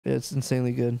Yeah, it's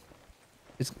insanely good.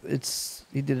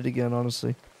 He did it again,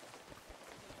 honestly.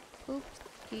 Oops,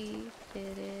 he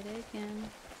did it again.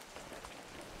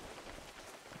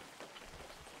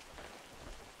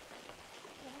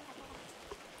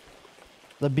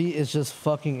 The beat is just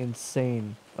fucking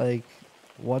insane. Like,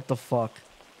 what the fuck?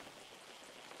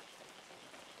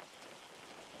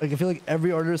 Like, I feel like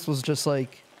every artist was just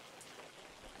like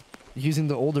using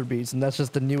the older beats, and that's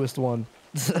just the newest one.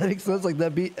 Does that make sense? Like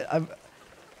that beat,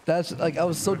 that's like I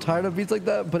was so tired of beats like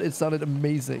that, but it sounded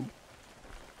amazing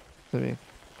to me.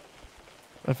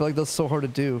 I feel like that's so hard to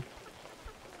do.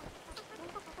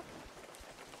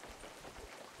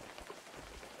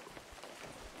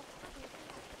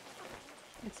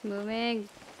 It's moving.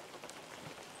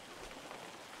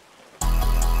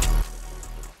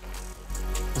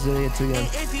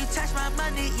 If you touch my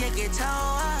money, you get towed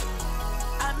up.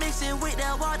 I mix it with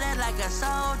the water like a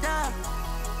soda.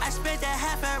 I spent a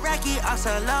half a Rocky on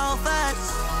some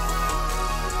loafers.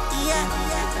 Yeah,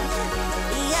 yeah,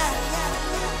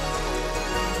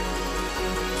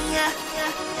 yeah,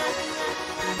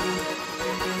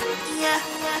 yeah.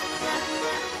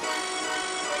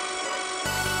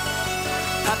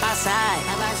 Pop outside,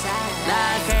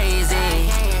 like crazy,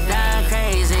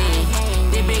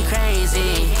 they be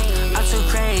crazy, I'm too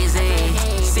crazy,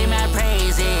 see my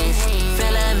praises,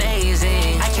 feel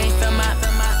amazing, I can't feel my,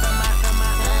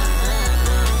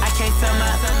 I can't feel my,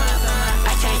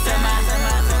 I can't feel my,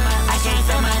 I can't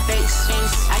feel my face,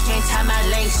 I can't tie my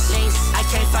lace, I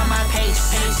can't find my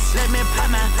pace, let me pop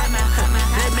my, let me pop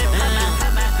my,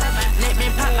 let me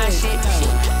pop my shit,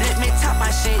 let me top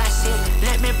my shit,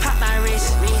 let me pop my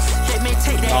wrist, let me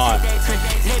take that,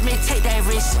 let me take that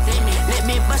risk, let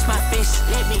me bust my fist,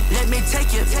 let me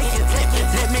take it,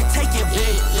 let me take it,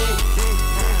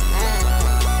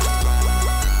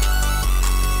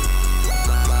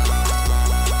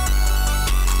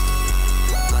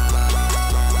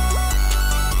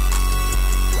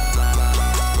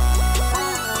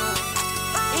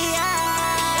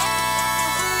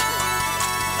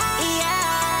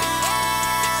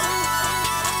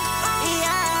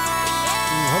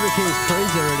 Is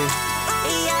crazy already.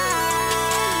 I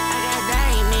got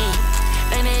diamond,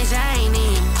 and they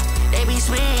shiny. They be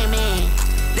swimming,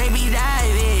 they be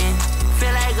diving.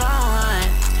 Feel like going,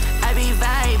 I be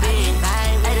vibing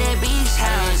at the beach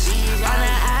house on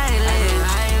the island.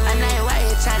 I'm like, why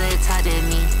you try to talk to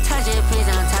me? Touch it, please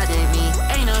don't talk to me.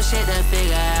 Ain't no shit to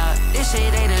figure out. This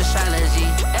shit ain't astrology.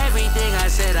 Everything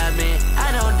I said I meant.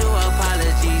 I don't do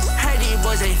apologies. Heard these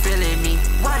boys ain't feeling me.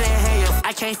 Why the hell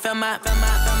I can't feel my, I can't feel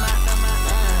my,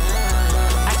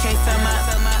 I can't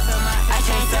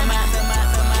feel my,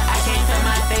 I can't feel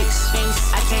my face,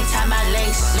 I can't tie my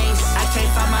lace, I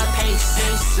can't find my pace.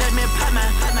 Let me pop my,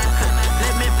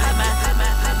 let me pop my.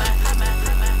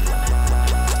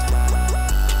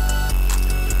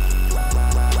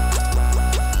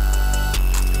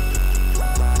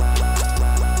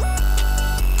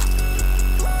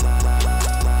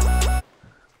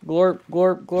 Glorp,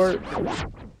 glorp, glorp.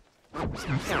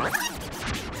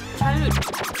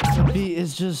 The beat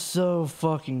is just so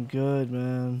fucking good,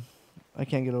 man. I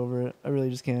can't get over it. I really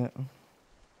just can't.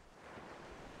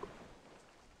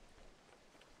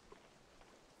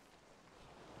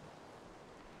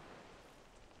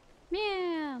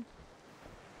 Yeah.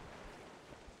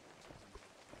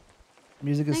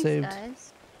 Music is saved.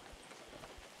 Guys.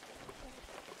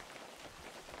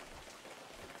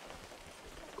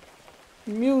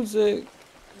 Music.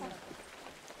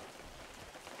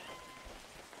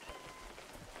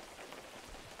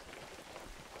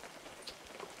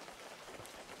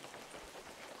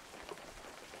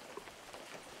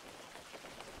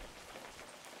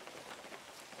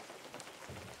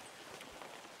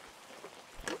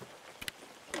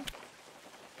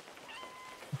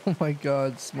 Oh my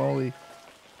god, Smalley.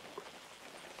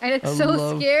 And it's I so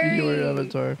love scary. your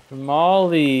avatar.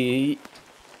 Molly.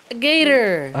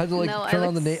 Gator. I had to like No, turn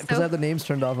on the name because I so... had the names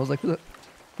turned off. I was like,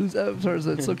 whose avatar is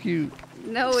that? It's so cute.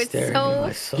 No, it's so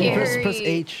scary. Press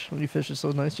H when you fish. It's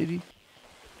so nice, GD.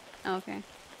 Okay.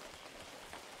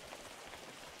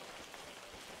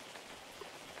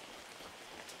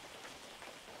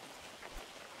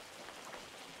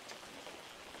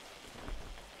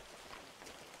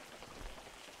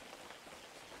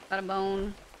 Got a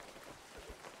bone.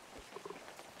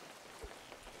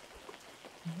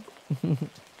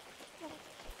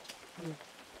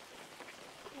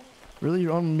 Really,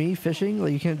 you're on me fishing?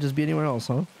 Like you can't just be anywhere else,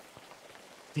 huh?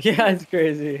 Yeah, it's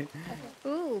crazy.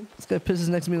 Ooh. This guy pisses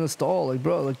next to me in the stall. Like,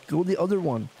 bro, like go the other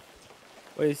one.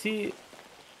 Wait, is he?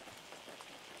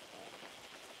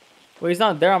 Wait, he's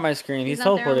not there on my screen. He's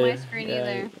not teleported. there on my screen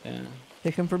either. Yeah.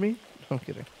 Pick him for me. I'm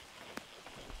kidding.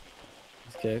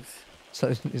 He's kicked. So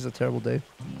it's a terrible day.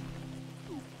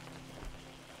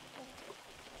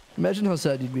 Imagine how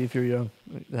sad you'd be if you're young.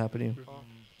 It happened to you.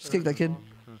 Just kick that kid.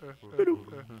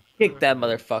 Kick that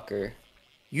motherfucker.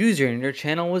 User in your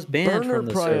channel was banned Burner from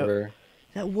the prio. server.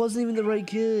 That wasn't even the right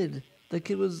kid. That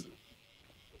kid was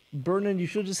burning. You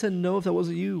should have just said no if that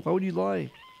wasn't you. Why would you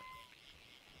lie?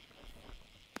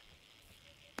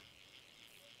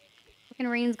 Fucking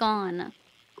rain's gone.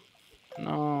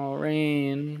 No,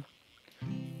 Rain.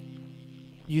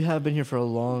 You have been here for a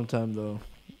long time though.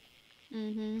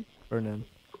 Mm-hmm. Burnin.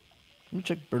 Let me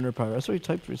check burner power. I saw he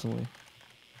typed recently.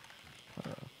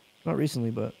 Not recently,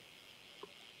 but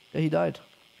yeah, he died.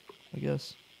 I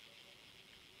guess.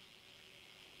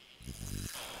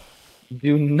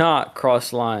 Do not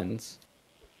cross lines.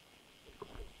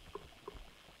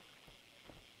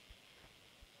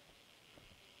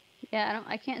 Yeah,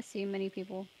 I can't see many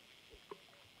people.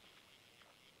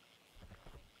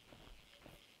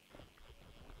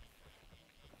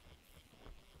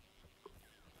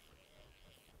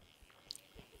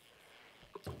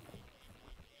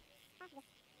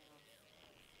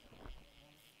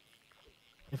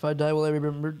 If I die, will I be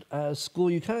remembered? School,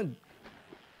 you kind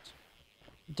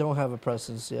of don't have a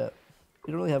presence yet.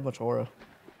 You don't really have much aura.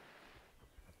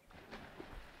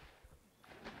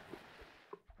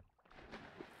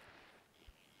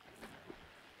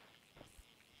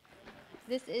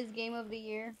 This is game of the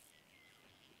year.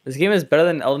 This game is better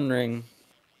than Elden Ring.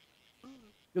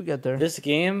 You'll get there. This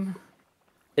game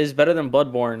is better than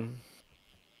Bloodborne.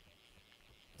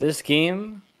 This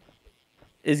game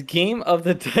is game of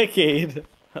the decade.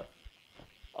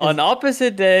 On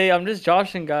opposite day, I'm just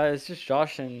joshing, guys. Just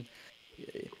joshing.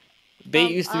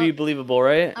 Bait used to be believable,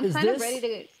 right? I'm Is kind of this- ready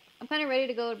to. I'm kind of ready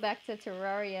to go back to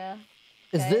Terraria.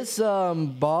 Is guys. this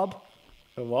Bob?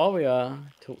 Terraria?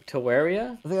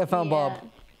 Terraria? I think I found Bob.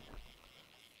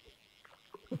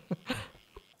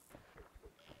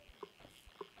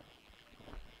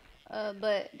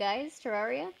 But guys,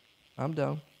 Terraria. I'm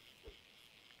down.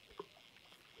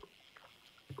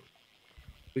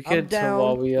 We I'm could down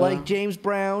Terraria. like James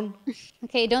Brown.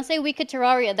 Okay, don't say we could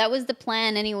Terraria. That was the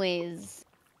plan, anyways.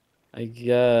 I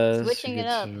guess. Switching we it could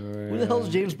up. Who the hell is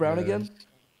James Brown again?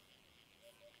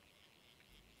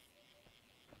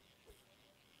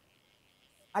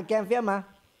 I can't feel ma.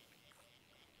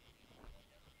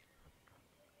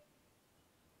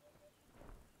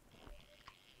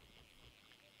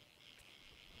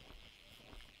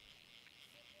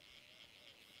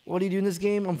 What do you do in this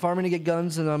game? I'm farming to get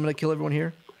guns and I'm gonna kill everyone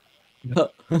here.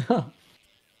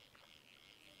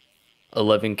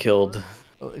 11 killed.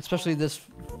 Especially this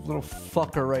little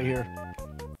fucker right here.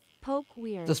 Poke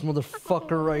weird. This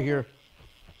motherfucker right here.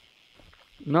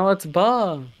 No, it's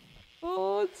Bob.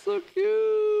 Oh, it's so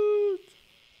cute.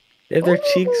 They have their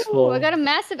cheeks Ooh, full. I got a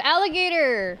massive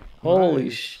alligator. Holy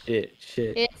Nice. shit.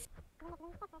 It's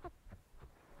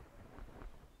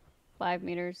 5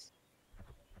 meters.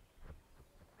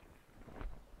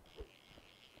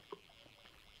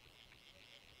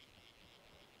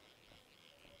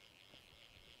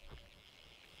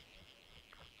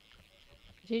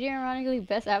 GG ironically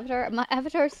best avatar. My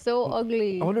avatar is so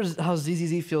ugly. I wonder how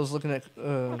ZZZ feels looking at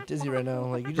Dizzy right now.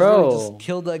 Like, you just, Bro. really just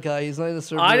killed that guy. He's not in the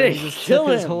server. I didn't He just kill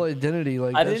took his him. whole identity.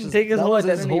 Like, I that's didn't just- take his that whole was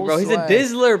identity, whole bro. He's a swag.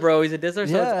 Dizzler, bro. He's a Dizzler,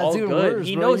 so Yeah, it's all it's even good. worse,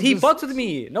 He bro. knows He he just- fucks with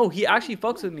me. No, he actually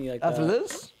fucks with me like After that.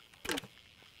 this?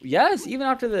 Yes, even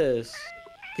after this.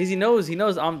 Cause he knows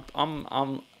I'm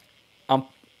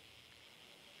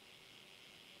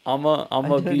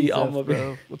Identity be theft,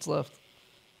 bro. What's left?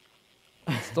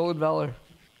 Stolen valor.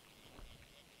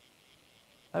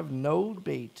 I have no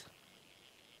bait.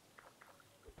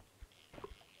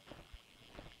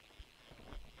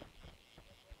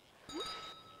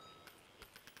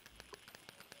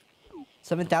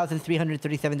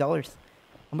 $7,337.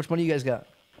 How much money you guys got?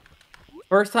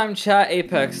 First time chat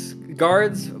Apex.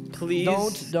 Guards, please.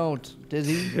 Don't,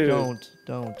 Dizzy. Dude.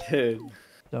 Don't, Dude.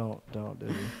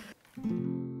 Dizzy.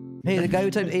 Hey, the guy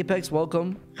who typed Apex,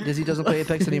 welcome. Dizzy doesn't play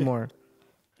Apex anymore.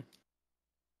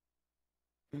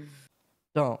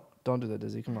 Don't do that,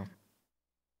 Dizzy. Come on.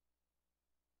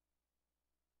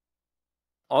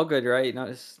 All good, right? No,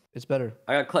 It's better.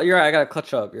 you're right. I gotta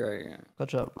clutch up. You're right. Yeah.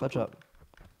 Clutch up, clutch up.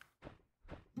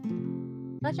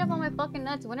 Clutch up on my fucking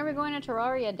nuts. When are we going to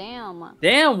Terraria? Damn.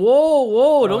 Damn!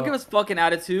 Whoa! Don't give us fucking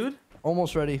attitude.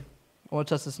 Almost ready. I want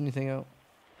to test this new thing out.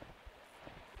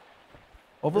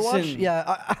 Overwatch? Listen,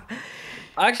 Yeah.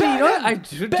 Actually, you know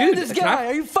what? Ban this can I- guy!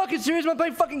 Are you fucking serious? I'm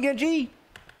playing fucking Genji.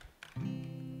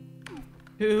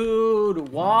 Dude,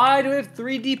 why do we have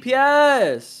 3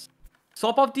 DPS?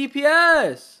 Swap off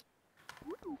DPS.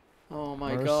 Oh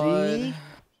my Mercy, god.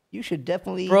 you should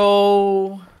definitely.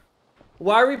 Bro.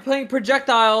 Why are we playing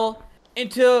projectile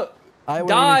into I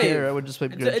wouldn't even care. I dive? would just play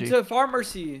Into, Genji. into farm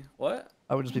mercy. What?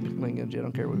 I would just be playing Genji. I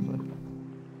don't care what we play.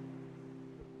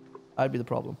 I'd be the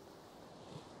problem.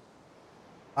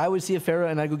 I would see a Pharah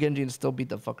and I'd go Genji and still beat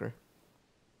the fucker.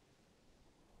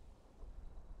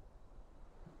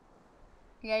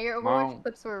 Yeah, your Wow. Overwatch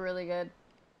clips were really good.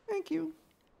 Thank you.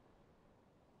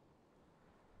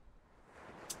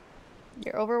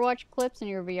 Your Overwatch clips and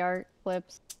your VR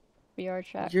clips. VR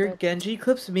chat Your clips. Genji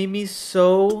clips made me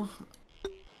so...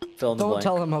 Fill in the Don't blank.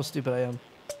 tell him how stupid I am.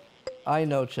 I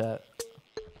know, chat.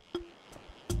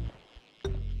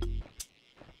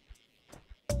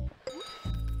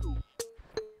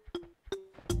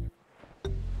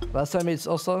 Last time it's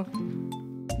also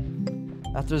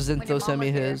after Zinto sent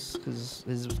me his, because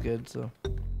his was good, so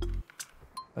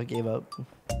I gave up.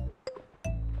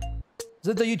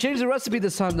 Zinto, you changed the recipe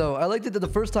this time though. I liked it the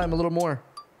first time a little more.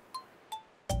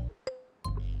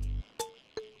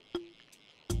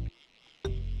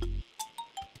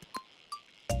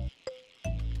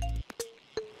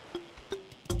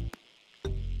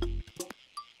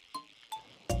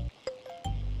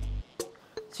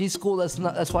 See, school.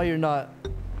 That's why you're not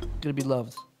gonna be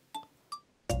loved.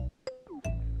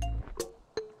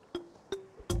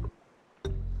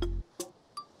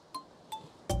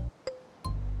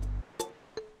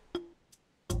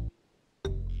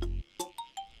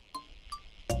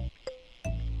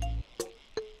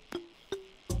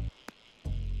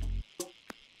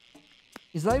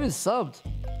 He's not even subbed.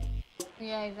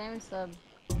 Yeah, he's not even sub.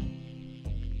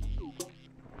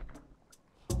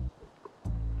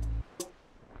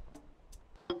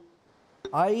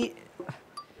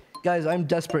 Guys, I'm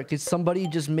desperate. Could somebody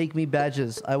just make me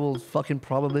badges? I will fucking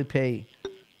probably pay.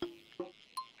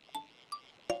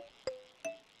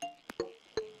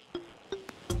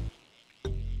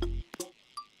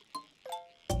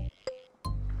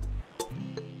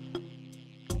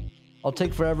 I'll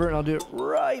take forever and I'll do it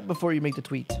right before you make the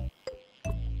tweet.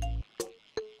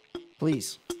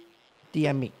 Please,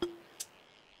 DM me.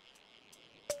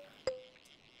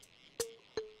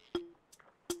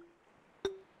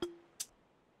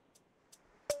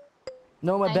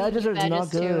 No, my I need badges new are not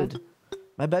badges, too. good.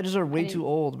 My badges are way need- too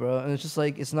old, bro. And it's just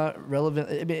like, it's not relevant.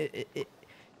 I mean,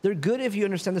 they're good if you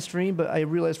understand the stream, but I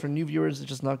realize for new viewers, it's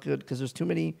just not good because there's too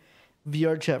many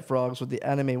VR chat frogs with the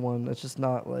anime one. It's just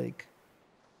not like,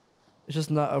 it's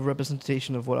just not a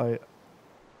representation of what I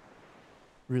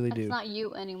really That's do. not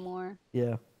you anymore.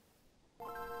 Yeah.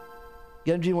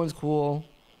 Genji one's cool.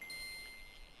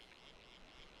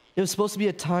 It was supposed to be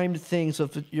a timed thing, so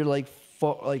if you're like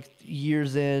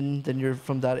years in, then you're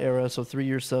from that era, so 3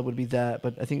 year sub would be that.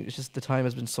 But I think it's just the time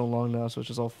has been so long now, so it's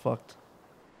just all fucked.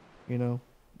 You know?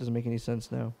 Doesn't make any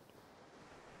sense now.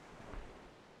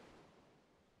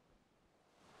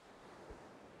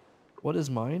 What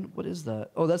is mine? What is that?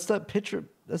 Oh, that's that picture.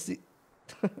 That's the...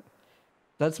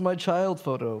 That's my child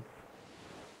photo.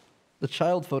 The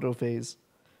child photo phase.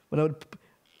 When I would...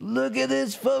 Look at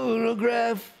this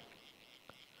photograph!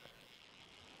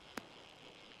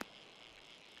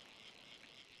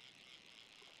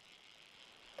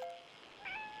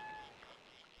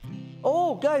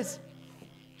 Oh, guys!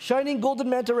 Shining golden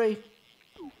manta ray.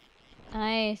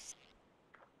 Nice.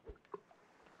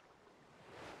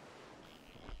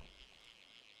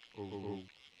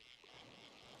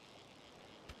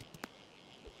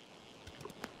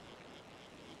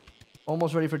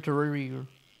 Almost ready for Terraria.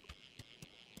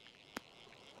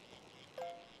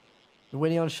 You're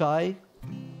waiting on Shy?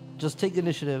 Just take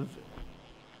initiative.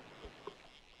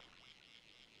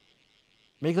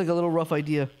 Make like a little rough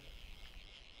idea.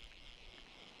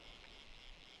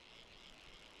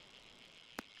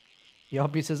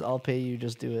 Yoppy says, I'll pay you,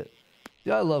 just do it.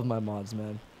 Yeah, I love my mods,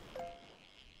 man.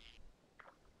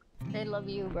 They love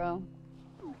you, bro.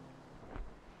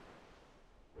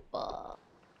 Fuck.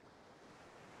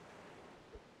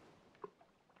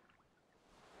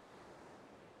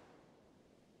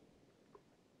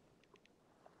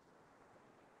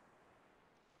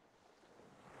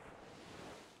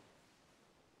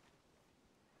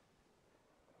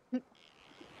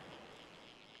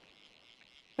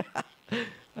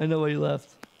 I know why you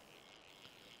left.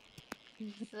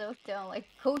 So dumb. Like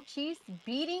Cochise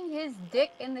beating his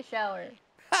dick in the shower.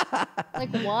 Like,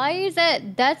 why is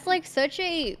that? That's like such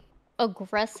a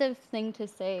aggressive thing to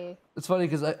say. It's funny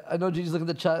because I know Gigi's looking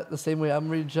at the chat the same way I'm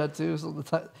reading chat too. So the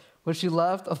time when she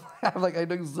laughed, I'm like, I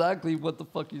know exactly what the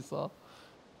fuck you saw.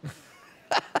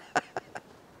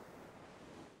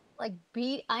 Like,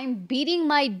 I'm beating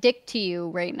my dick to you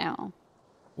right now.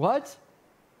 What?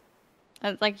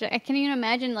 Like, I can't even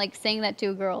imagine like saying that to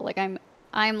a girl. Like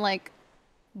I'm like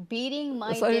beating my.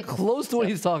 That's not even dick close to what so-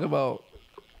 he's talking about.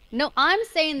 No, I'm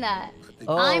saying that.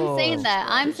 Oh. I'm saying that.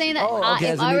 I'm saying that. Oh, okay,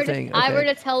 if as a I new were to, thing, I were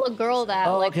okay. to tell a girl that,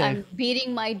 Oh, like, okay. I'm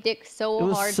beating my dick so It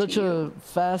was hard such to you. a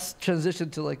fast transition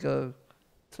to like a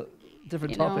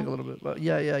different You topic know? a little bit. But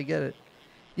yeah, I get it.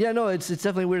 Yeah, no, it's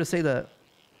definitely weird to say that.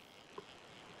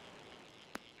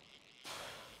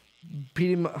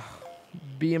 Beating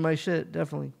my shit,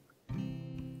 definitely.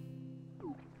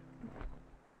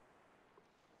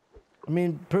 I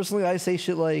mean, personally, I say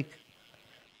shit like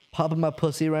popping my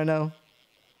pussy right now.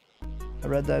 I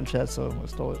read that in chat, so I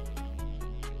stole it.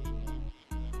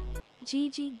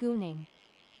 GG Gooning.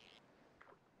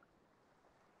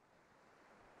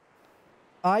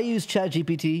 I use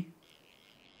ChatGPT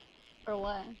For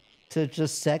what? to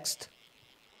just sext.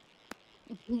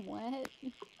 What?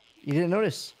 You didn't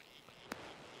notice?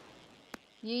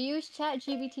 You use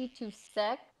ChatGPT to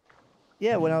sex?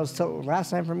 Yeah, when I was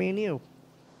last time for me and you.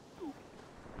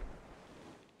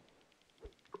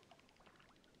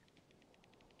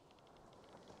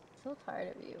 So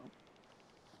tired of you.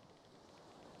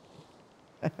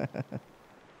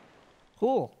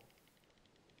 Cool.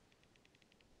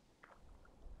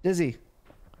 Dizzy.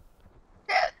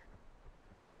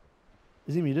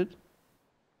 Is he muted?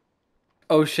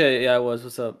 Oh shit, yeah, I was.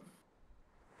 What's up?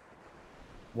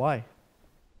 Why?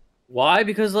 Why?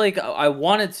 Because like I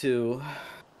wanted to.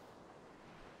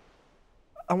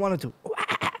 I wanted to.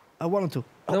 I wanted to.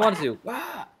 I wanted to.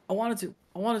 Ah, I wanted to.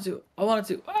 I wanted to. I wanted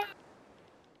to. Ah.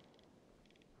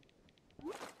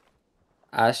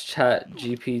 Ask Chat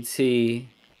GPT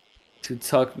to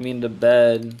tuck me into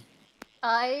bed.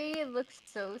 I look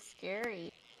so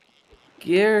scary.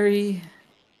 Gary.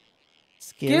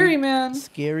 Scary, man.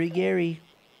 Scary Gary.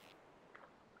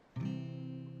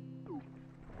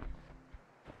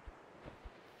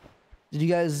 Did you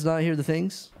guys not hear the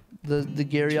things? The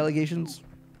Gary allegations?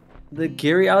 The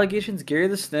Gary allegations. Gary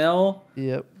the snail.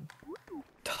 Yep.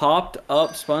 Topped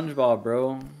up SpongeBob,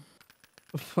 bro.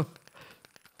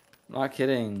 Not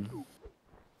kidding.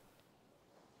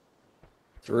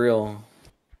 It's real.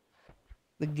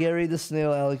 The Gary the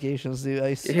Snail allegations, dude. I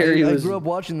was- grew up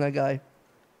watching that guy.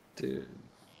 Dude.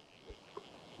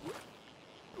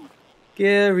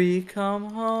 Gary, come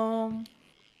home.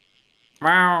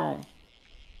 Meow.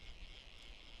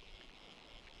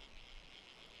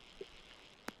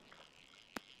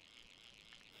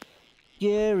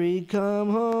 Gary,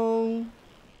 come home.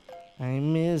 I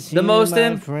miss The you, most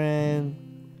my friend.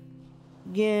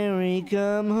 Gary,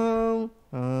 come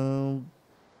home.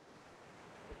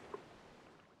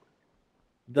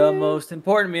 The most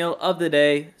important meal of the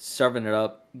day, serving it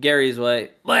up. Gary's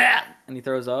way. Blah! And he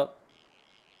throws up.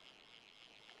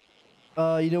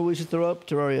 You know what we should throw up?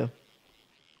 Terraria.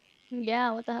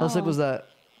 Yeah, what the hell? How sick was that?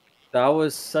 That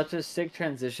was such a sick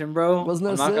transition, bro. Wasn't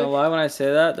that I'm not gonna sick? lie when I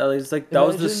say that. That was like that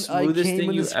was the Imagine I smoothest came thing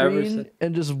in you the ever screen said.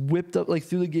 and just whipped up like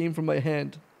through the game from my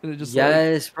hand, and it just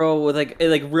Yes, bro. With like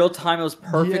real time, it was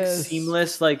perfect, Yes.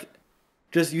 seamless. Like,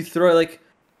 just you throw it like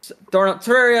throwing up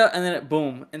Terraria, and then it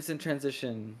boom, instant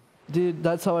transition. like, dude,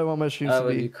 that's how I want my streams That to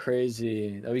would be be.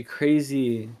 crazy. That'd be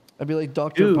crazy. I'd be like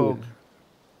Dr. Dude. Poke.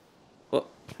 What?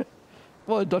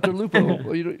 What, Dr. Lupo?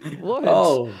 What?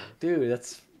 Oh, dude,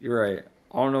 you're right.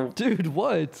 I don't know. Dude,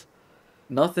 what?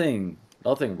 Nothing,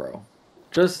 bro.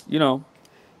 Just Dude,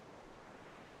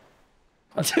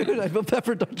 I feel bad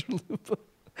for Dr. Lupo.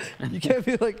 You can't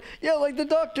be like, yeah, like the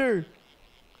doctor.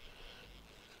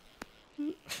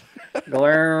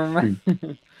 Glarm.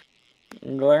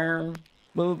 Glarm.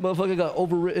 Motherfucker got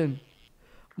overwritten.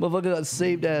 Motherfucker got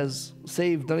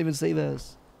saved, not even save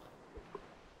as.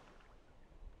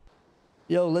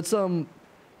 Yo, let's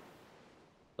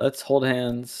Let's hold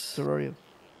hands. Terraria.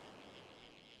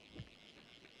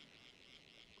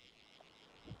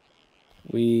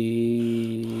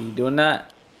 We doing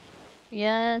that?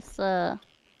 Yes,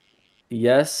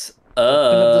 Yes.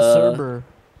 Open up the server.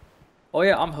 Oh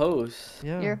yeah, I'm host.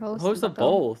 Yeah. your host. Host of Bucko.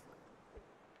 both.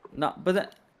 Not, but then,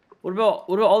 what about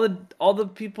all the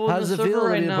people How in does the it server feel to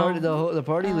right be now? the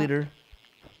party leader?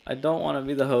 I don't want to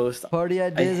be the host. Party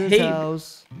at I Diz's hate-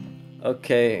 house.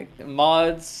 Okay,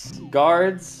 mods,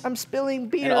 guards. I'm spilling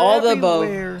beer all the above.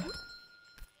 everywhere.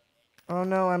 Oh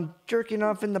no, I'm jerking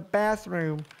off in the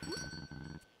bathroom.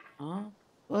 Huh?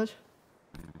 What?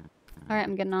 All right,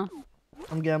 I'm getting off.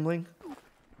 I'm gambling.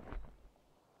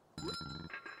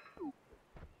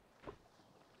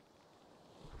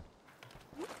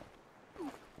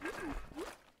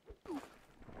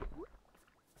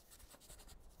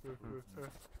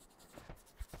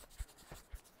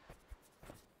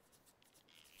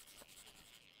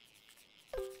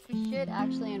 We should should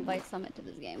actually invite Summit to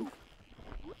this game.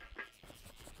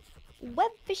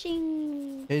 Web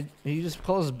fishing, He just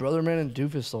calls his brother man and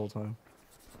doofus the whole time.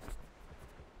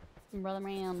 brother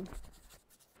man.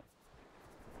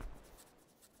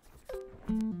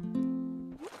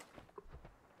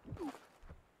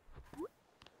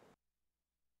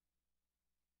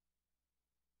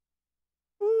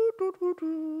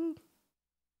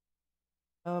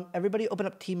 Everybody open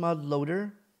up T-Mod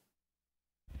Loader.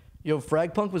 Yo,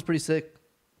 Fragpunk was pretty sick.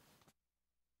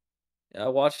 Yeah,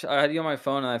 I had you on my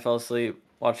phone and I fell asleep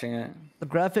watching it. The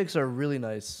graphics are really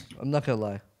nice. I'm not gonna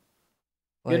lie.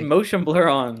 You had motion blur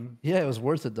on. Yeah, it was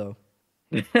worth it though.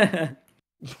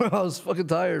 Bro, I was fucking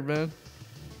tired, man.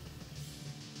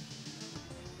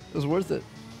 It was worth it.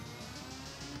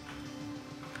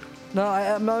 No,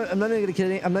 I'm not even gonna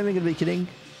kidding. I'm not even gonna be kidding.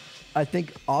 I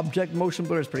think object motion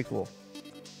blur is pretty cool.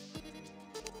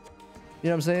 You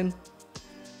know what I'm saying?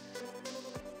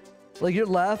 Like you're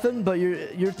laughing, but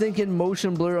you're thinking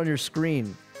motion blur on your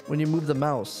screen when you move the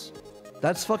mouse.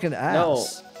 That's fucking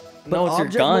ass. No, it's your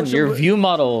gun, your view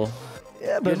model.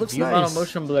 Yeah, but it looks view nice. Model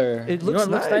motion blur. It looks you know what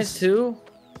nice. looks nice too?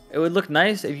 It would look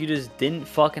nice if you just didn't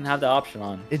fucking have the option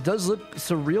on. It does look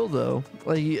surreal though.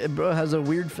 Like, bro, it has a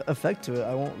weird effect to it.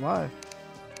 I won't lie.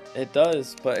 It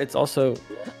does, but it's also.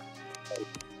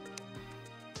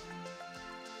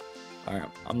 Alright,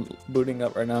 I'm booting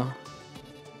up right now.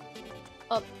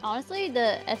 Honestly,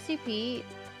 the SCP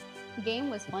game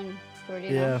was fun.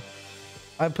 Yeah.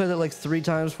 I played it like 3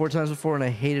 times, 4 times before, and I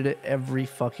hated it every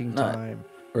fucking time.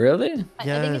 Really?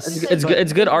 Yes. It's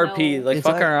good RP. Like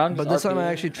fucking around. But this time I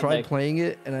RP, actually tried playing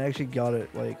it, and I actually got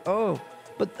it. Like, oh.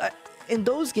 But in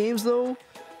those games, though,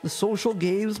 the social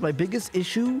games, my biggest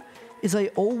issue is I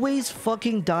always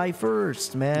fucking die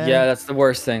first, man. Yeah, that's the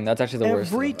worst thing. That's actually the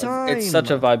worst. Every time. It's such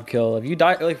a vibe kill. If you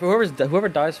die, like whoever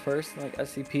dies first, like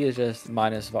SCP is just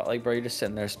minus. Like bro, you're just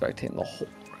sitting there spectating the whole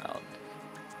round.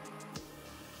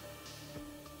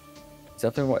 It's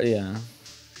definitely what. Yeah.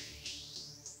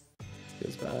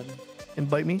 Feels bad.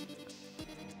 Invite me.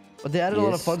 But they added a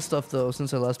lot of fun stuff though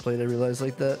since I last played. I realized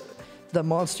like that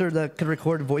monster that could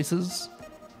record voices.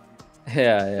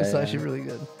 Yeah. It's actually really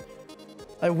good.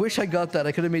 I wish I got that.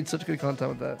 I could have made such good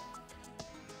content with that.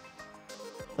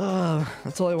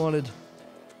 That's all I wanted.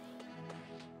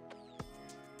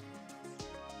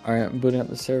 Alright, I'm booting up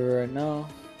the server right now.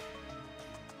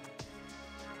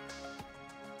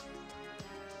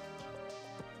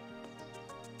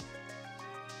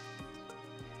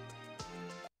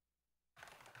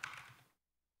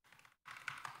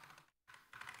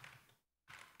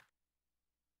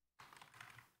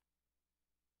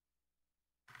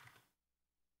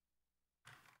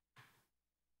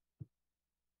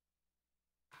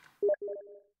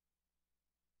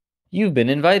 You've been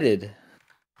invited.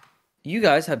 You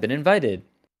guys have been invited.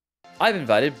 I've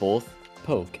invited both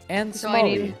Poke and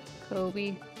Smalley.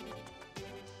 Kobe.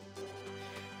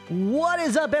 What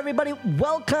is up, everybody?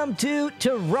 Welcome to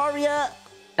Terraria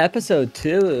Episode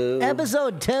 2.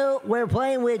 Episode 2. We're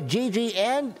playing with Gigi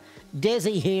and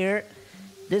Dizzy here.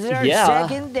 This is our Yeah.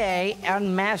 second day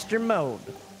on Master Mode.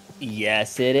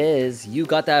 Yes, it is. You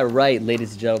got that right,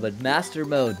 ladies and gentlemen. Master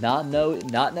mode, not no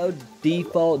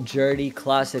default, journey,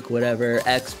 classic, whatever,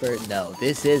 expert. No,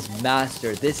 this is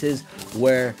master. This is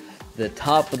where the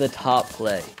top of the top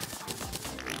play.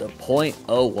 The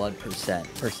 0.01%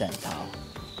 percentile.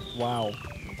 Wow.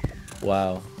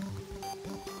 Wow.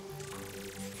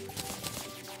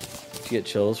 Did you get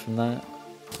chills from that?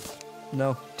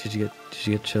 No, Did you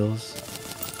get chills?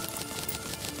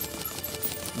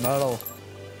 not at all.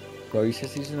 Bro, you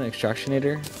just using an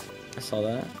extractionator? I saw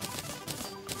that.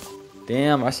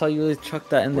 Damn, I saw you really chuck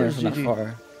that in there Where's from that GG?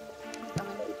 far.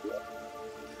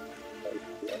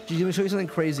 Gigi, let me show you something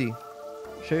crazy.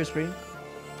 Share your screen.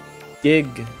 Gig.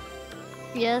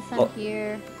 Yes, I'm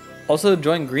here. Also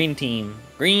join Green Team.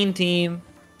 Green Team.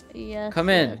 Yes. Come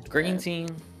in. yes, Green yes. Team.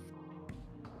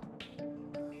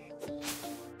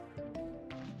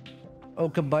 Oh,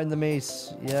 combine the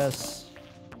mace. Yes.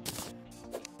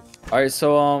 Alright,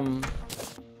 so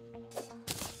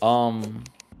Oh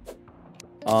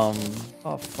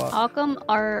fuck. How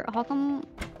come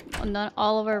not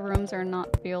all of our rooms are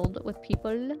not filled with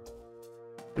people?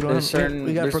 We there's certain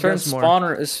we gotta there's certain progress more.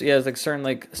 spawn yeah, it's like certain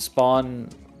like spawn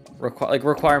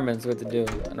requirements we have to do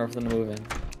in order for them to move in.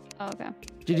 Oh, okay.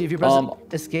 Gigi, if you press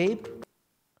escape,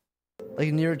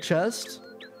 like near chest,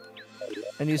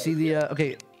 and you see the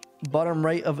okay, bottom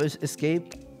right of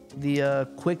escape, the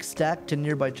quick stack to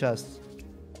nearby chest.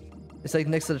 It's like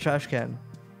next to the trash can.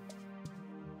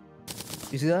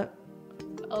 You see that?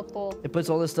 Oh, cool. It puts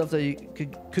all the stuff that you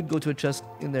could go to a chest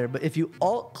in there. But if you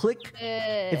alt click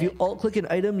an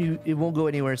item, it won't go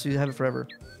anywhere, so you have it forever.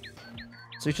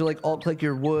 So you should like alt click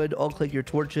your wood, alt click your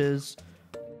torches,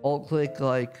 alt click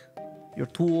like your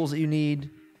tools that you need,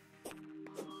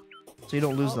 so you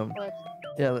don't lose them.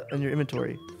 Yeah, in your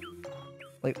inventory.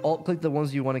 Like alt click the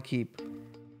ones you want to keep.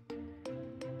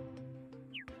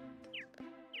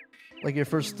 Like your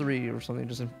first 3 or something,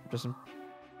 just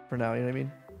for now. You know what I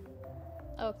mean?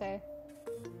 Okay.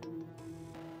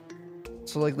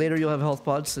 So like later you'll have health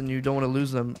pots and you don't want to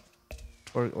lose them,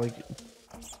 or like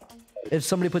if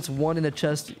somebody puts 1 in the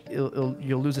chest,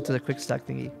 you'll lose it to the quick stack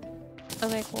thingy.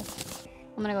 Okay, cool.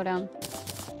 I'm gonna go down.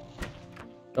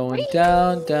 Going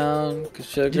down, down, cause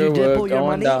sugar we're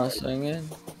going down, swinging.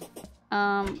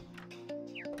 There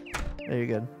you're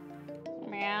good.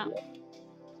 Yeah.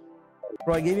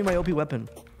 Bro, I gave you my OP weapon.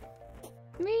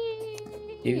 Me.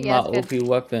 Give me my OP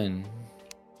weapon.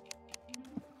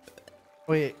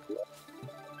 Wait.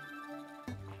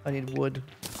 I need wood.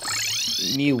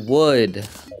 You need wood.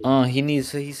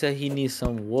 He said he needs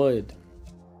some wood.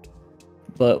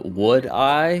 But would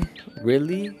I?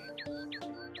 Really?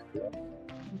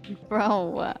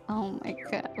 Bro, oh my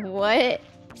god. What?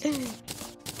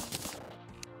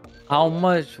 How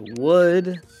much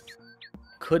wood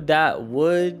could that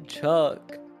wood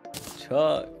chuck?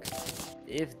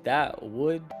 If that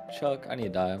would chuck, I need to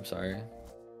die, I'm sorry.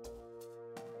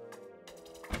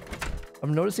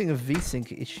 I'm noticing a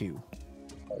VSync issue.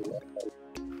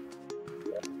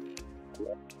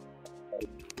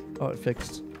 Oh, it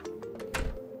fixed.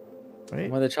 Right?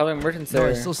 Well, the traveling merchants there. No,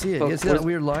 I still see it. You see that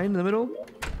weird line in the middle?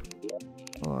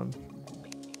 Hold on.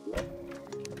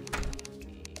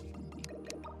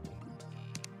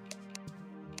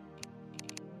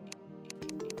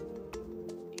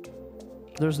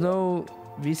 There's no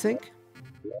VSync?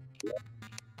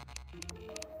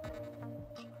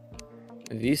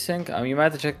 VSync? You might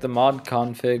have to check the mod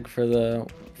config for the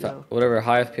whatever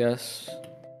high FPS.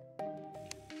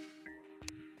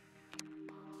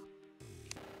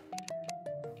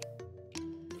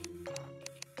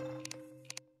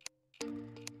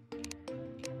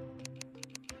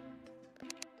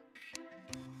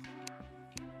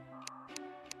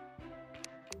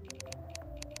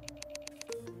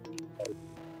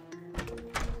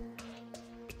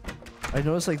 I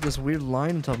noticed like this weird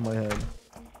line on top of my head.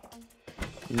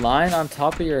 Line on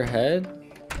top of your head?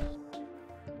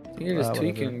 I think you're just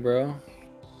tweaking, bro.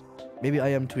 Maybe I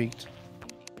am tweaked.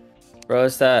 Bro,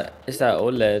 it's that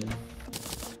OLED.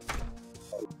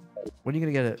 When are you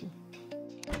gonna get it?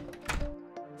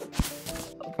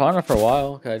 Probably not for a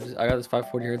while. Cause I got this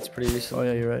 540 hertz pretty recently.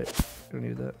 Oh yeah, you're right. You don't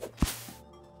need that.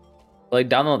 Like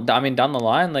down the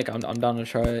line, like I'm down to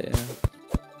try it. Yeah.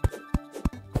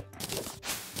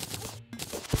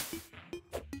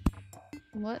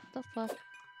 What the fuck?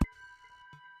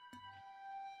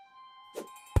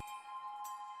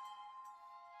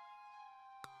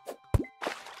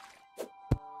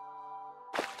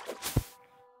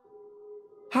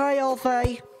 Hi,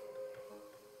 Alfie.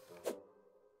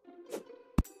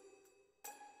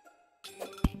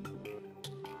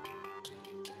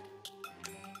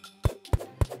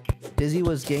 Dizzy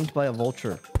was ganked by a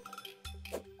vulture.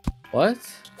 What?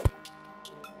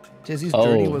 Dizzy's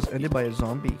journey was ended by a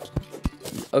zombie.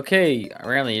 Okay,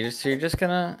 really? You're just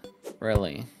gonna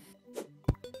really?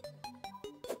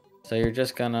 So you're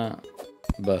just gonna,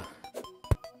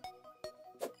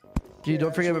 Gigi,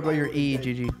 don't forget about your E,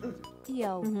 Gigi.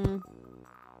 Yo.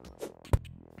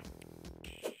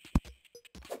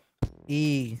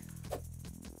 E.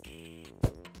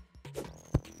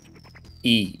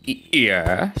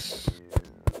 Yes.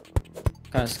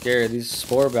 Kind of scared these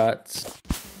spore bats.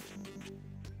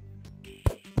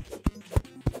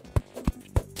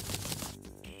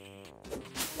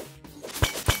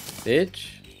 Bitch.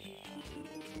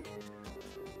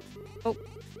 Oh.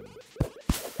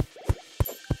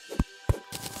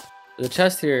 The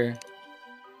chest here.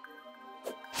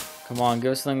 Come on,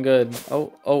 give us something good.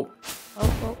 Oh. Oh.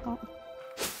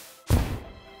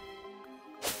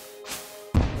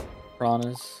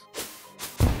 Piranhas.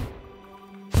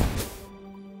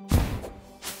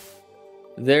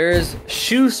 There's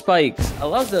shoe spikes.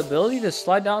 Allows the ability to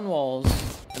slide down walls.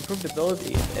 Improved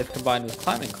ability if combined with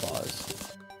climbing claws.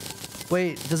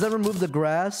 Wait, does that remove the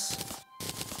grass?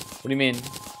 What do you mean?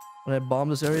 When I bomb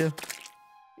this area?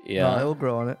 Yeah. No, it will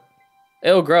grow on it.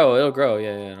 It'll grow.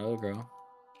 Yeah, it'll grow.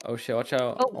 Oh shit, watch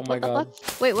out. Oh my god.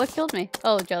 Fuck? Wait, what killed me?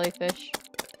 Oh, jellyfish.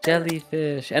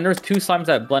 Jellyfish. And there's 2 slimes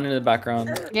that blend into the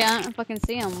background. Yeah, I fucking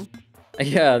see them.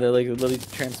 Yeah, they're like literally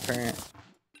transparent.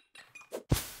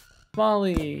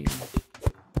 Molly.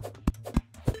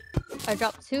 I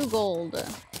dropped 2 gold.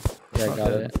 Yeah, I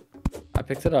got it. I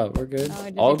picked it up. We're good. Oh,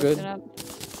 did All you pick good. it up?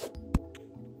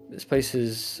 This place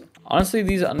is honestly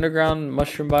these underground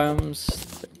mushroom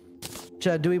biomes.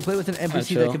 Chad, do we play with an NPC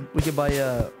chill. that we could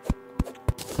buy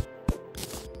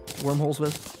wormholes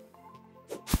with?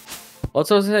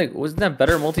 Also, I was like, wasn't that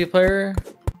better multiplayer?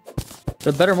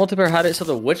 The better multiplayer had it so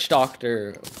the witch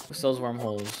doctor sells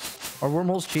wormholes. Are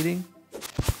wormholes cheating?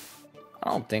 I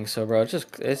don't think so, bro.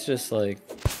 It's just like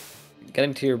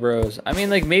getting to your bros. I mean,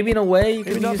 like maybe in a way you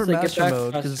Maybe can not use for like get master back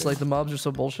mode, because it's faster. like the mobs are so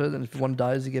bullshit, and if one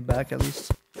dies, you get back at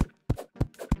least.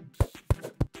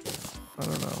 I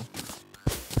don't know.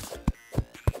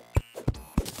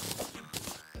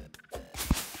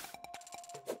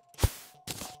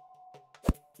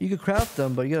 You could craft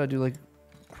them, but you gotta do like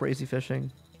crazy fishing.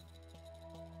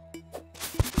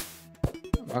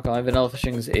 Not gonna lie, vanilla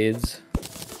fishing's AIDS.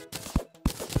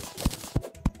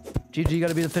 GG, you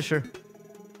gotta be the fisher.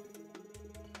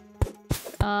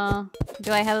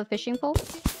 Do I have a fishing pole?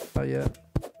 Oh yeah.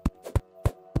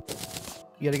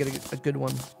 You gotta get a good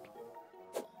one.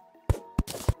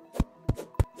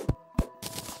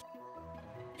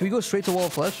 Can we go straight to Wall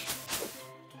of Flesh?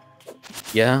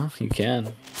 Yeah, you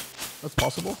can. That's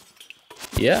possible.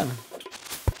 Yeah.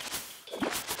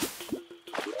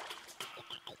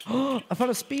 I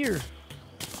found a spear.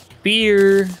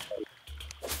 Spear.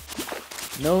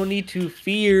 No need to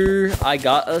fear. I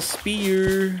got a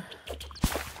spear.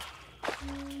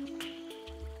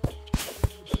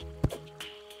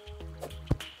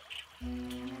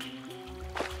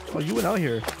 Oh, you went out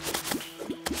here.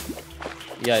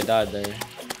 Yeah, I died there.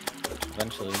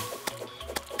 Eventually.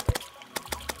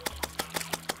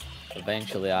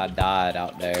 Eventually, I died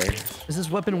out there. Is this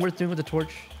weapon worth doing with the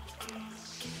torch?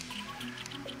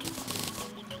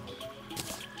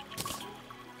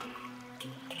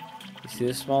 You see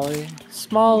this, Smalley?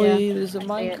 Smalley, Yeah, there's a I see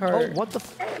it. minecart. Oh, what the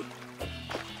f-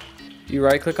 You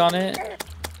right click on it.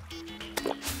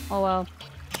 Oh wow.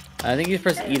 I think you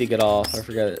press E to get off. I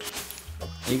forget it.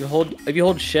 You can hold, if you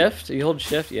hold shift,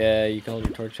 yeah, you can hold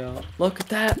your torch out. Look at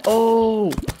that.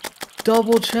 Oh,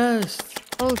 double chest.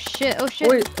 Oh shit. Oh shit.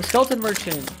 Wait, a skeleton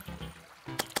merchant.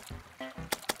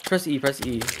 Press E,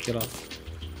 get off.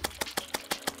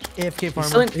 AFK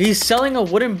farmer. He's selling a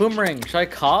wooden boomerang. Should I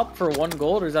cop for 1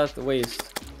 gold or is that the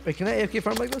waste? Wait, can I AFK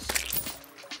farm like this?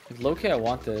 Low-key, I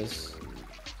want this.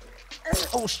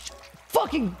 Oh,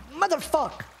 fucking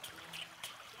motherfuck!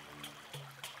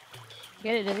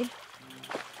 Get it, Dizzy.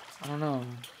 I don't know.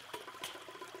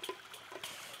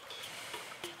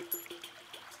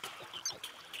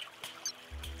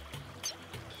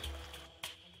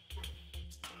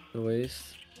 The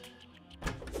waste.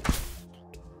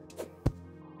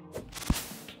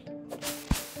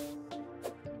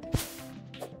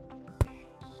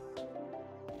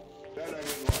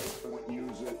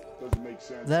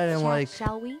 That I didn't Chat, like.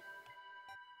 shall we?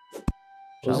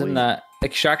 Wasn't that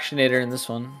extractionator in this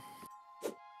one?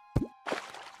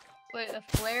 Wait, a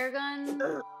flare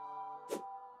gun?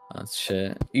 That's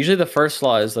shit. Usually the first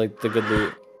slot is like the good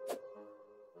loot.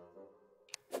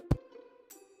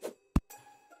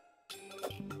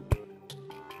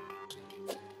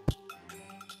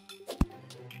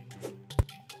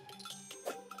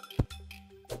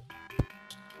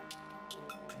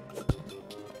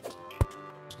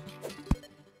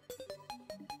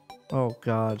 Oh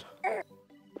god.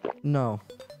 No.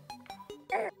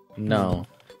 No.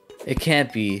 It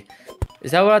can't be.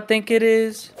 Is that what I think it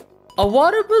is? A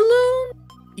water balloon?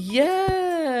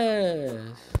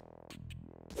 Yes.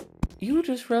 You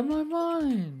just read my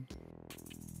mind.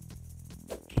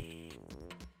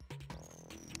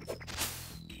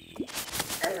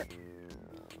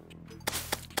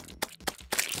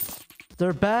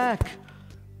 They're back.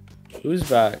 Who's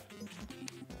back?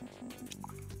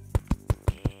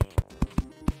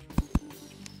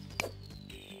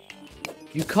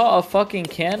 You caught a fucking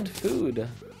canned food.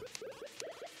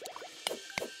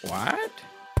 What?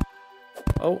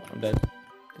 Oh, I'm dead.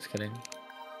 Just kidding.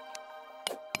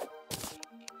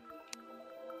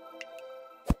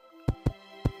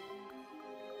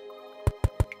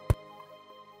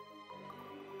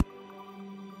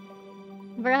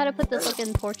 I forgot how to put the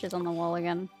fucking torches on the wall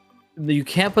again. You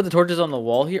can't put the torches on the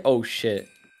wall here? Oh, shit.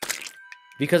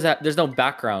 Because there's no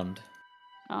background.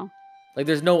 Oh. Like,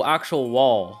 there's no actual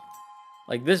wall.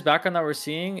 Like, this background that we're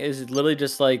seeing is literally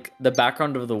just, like, the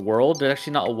background of the world. There's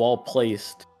actually not a wall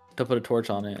placed to put a torch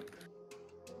on it.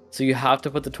 So you have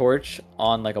to put the torch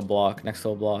on, like, a block, next to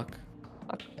a block.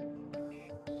 Fuck.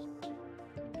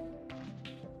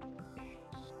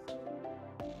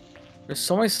 There's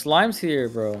so many slimes here,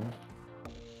 bro.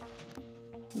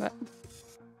 But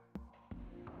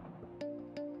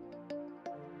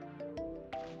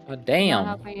Oh, Not damn.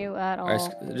 helping you at all.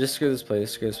 Alright, just screw this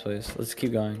place. Screw this place. Let's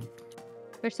keep going.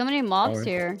 There's so many mobs Forward.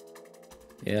 here.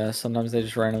 Yeah, sometimes they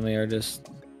just randomly are just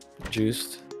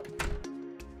juiced.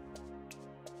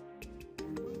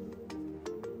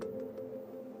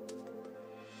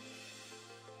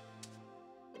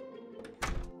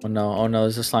 Oh no,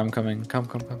 there's a slime coming. Come.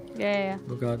 Yeah.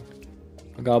 Oh god.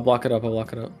 Oh god, I'll block it up, I'll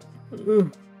block it up.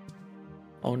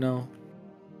 Oh no.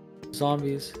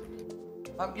 Zombies.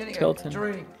 I'm getting Skeleton. a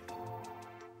drink.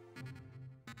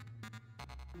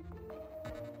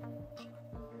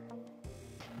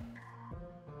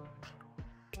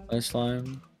 Nice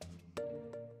slime.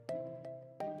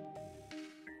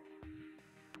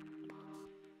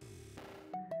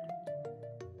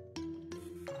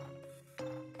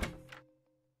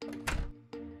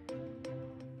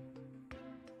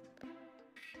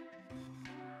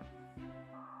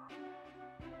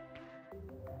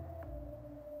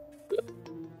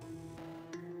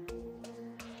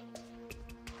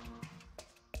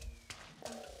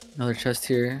 Another chest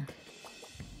here.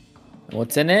 And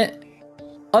what's in it?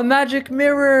 A magic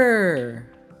mirror!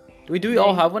 Do we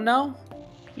all have one now?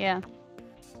 Yeah.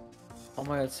 Oh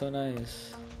my god, so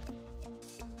nice.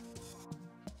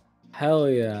 Hell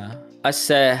yeah. I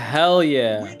said hell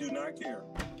yeah. We do not care.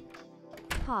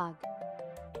 Pog.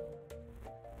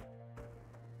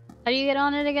 How do you get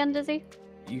on it again, Dizzy?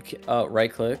 You can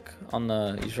right click on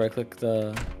the, you just right click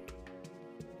the,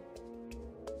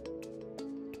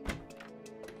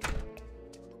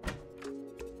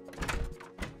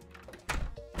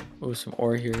 oh, some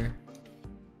ore here.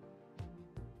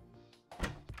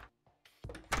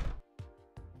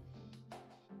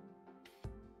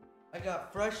 I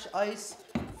got fresh ice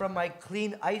from my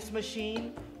clean ice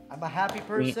machine. I'm a happy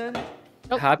person.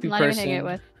 Nope, Happy not even hitting it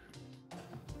person. with.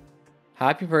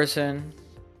 Happy person.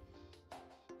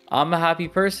 I'm a happy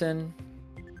person.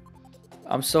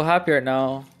 I'm so happy right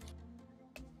now.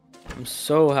 I'm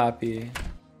so happy.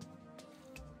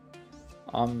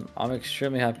 I'm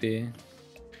extremely happy.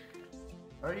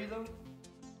 Are you though?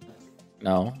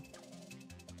 No.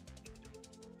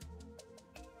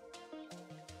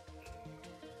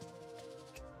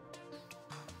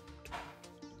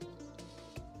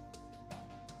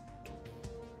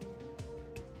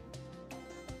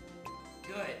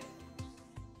 Good.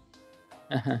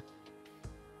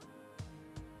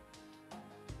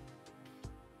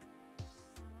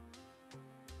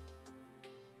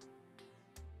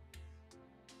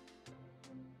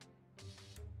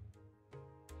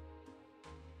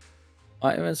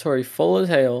 My inventory full as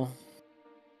hell.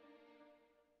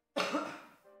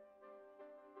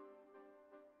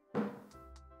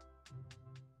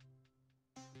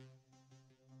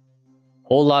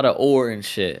 Whole lot of ore and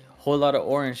shit. Whole lot of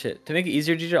ore and shit. To make it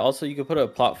easier, GJ, also you could put a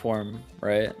platform,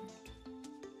 right?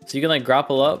 So you can like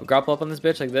grapple up on this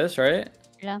bitch like this, right?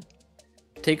 Yeah.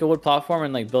 Take a wood platform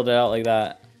and like build it out like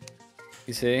that.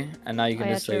 You see? And now you can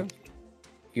just true. like,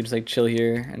 you can just like chill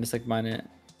here and just like mine it.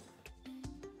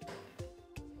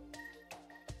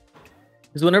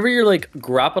 Because whenever you're like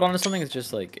grappled onto something, it's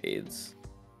just like AIDS.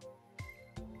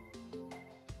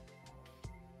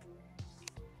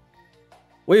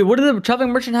 Wait, what did the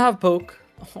traveling merchant have, Poke?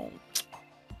 Oh.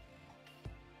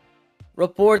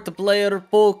 Report the player,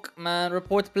 Poke, man.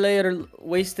 Report the player.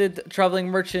 Wasted traveling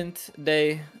merchant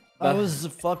day. I was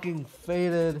fucking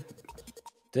faded.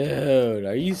 Dude,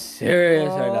 are you serious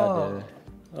right now, dude?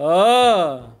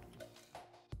 Oh.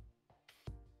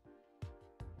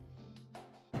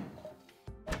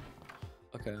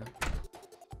 Okay.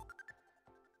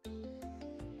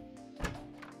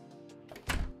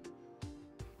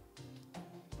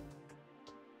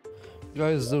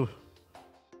 Guys, do.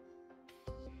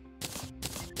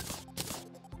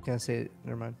 Can't say it.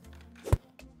 Never mind.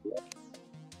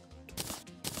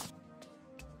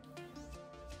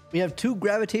 We have 2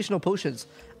 gravitational potions.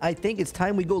 I think it's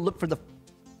time we go look for the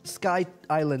sky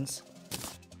islands.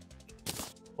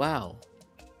 Wow.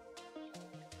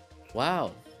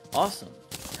 Wow. Awesome.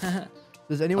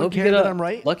 Does anyone care that I'm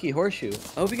right? Lucky horseshoe.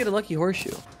 I hope you get a lucky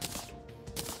horseshoe.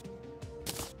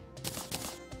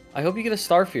 I hope you get a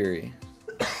Star Fury.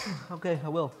 Okay, I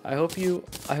will. I hope you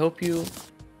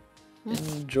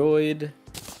enjoyed Yours,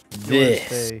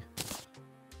 this. Faye.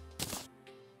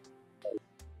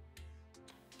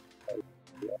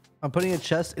 I'm putting a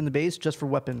chest in the base just for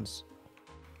weapons.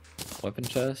 Weapon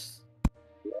chest.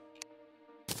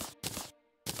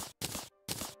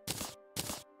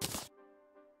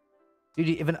 Dude,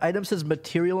 if an item says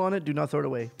material on it, do not throw it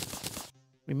away.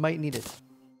 We might need it.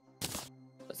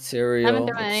 Cereal.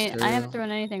 I haven't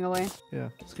thrown anything away. Yeah,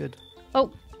 it's good.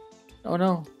 Oh. Oh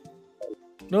no.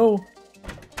 No.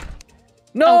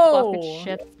 No. Oh, fucking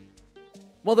shit.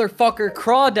 Motherfucker,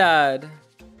 crawdad.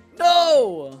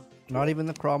 No. Not even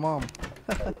the craw mom.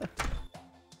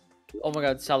 Oh my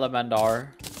god,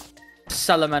 salamander.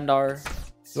 Salamander.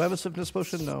 Do I have a swiftness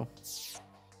potion? No.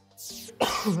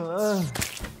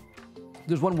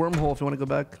 There's one wormhole if you want to go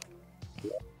back.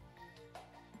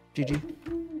 GG.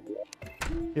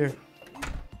 Here.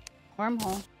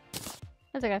 Wormhole.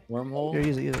 That's okay. Wormhole. Here,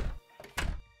 use it, use it.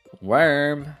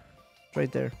 Worm.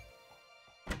 Right there.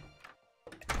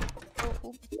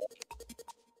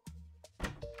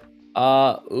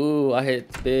 Ooh, I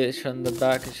hit bitch on the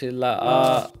back and she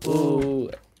like, ooh,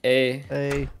 a.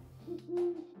 Hey.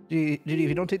 GG, if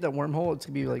you don't take that wormhole, it's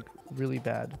gonna be like really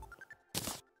bad.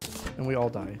 And we all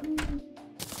die.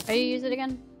 How do you use it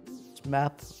again? Just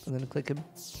map and then click him.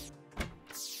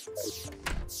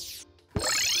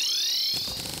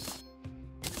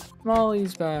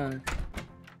 Molly's back.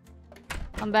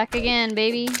 I'm back again,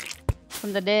 baby.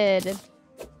 From the dead.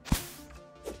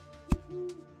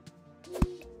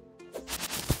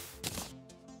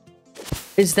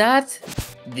 Is that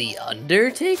the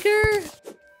Undertaker?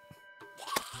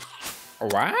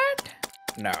 What?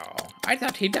 No, I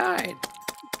thought he died.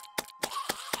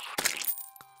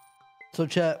 So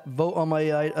chat, vote on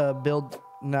my build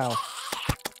now.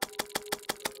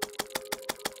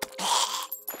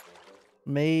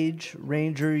 Mage,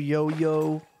 Ranger,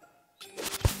 Yo-Yo.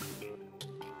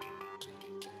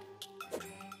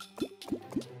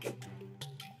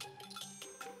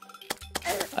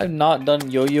 I've not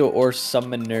done Yo-Yo or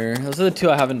Summoner. Those are the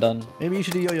two I haven't done. Maybe you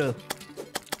should do Yo-Yo.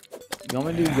 You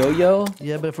want me to do Yo-Yo?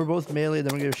 Yeah, but if we're both melee,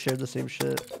 then we're gonna share the same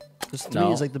shit. This to No.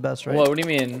 me is like the best, right? What do you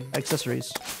mean?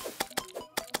 Accessories.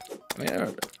 I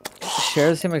mean, share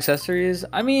the same accessories?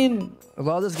 I mean, A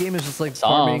lot of this game is just like some.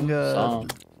 farming.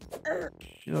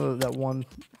 You know that one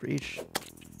for each.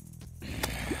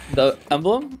 The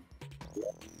emblem?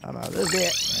 I don't know. This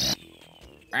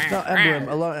is not emblem.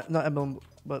 A lot, not emblem,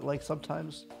 but like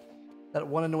sometimes that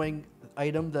one annoying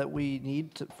item that we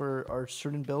need for our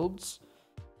certain builds,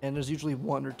 and there's usually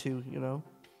one or two, you know,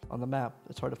 on the map.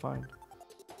 It's hard to find.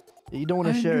 You don't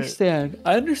want to share it.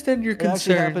 I understand your It actually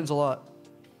concern. happens a lot.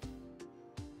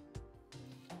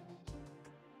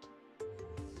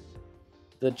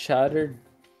 The chatter,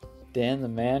 Dan the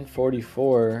man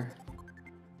 44.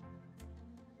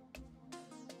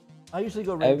 I usually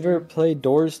go Ranger. Ever play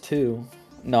Doors 2?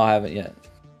 No, I haven't yet.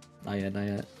 Not yet, not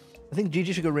yet. I think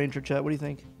Gigi should go Ranger, chat. What do you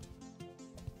think?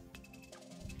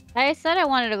 I said I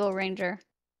wanted to go Ranger.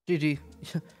 Gigi,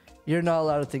 you're not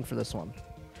allowed to think for this one.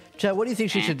 Chat, what do you think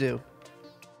she should do?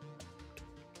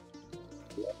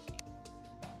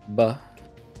 Buh.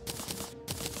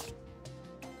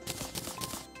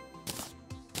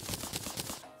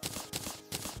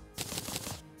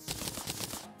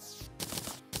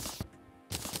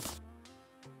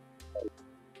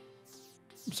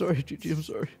 I'm sorry, Gigi, I'm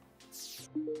sorry.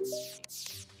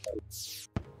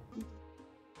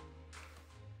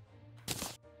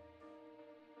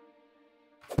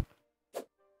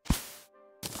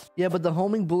 Yeah, but the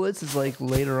homing bullets is like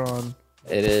later on.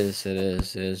 It is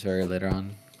very later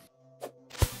on.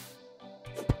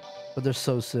 But they're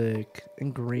so sick.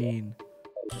 And green.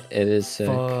 It is sick.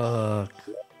 Fuck.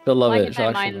 Still love Why it.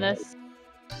 can't I mine this?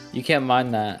 You can't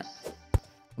mine that.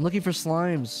 I'm looking for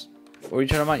slimes. What are you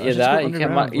trying to mine? Let's Yeah, just go that you can't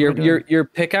underground. mine. What are we doing? Your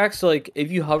pickaxe. So like,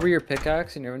 if you hover your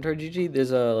pickaxe in your inventory, GG,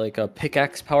 there's a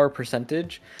pickaxe power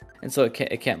percentage, and so it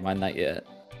can't mine that yet.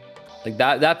 Like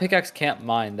that pickaxe can't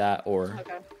mine that ore.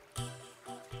 Okay.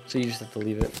 So you just have to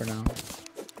leave it for now.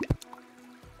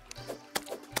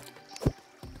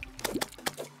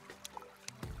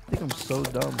 I think I'm so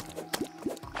dumb.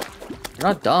 You're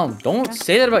not dumb. Don't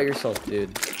say that about yourself,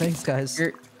 dude. Thanks, guys.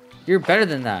 You're better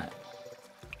than that.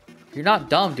 You're not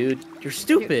dumb, dude. You're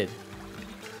stupid.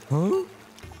 Huh?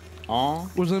 Aw.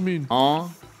 What does that mean? Aw.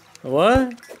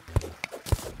 What?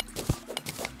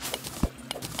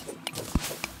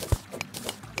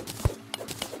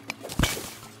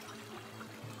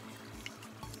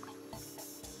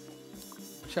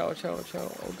 Chow, chow,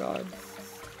 chow. Oh god.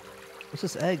 What's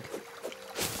this egg?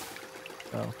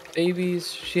 Oh.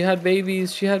 Babies. She had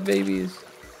babies. She had babies.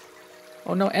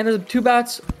 Oh no. And there's 2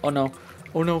 bats. Oh no.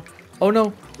 Oh no. Oh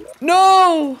no.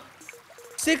 No!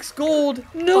 6 gold.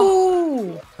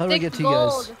 No! How do I get to you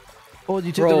guys? Oh,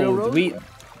 you took the Bro, railroad?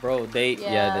 bro, they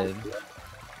Yeah. did.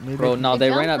 Maybe Bro, I can- no,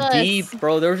 they ran jumped up us. deep,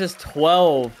 bro. There was just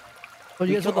 12. Oh, you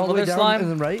we guys killed went all the the way down slime.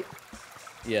 and then right?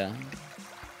 Yeah.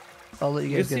 I'll let you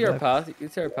You guys can see get our back. path. You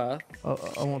can see our path.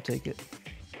 I won't take it.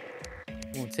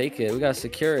 We'll take it. We gotta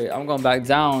secure it. I'm going back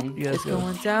down. You guys It's go.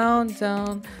 going down,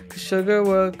 down. Sugar,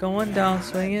 we're going down,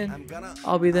 swinging.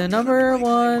 I'll be the number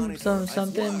one.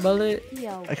 Something bullet. Yo.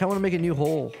 I kind of want to make a new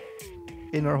hole.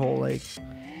 in our hole. Like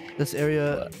this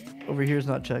area over here is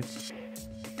not checked.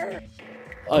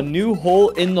 A new hole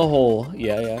in the hole.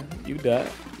 Yeah, you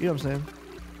that. You know what I'm saying?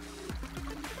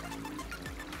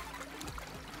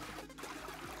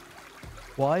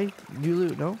 Why? New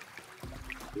loot, no?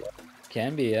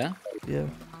 Can be, yeah. Yeah.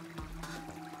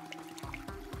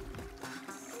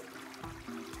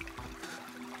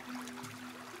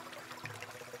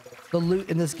 The loot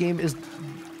in this game is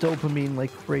dopamine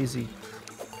like crazy.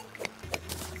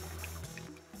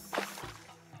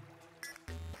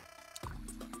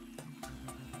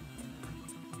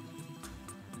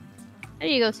 How do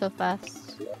you go so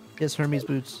fast? Yes, Hermes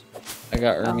boots. I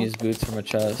got Hermes boots from a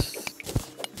chest.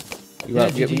 You Yeah,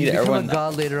 got, we GG, you need become everyone. a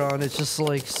god later on. It's just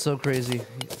like so crazy.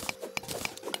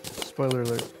 Spoiler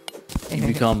alert. You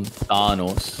become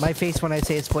Thanos. My face when I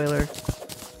say a spoiler.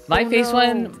 My Oh, face no.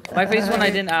 when I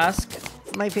didn't ask.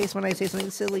 My face when I say something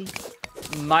silly.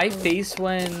 My face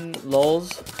when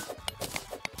lulz.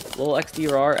 Lol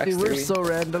XDR X3. Dude, we're so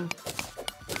random.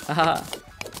 Haha.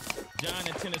 John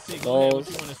in Tennessee, Lol. what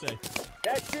you want to say?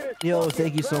 Yo,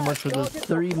 thank you so much for the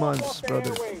 3 months,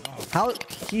 brother. How?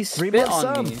 He 3 spit months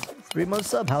on sub. me. 3 months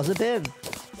sub. How's it been?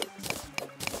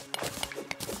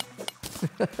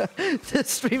 This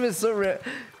stream is so rare.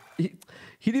 He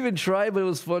didn't even try, but it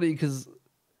was funny because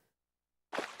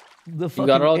the fucking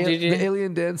got it all, GG? the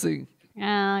alien dancing.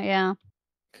 Yeah.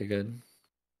 Okay, good.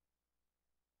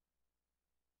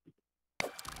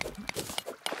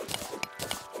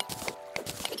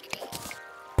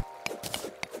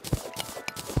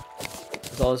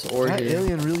 There's all this ore That here.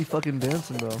 alien really fucking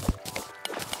dancing, bro.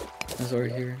 There's ore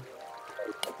here.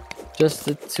 Just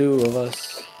the two of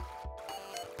us.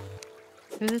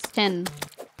 This is 10.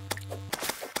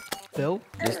 Bill?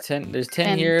 There's 10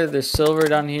 10. here. There's silver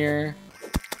down here.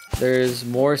 There's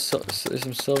more. There's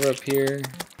some silver up here.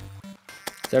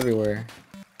 It's everywhere.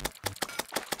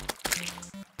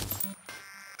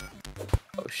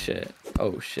 Oh shit.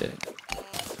 Oh shit.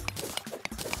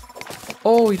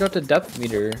 Oh, you dropped a depth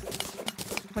meter.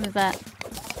 What is that?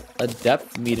 A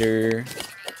depth meter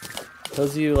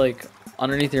tells you like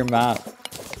underneath your map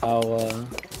how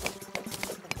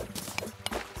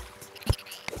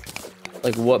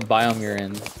like what biome you're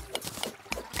in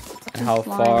and how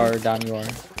slime. far down you are.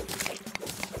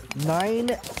 9,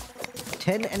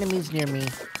 10 enemies near me.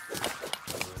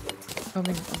 I'm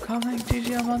coming,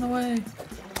 GG, I'm on the way.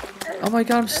 Oh my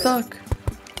god, I'm stuck.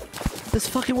 This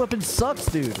fucking weapon sucks,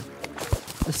 dude.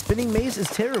 The spinning mace is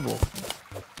terrible.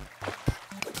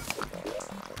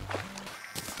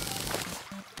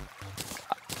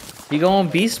 You go on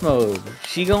beast mode.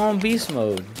 She go on beast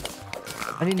mode.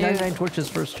 I need Dude. 99 torches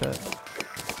first, chat.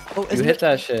 Oh, You isn't, hit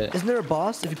that shit. isn't there a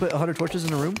boss if you put 100 torches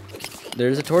in a room?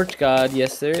 There's a torch god.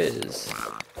 Yes, there is.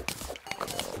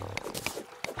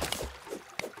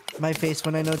 My face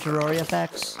when I know Terraria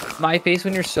facts. My face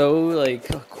when you're so like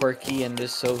quirky and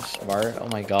just so smart. Oh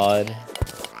my god.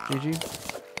 GG.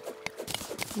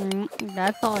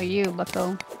 That's all you,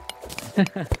 bucko.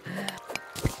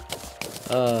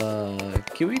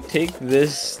 Can we take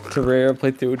this Terraria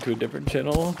playthrough to a different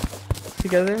channel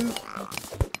together?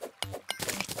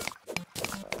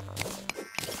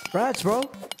 Rats, bro.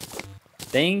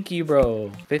 Thank you,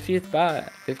 bro. 50th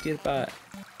bot. 50th bot.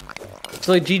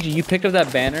 So like GG, you picked up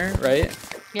that banner, right?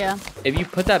 Yeah. If you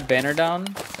put that banner down,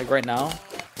 like right now,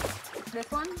 This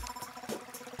one?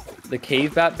 the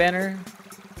cave bat banner,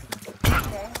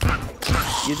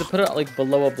 you have to put it like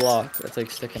below a block that's like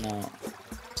sticking out.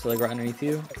 So like right underneath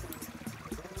you.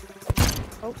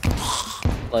 Oh.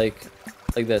 Like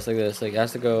this. Like it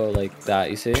has to go like that,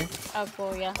 you see? Oh,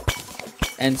 cool, yeah.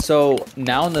 And so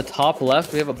now in the top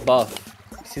left, we have a buff.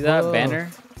 See that Whoa. banner?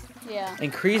 Yeah.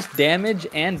 Increased damage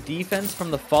and defense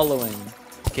from the following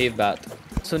cave bat.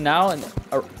 So now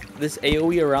this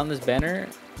AoE around this banner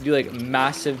do like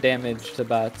massive damage to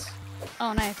bats.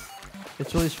 Oh, nice.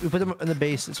 It's really, we put them in the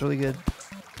base. It's really good.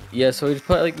 Yeah, so we just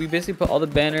put like we basically put all the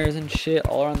banners and shit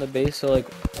all around the base. So like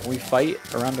when we fight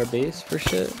around our base for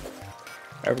shit,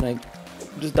 everything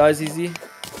just dies easy.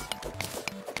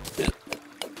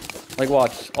 Like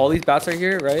watch, all these bats are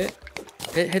here, right?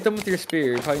 Hit them with your spear.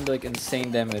 You're probably gonna do like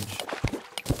insane damage.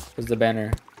 Is the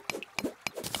banner?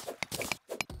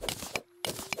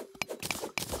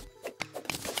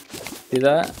 See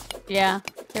that? Yeah.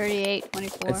 38,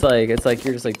 24. It's like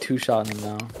you're just like two-shotting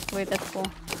them now. Wait, that's cool.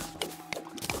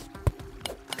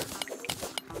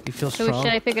 You feel So strong?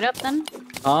 should I pick it up then?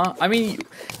 I mean,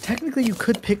 technically you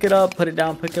could pick it up, put it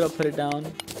down, pick it up, put it down.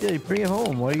 Yeah, you bring it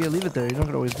home. Why are you gonna leave it there? You're not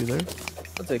gonna always be there.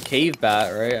 It's a cave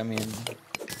bat, right? I mean,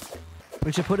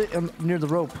 We should put it near the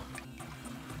rope.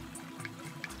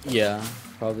 yeah.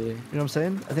 probably. You know what I'm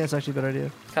saying? I think that's actually a good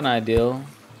idea. Kind of ideal.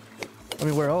 I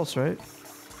mean, where else, right?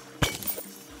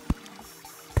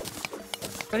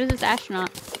 What is this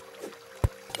astronaut?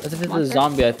 That's if it's a Monster?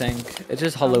 zombie, I think. It's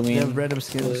just Halloween. They have random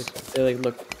skins. They like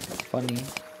look funny.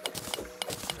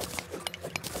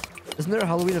 Isn't there a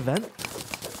Halloween event?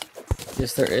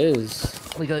 Yes, there is.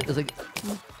 Like, it's like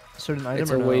a certain item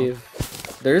It's or a no? wave.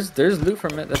 There's loot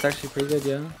from it. That's actually pretty good,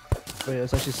 yeah. Wait,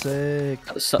 it's actually sick.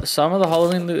 Some of the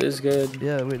Halloween loot is good.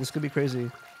 Yeah, wait, this could be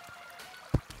crazy.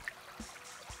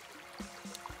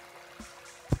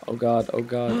 Oh god, oh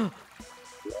god.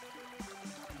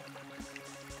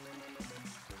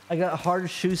 I got hard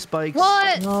shoe spikes.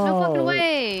 What? No No. fucking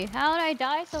way. How did I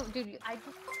die? So, dude, I just.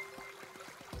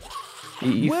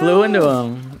 You flew into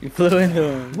him. You flew into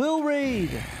him. Will Raid.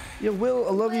 Yo, Will,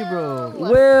 I love you, bro.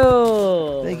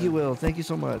 Will. Thank you, Will. Thank you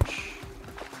so much.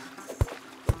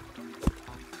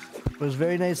 It was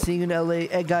very nice seeing you in LA.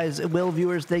 Hey, guys, Will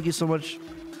viewers, thank you so much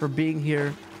for being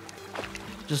here.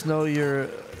 Just know your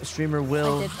streamer,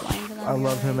 Will. I did blind them, I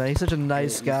love him, man. He's such a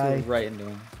nice You guy. flew right into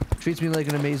him. Treats me like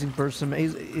an amazing person.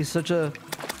 He's such a...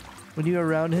 When you're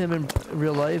around him in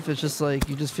real life, it's just like,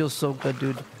 you just feel so good,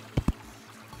 dude.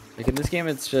 Like in this game,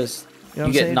 it's just You know what you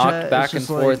I'm get saying, knocked chat? back It's and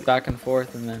just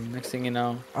forth, and then next thing you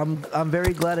know, I'm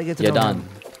very glad I get to you're know done. him.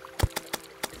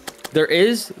 There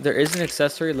is an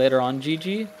accessory later on,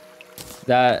 GG,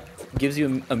 that gives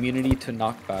you immunity to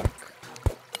knockback.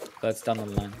 That's down the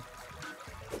line.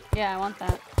 Yeah, I want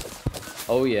that.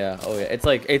 Oh yeah, oh yeah.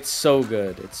 It's so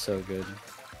good. It's so good.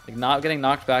 Like not getting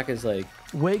knocked back is like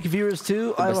Wake viewers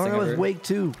too. The I best hung thing out with ever. Wake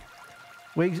too.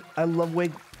 Wake, I love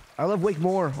Wake. I love Wake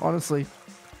more, honestly.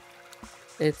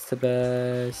 it's the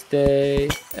best day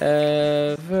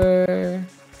ever.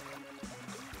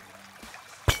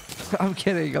 I'm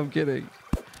kidding. I'm kidding.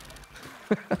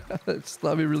 It's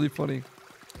that'd be really funny.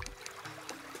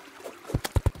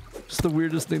 Just the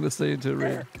weirdest thing to say into a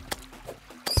raid.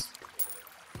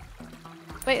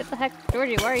 Wait, what the heck?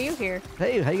 Georgie, why are you here?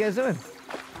 Hey, how you guys doing?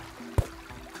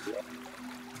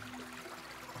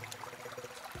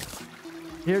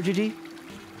 Here, GG.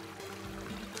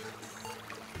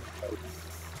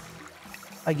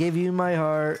 I gave you my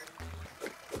heart.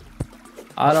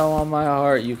 I don't want my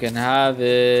heart, you can have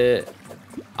it.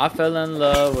 I fell in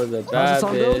love with a How's the bad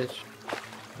song go? bitch.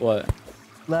 What?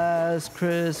 Last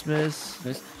Christmas,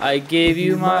 I gave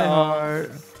you my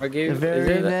heart. I gave the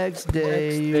very next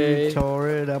day, you tore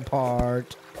it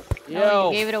apart.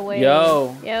 Oh, you gave it away.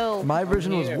 Yo. Yo. My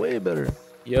version was way better.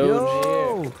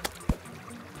 Yo.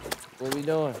 What we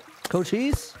doing? Coach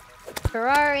Cheese?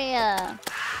 Terraria.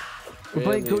 We're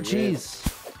playing Really, Coach really. Cheese.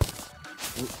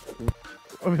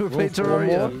 I mean, we're playing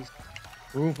Terraria.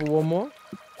 Room for one more?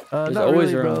 There's Not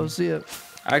always really, bro. room. See ya.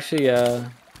 Actually,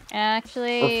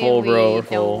 Actually, We're full, we bro, we're don't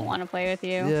full. want to play with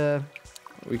you. Yeah.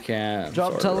 we can't.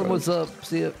 Drop, Sorry, tell him bro. what's up.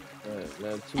 See ya.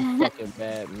 Man, too fucking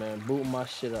bad, man. Boot my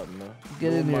shit up, man.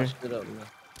 Get in Boot my here. shit up, man.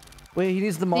 Wait, he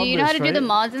needs the Do mod you know how list, to do the right?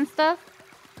 mods and stuff?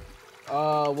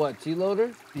 What,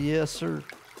 T-Loader? Yes, sir.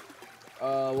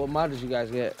 What mod did you guys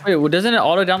get? Wait, well, doesn't it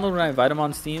auto download when I invite him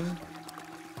on Steam?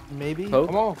 Maybe. Poke?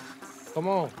 Come on. Come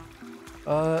on.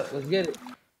 Let's get it.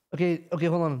 Okay,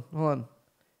 hold on. On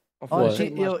What?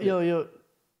 yo,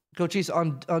 Coach Cheese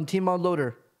on Team Mod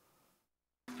Loader.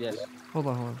 Yes. Hold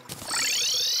on.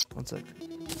 1 sec.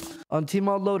 On Team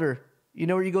Mod Loader, you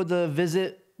know where you go to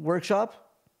visit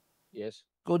workshop? Yes.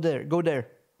 Go there.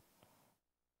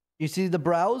 You see the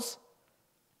browse?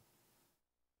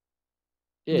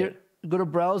 Yeah. Go to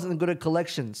browse and then go to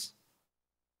collections.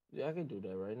 Yeah, I can do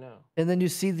that right now. And then you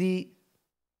see the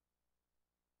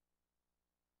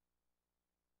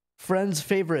friends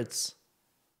favorites.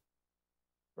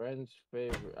 Friends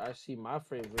favorite. I see my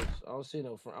favorites. I don't see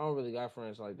no friend. I don't really got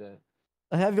friends like that.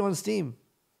 I have you on Steam.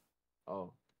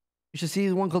 Oh. You should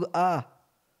see one called Ah.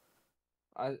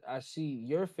 I see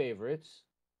your favorites,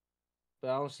 but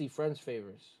I don't see friends'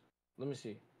 favorites. Let me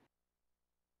see.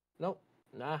 Nope.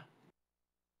 Nah.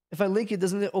 If I link it,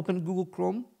 doesn't it open Google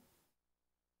Chrome?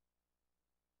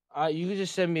 You can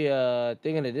just send me a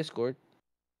thing in the Discord.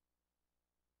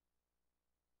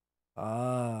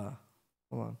 Ah.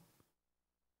 Hold on.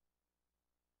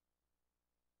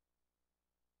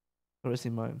 Where do I see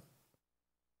mine?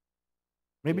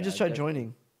 Maybe Yeah, just I try definitely-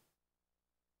 joining.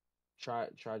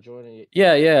 Try joining it.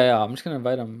 Yeah. I'm just gonna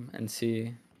invite him and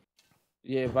see.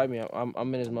 Yeah, invite me. I'm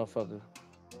in this motherfucker.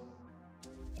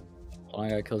 Oh, I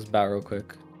gotta kill this bat real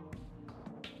quick.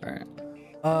 All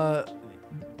right.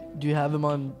 Do you have him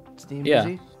on Steam? Yeah.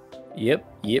 Busy?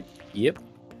 Yep. Did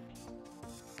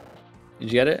you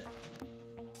get it?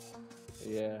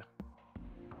 Yeah.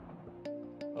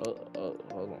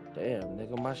 Hold on. Damn,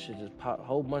 nigga, my shit just pop.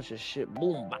 Whole bunch of shit.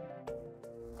 Boom. Bop.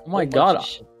 Oh my Whole bunch god. of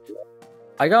shit.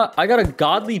 I got a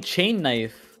godly chain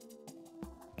knife.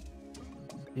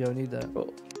 Yo, I need that.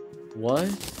 What?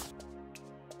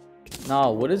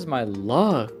 Nah, what is my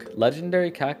luck?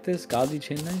 Legendary cactus, godly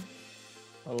chain knife?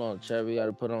 Hold on, Chad. We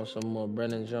gotta put on some more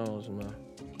Brennan Jones, man.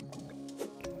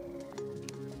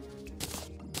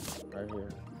 Right here.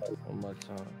 One more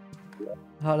time.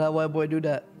 How that white boy do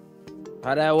that?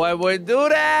 How that white boy do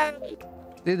that?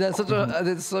 Dude, that's such a.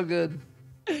 It's so good.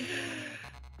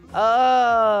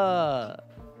 I'm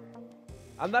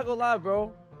not gonna lie,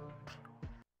 bro.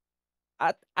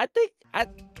 I think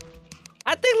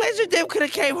Laser Dave could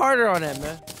have came harder on that,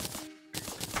 man.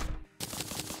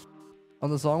 On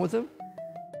the song with him?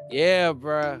 Yeah,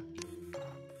 bro.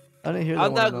 I didn't hear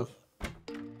that one enough.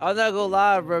 I'm not gonna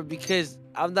lie, bro, because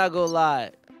I'm not gonna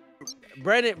lie.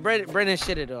 Brennan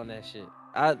shitted on that shit.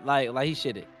 I like he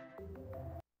shitted.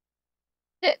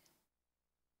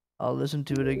 I'll listen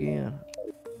to it again.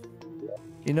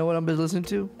 You know what I'm listening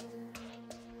to?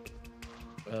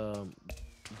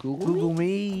 Google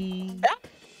me.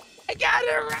 I got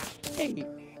it right.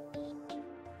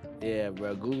 Yeah,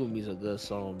 bro. Google Me's a good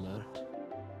song, man.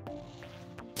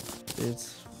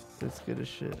 It's good as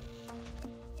shit.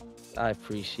 I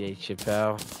appreciate you,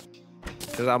 pal.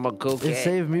 Cause I'm a cool It's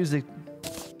save music.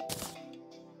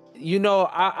 You know,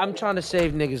 I'm trying to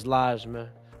save niggas' lives, man.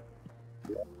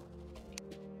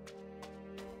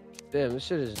 Damn, this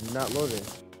shit is not loading.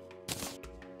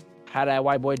 How that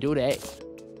white boy do that?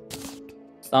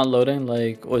 It's not loading.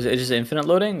 Like, was it just infinite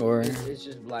loading or? It's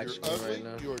just black You're screen ugly. right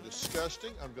now. You're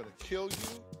disgusting. I'm gonna kill you.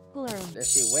 Plural. That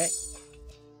shit wet.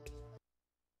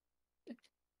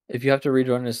 If you have to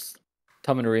rejoin, just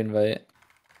tell me to reinvite.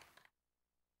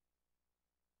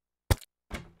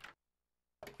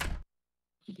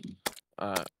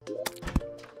 Alright.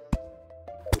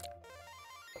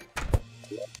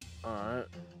 Alright.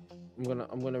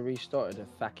 I'm gonna restart the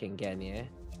fucking again, yeah?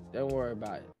 Don't worry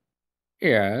about it.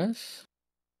 Yes.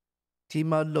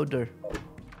 T-Mod loader.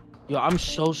 Yo, I'm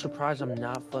so surprised I'm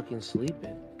not fucking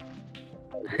sleeping.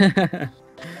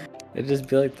 It just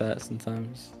be like that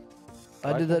sometimes.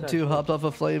 I did that too. Hopped off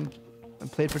a flame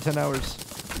and played for 10 hours.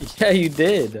 Yeah, you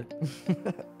did.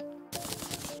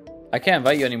 I can't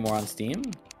invite you anymore on Steam.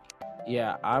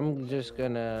 Yeah, I'm just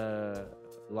gonna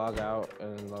log out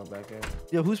and log back in.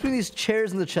 Yo, who's putting these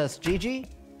chairs in the chest? Gigi?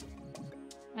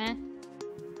 Eh,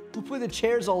 Who put the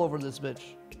chairs all over this bitch?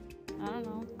 I don't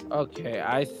know. Okay,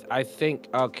 I think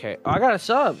okay. Oh, I got a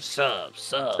sub. Sub.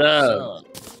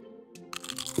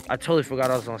 I totally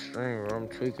forgot I was on stream, bro. I'm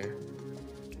tweaking.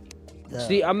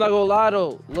 See, I'm not gonna lie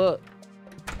though. Look,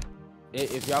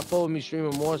 if y'all follow me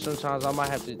streaming more, sometimes I might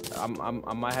have to.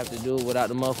 I might have to do it without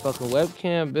the motherfucking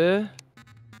webcam, bitch.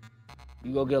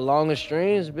 You go get longer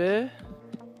streams, bitch.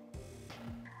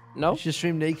 No. You should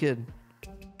stream naked.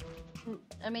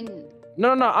 I mean,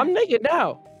 No, I'm naked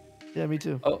now. Yeah, me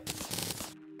too. Oh,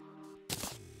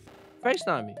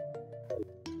 FaceTime me.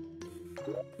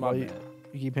 My Oh, bad.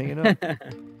 You keep hanging up.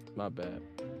 My bad.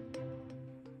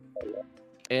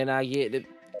 And I get the,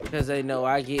 because they know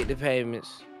I get the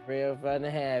payments. Real fun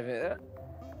to have it.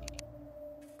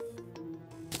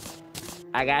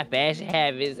 I got fashion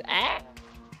habits. Ah.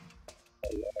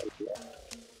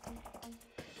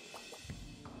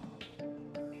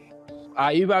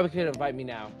 You probably could invite me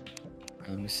now.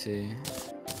 let me see.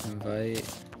 Invite.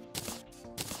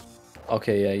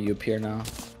 Okay, yeah, you appear now.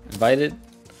 Invited.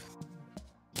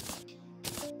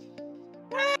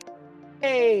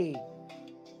 Hey.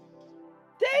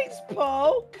 Thanks,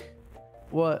 Poke.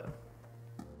 What?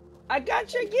 I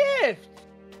got your gift.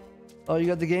 Oh, you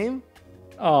got the game?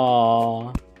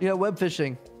 Aww. You got web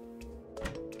fishing.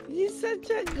 You're such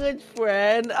a good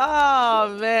friend.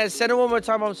 Oh, man. Send it one more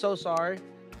time. I'm so sorry.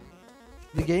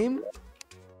 The game?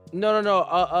 No.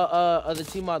 The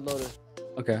T-Mod loader.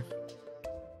 Okay.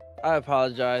 I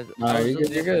apologize. No, That was you're good,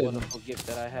 the you're most good. wonderful gift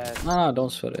that I had. No,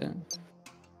 don't sweat it.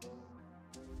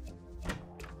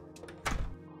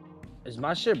 Is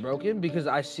my shit broken? Because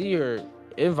I see your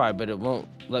invite, but it won't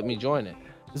let me join it.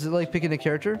 Is it like picking a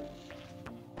character?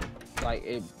 Like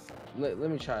it. Let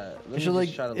me try it. Let me It should just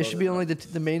like try to it load should be on up. like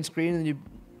the main screen, and you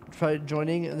try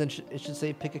joining, and then it should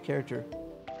say pick a character.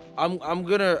 I'm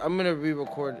gonna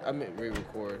re-record. I mean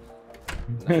re-record.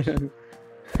 Nice.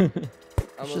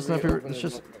 It's just not it's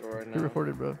just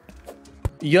pre-recorded, bro.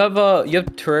 You have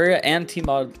Terraria and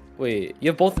T-Mod. Wait, you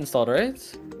have both installed,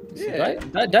 right? Yeah.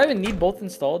 Do I even need both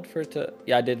installed for it to?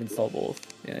 Yeah, I did install both.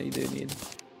 Yeah, you do need.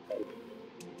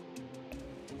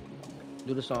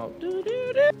 Do the song.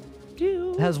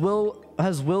 Has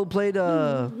Will played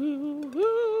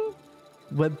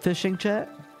Web fishing chat?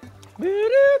 You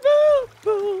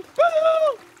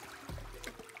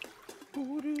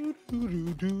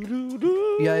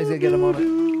guys gotta get him on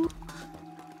it.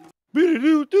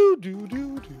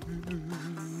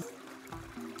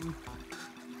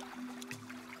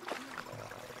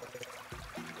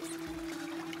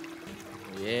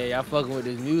 Yeah, y'all fucking with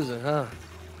this music, huh?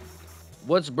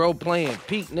 What's bro playing?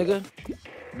 Peak, nigga.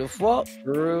 The fuck?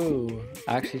 True.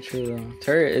 Actually true though.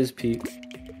 Terraria is peak.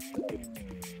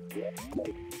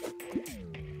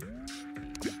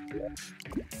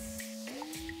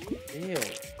 Damn.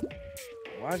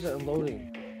 Why is it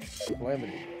unloading?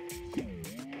 Calamity.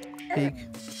 Peak.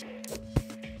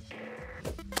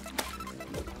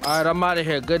 Alright, I'm out of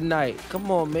here. Good night.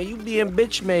 Come on, man. You being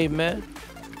bitch made, man.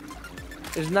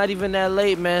 It's not even that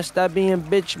late, man. Stop being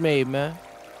bitch made, man.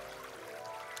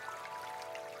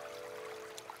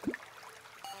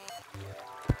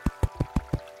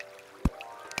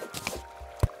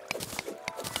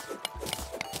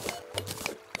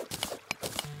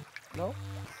 No?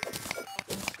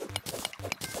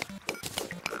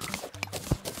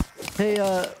 Hey,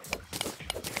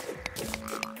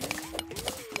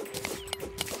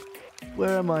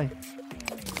 where am I?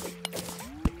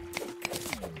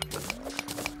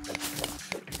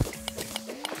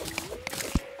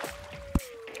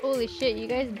 Holy shit, you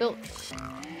guys built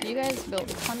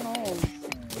tunnels.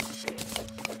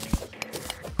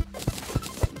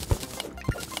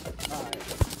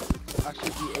 I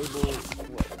should be able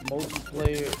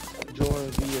multiplayer join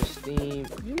via Steam.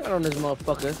 You're not on this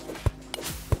motherfucker.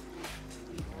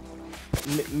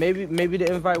 Maybe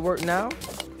the invite work now?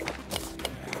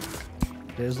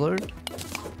 Dizzler?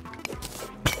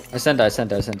 I sent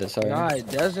it, sorry. Nah, it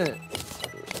doesn't.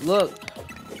 Look,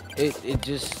 it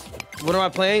just. What am I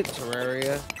playing?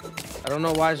 Terraria. I don't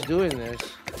know why it's doing this.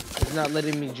 It's not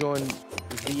letting me join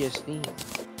via Steam.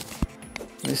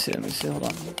 Let me see, hold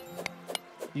on.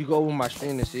 You go over my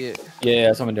stream to see it. Yeah,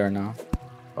 that's what I'm doing now.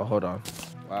 Oh, hold on.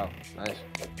 Wow, nice.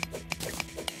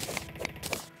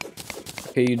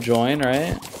 Okay, you join,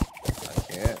 right? I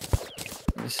can't.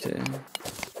 Let me see.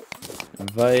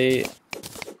 Invite.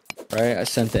 Right, I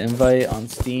sent the invite on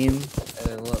Steam. And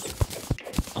then look.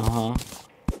 Uh-huh.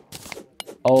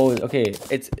 Oh, okay.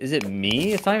 Is it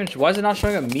me? It's not even. Why is it not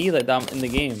showing up me like that in the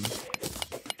game?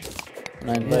 When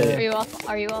I invite.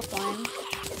 Are you offline?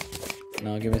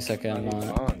 No, give me a second. I'm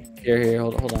not. Here.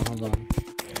 Hold on.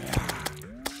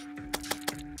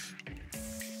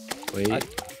 Wait.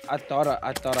 I thought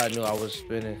I knew I was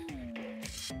spinning.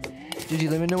 GG,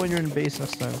 let me know when you're in base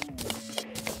next time.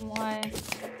 Why?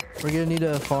 We're gonna need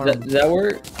a farm. Does that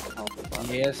work? Oh, fuck.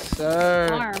 Yes, sir.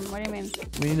 Farm? What do you mean?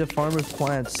 We need a farm with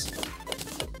plants.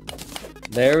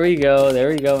 There we go.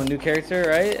 New character,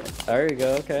 right? There we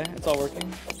go. Okay, it's all working.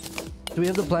 Do we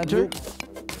have the planter?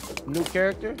 New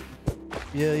character?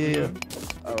 Yeah.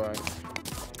 Alright.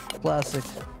 Classic.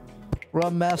 We're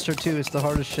on master too. It's the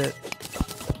hardest shit.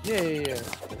 Yeah.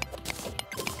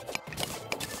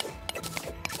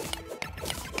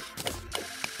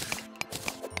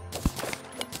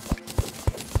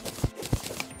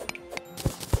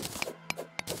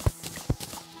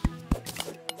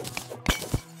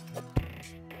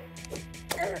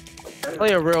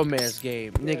 Play a real man's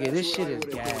game. Nigga, this shit is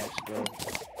gas, bro.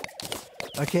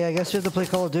 Okay, I guess you have to play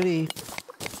Call of Duty.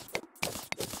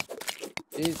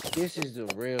 This is the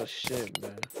real shit,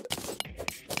 man.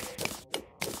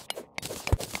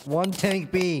 One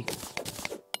tank B.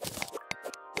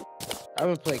 I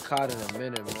haven't played COD in a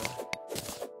minute, man.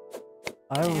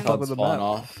 I don't fuck with the map.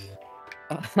 Off.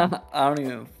 I don't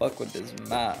even fuck with this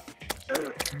map.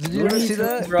 Did you ever see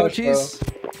that, Coaches?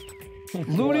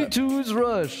 Looney Tunes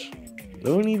Rush.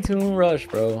 Looney Tune Rush,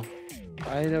 bro.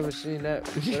 I ain't never seen that.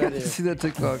 You gotta see that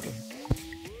TikTok. You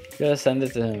gotta send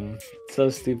it to him. It's so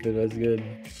stupid, but it's good.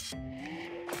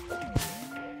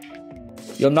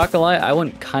 Yo, I'm not gonna lie, I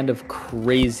went kind of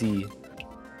crazy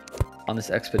on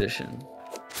this expedition.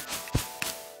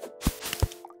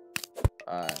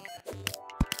 Alright.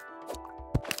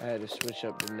 I had to switch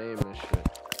up the name and shit.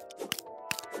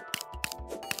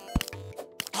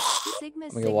 Sigma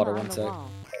Let me get water on one the sec. wall.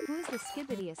 Who's the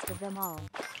skibbidiest of them all?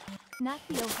 Not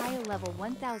the Ohio level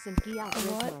 1000 Giat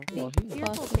What? Big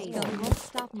fearful face who won't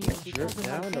stop me because Drip of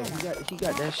down, though. Montana. He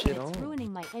got that shit It's on.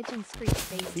 ruining my edging streak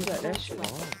face. He got with that shit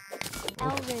sweat.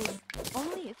 on. Alriz,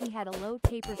 only if he had a low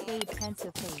taper fade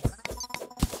pensive face.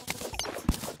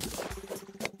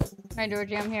 Alright,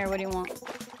 Georgie, I'm here. What do you want?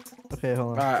 Okay,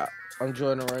 hold on. Alright, I'm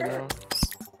joining right now.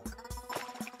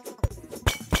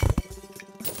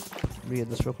 Let me get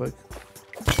this real quick.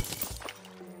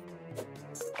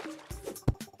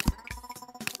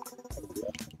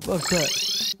 What's that?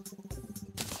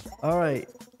 All right.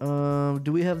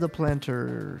 Do we have the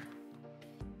planter?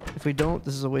 If we don't,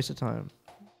 this is a waste of time.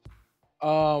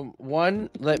 One,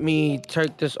 let me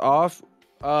take this off.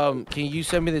 Can you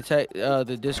send me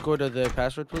the Discord or the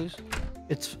password, please?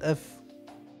 It's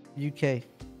FUK.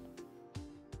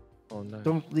 Oh no.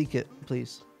 Don't leak it,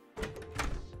 please.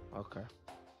 Okay.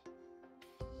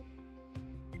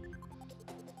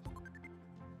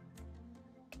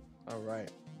 All right.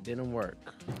 Didn't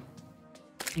work.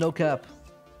 No cap.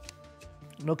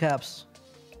 No caps.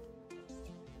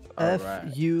 All right.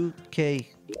 FUK.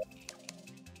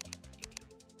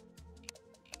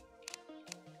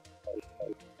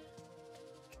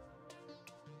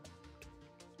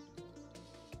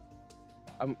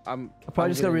 I'm probably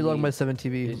just gotta gonna relog need my 7TV.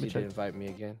 Izzy Let me to check. invite me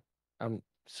again. I'm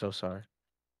so sorry.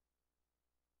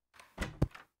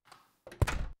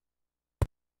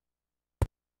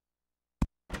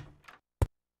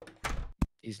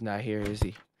 He's not here, is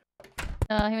he?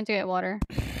 He went to get water.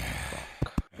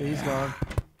 Yeah, he's gone.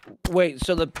 Wait,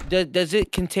 so does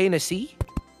it contain a C?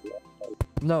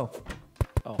 No.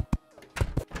 Oh.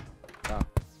 Oh.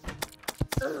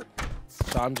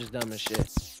 So I'm just dumb as shit.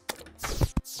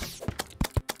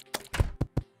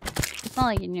 It's not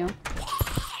like you knew.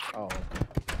 Oh,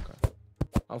 okay.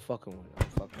 I'm fucking with it. I'm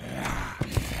fucking with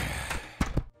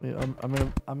it. Yeah,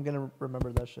 I'm gonna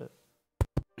remember that shit.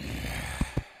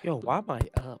 Yo, why am I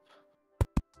up?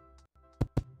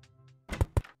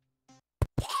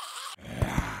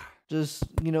 Just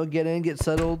get in, get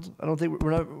settled. I don't think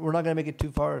we're not gonna make it too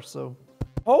far. So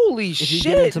Holy if you shit,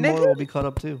 get in tomorrow, nigga! we'll be caught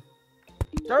up too.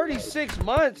 36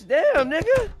 months, damn,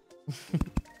 nigga.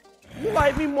 You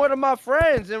like me more than my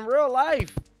friends in real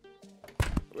life.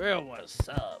 Real one,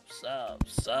 sub.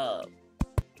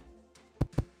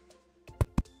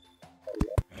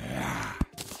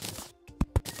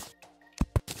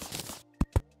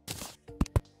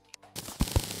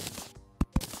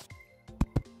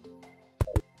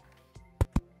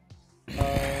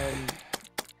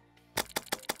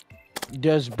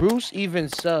 Does Bruce even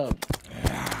sub?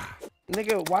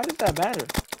 Nigga, why does that matter?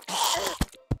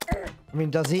 I mean,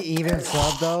 does he even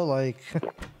sub though? Like,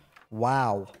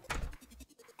 wow.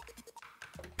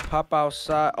 Pop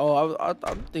outside. Oh,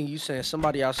 I'm thinking you saying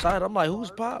somebody outside. I'm like,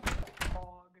 who's Pop?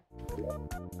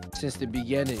 Since the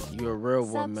beginning, you're a real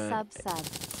one, man. Sub.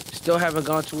 Still haven't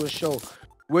gone to a show.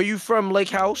 Where you from, Lake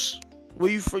House? Where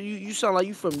you from? You sound like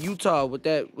you from Utah with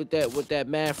that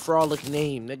mad frolic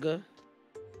name, nigga.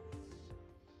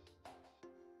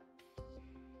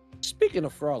 Speaking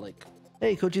of frolic,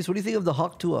 Hey, coaches, what do you think of the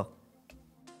Hawk Tua?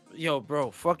 yo,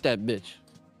 bro, fuck that bitch.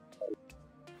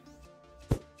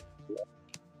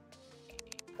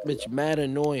 Bitch, mad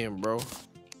annoying, bro.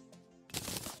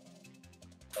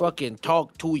 Fucking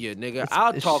talk to you, nigga.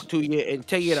 I'll talk to you and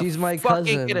tell you she's to my fucking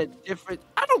cousin. get a different.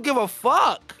 I don't give a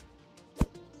fuck.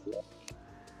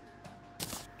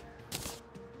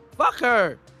 Fuck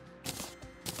her.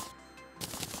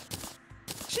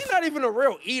 She's not even a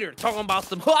real eater. Talking about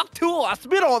some hawk tool. I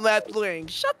spit on that thing.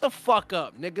 Shut the fuck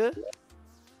up, nigga.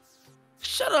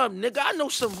 Shut up, nigga. I know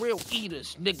some real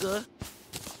eaters, nigga.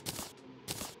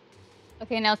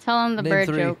 Okay, now tell him the Name bird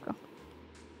 3. joke.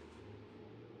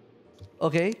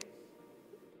 Okay.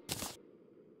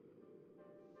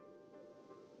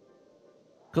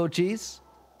 Coaches,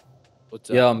 What's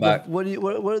up? Yeah, I'm back. what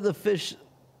are the fish?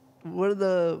 What are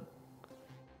the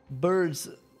birds?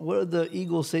 What do the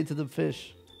eagles say to the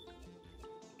fish?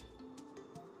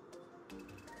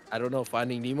 I don't know.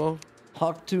 Finding Nemo?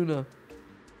 Hawk tuna.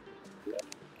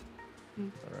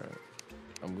 Alright.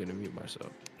 I'm gonna mute myself.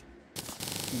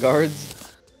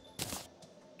 Guards.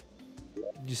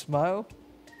 Did you smile?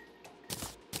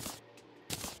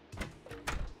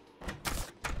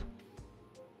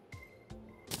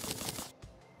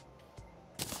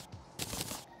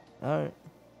 All right.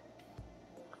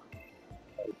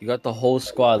 You got the whole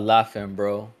squad laughing,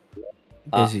 bro.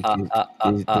 Dizzy, can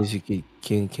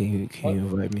you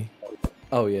invite me?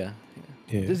 Oh yeah.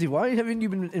 Yeah. Dizzy, why haven't you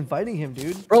been inviting him,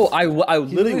 dude? Bro, I He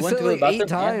literally went said to the like bathroom 8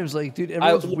 times. Like, dude, I,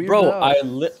 everyone's weird bro, out.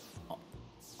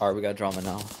 All right, we got drama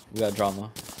now. We got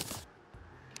drama.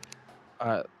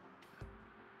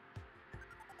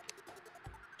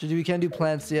 Dude, we can't do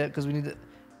plants yet because we need to.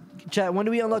 Chat, when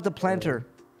do we unlock the planter?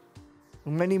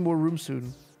 We might need more room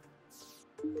soon.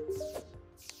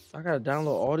 I gotta download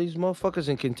all these motherfuckers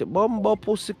and continue. Bomba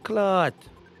Pussyclat.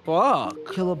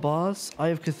 Fuck. Kill a boss? Eye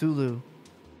of Cthulhu.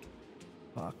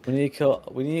 Fuck. We need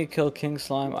to kill King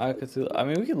Slime. I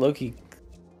mean, we can Loki.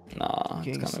 Nah,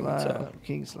 King it's kind of tough. Slap.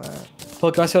 King Slap.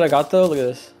 Look, can I see what I got though? Look at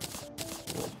this.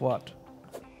 What?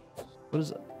 What is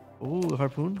that? Ooh,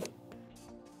 harpoon?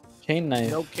 Chain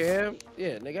knife. No cam?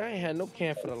 Yeah, nigga, I ain't had no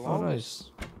cam for the Oh,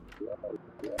 longest. nice.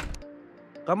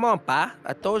 Come on, pa.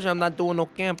 I told you I'm not doing no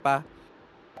camp, pa.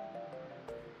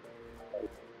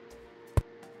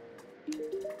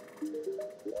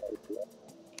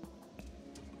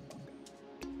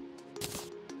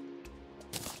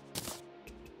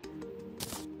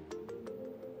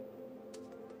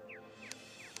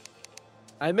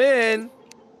 I'm in.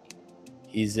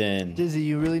 He's in. Dizzy,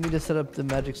 you really need to set up the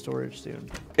magic storage soon.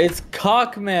 It's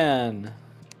Cockman.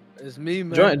 It's me,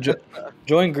 man.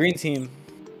 Join green team.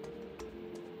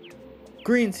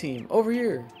 Green team over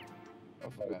here. I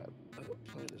forgot.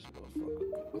 Play this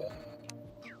motherfucker.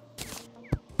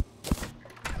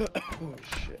 Oh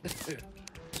shit.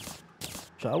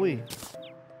 Shall we?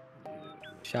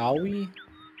 Shall we?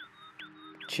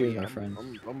 Cheers, my friend.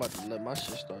 I'm about to let my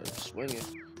shit start swinging.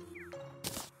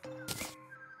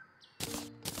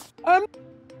 Who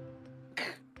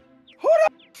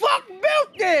the fuck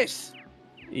built this?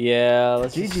 Yeah,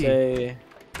 let's just GG. say.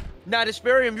 Nah, the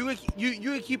Sparium, you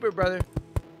can keep it, brother.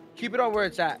 Keep it on where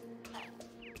it's at.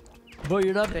 But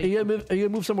you're not. Are you gonna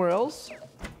move somewhere else?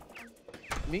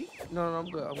 Me? No, I'm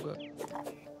good. I'm good.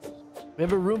 We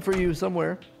have a room for you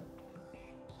somewhere.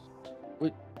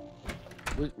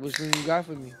 Which room you got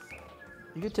for me?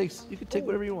 You could take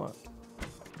whatever you want.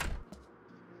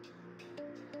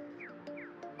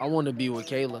 I want to be with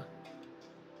Kayla.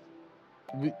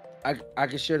 I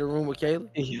can share the room with Kayla.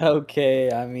 Yeah,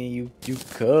 okay, I mean you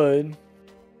could.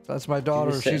 That's my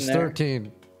daughter. sitting She's there.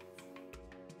 13.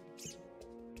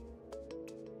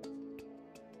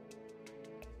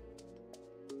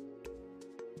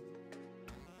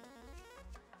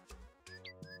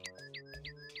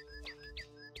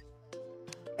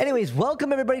 Anyways,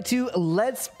 welcome everybody to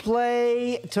Let's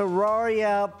Play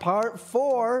Terraria Part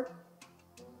 4.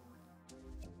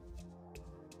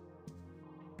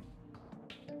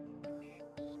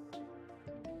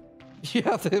 You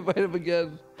have to invite him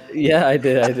again. Yeah, I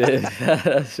did.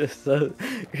 That's just so.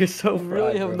 You're so You really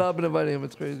fried, have bro. not been inviting him.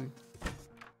 It's crazy.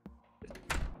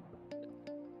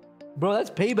 Bro, that's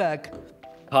payback.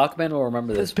 Cockman will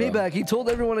remember this. That's bro. payback. He told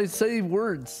everyone I say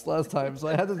words last time, so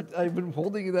I've been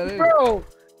holding that in. Bro,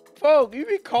 folk, you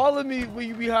be calling me when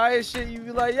you be high as shit. You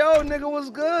be like, yo, nigga, what's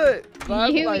good? So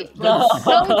I be You like,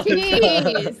 so cheese.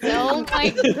 Oh my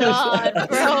god,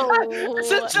 bro.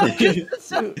 it's a joke.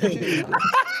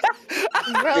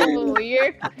 Bro,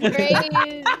 you're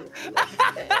crazy.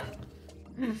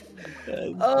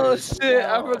 Oh shit,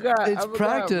 I forgot. It's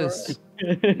practice.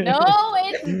 No,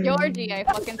 it's Georgie, I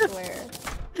fucking swear.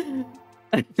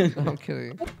 I'm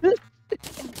kidding.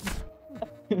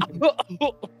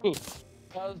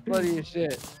 That was funny as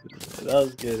shit. That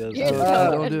was good. That was You're good.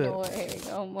 so don't do it. annoying.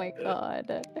 Oh my god.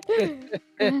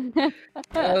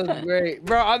 That was great.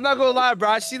 Bro, I'm not gonna lie, bro.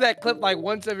 I see that clip like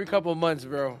once every couple months,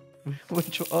 bro.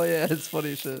 Which one? Oh yeah, it's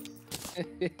funny as shit.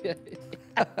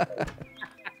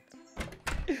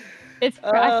 Its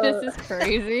practice is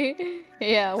crazy.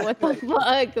 Yeah, what the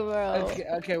fuck, bro?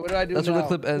 Okay, what do I do That's now? where the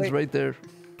clip ends, Wait, right there.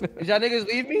 Did y'all niggas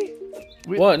leave me?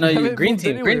 What? No, we you haven't green moved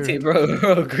team, green anywhere. team,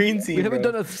 bro. Green team. We haven't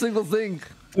bro. done a single thing.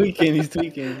 Tweaking. He's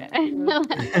tweaking. What you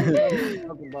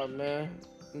talking about, man?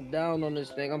 I'm down on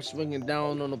this thing. I'm swinging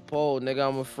down on the pole, nigga.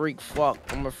 I'm a freak fuck.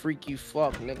 I'm a freaky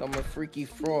fuck, nigga. I'm a freaky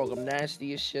frog. I'm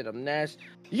nasty as shit. I'm nasty.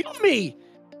 You gave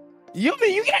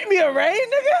me a raid,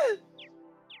 nigga?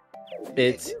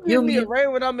 It's You gave me a raid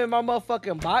when I'm in my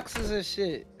motherfucking boxes and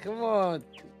shit. Come on.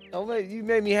 You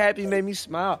made me happy, made me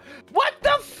smile. What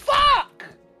the fuck?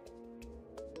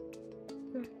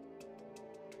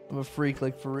 I'm a freak,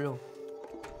 like for real.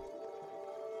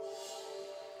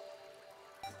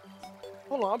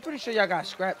 Hold on, I'm pretty sure y'all got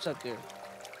scraps up there.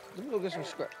 Let me go get some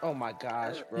scraps. Oh my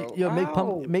gosh, bro. Yo,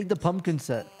 Ow. make the pumpkin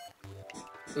set.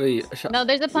 Wait, No,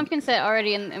 there's a pumpkin set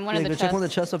already in one Yeah, of the go check one of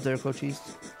the chests. chests up there, coachies.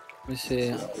 let me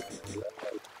see.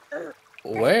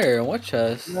 Where? In what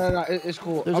chest? No, it's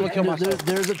cool. I'm There's, gonna kill myself.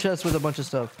 there's a chest with a bunch of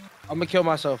stuff. I'm gonna kill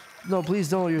myself. No, please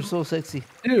don't. You're so sexy.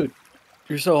 Dude,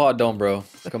 you're so hot, don't, bro.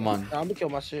 Come on. I'm gonna kill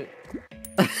my shit.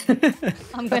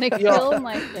 I'm gonna kill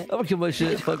my shit. I'm gonna kill my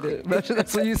shit. Fuck it. Imagine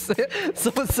that's what you say.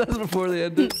 Someone says before they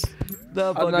end it.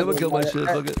 Nah, fuck it. I'm gonna kill my shit.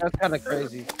 Fuck it. That's kind of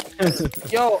crazy.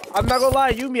 Yo, I'm not gonna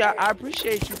lie, Yumi. I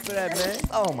appreciate you for that, man.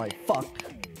 Oh my fuck.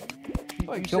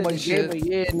 I You kill said my you shit. gave me-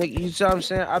 Yeah, nigga. You see what I'm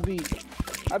saying? I be.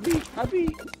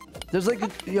 There's like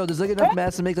enough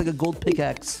mass to make like a gold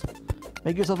pickaxe.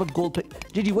 Make yourself a gold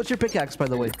pick. Gigi, what's your pickaxe, by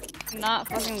the way? Not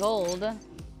fucking gold.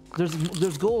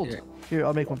 There's gold. Here. Here,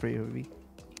 I'll make one for you, baby.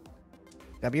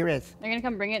 Grab your wrist. You're gonna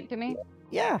come bring it to me?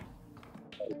 Yeah.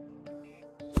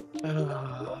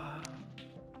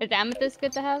 Is amethyst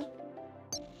good to have?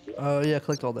 Yeah,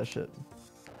 collect all that shit.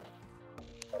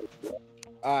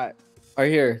 All right.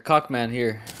 Right here, Cockman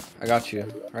here. I got you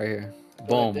right here.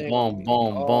 Boom, Thank boom, you.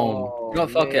 boom, Oh, boom. No,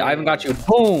 fuck it. I even man. got you.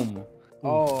 Boom.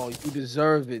 Oh, you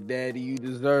deserve it, Daddy. You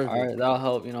deserve All it. right, that'll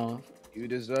help. You know, You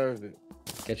deserve it.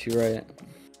 get you right.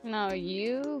 No,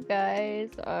 you guys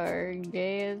are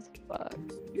gay as fuck.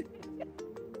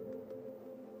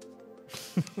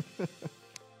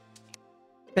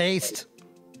 Based.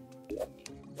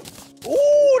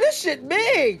 Ooh, this shit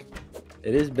big.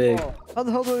 It is big. Oh, How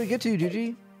the hell do I get to you,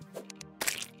 GG?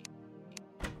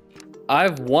 I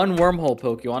have one wormhole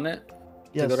poke. You want it?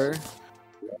 Yes. To go to her?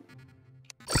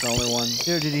 It's the only one.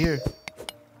 Here, GG, here.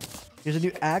 Here's a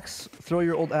new axe. Throw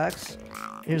your old axe.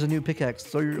 Here's a new pickaxe.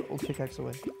 Throw your old pickaxe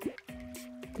away.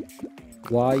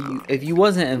 Why you? If you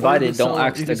wasn't Or you invited, can don't sell-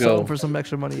 ask you to can sell go. them for some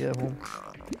extra money at home.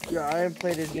 yeah, I ain't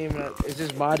played this game. Is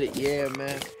this modded? Yeah,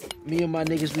 man. Me and my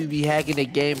niggas, we be hacking the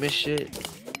game and shit.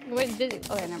 Wait, okay,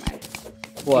 never mind.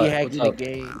 What? We What's hacking the up?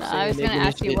 game. No, I was saying gonna nigga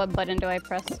ask you shit. what button do I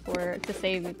press for to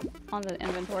save on the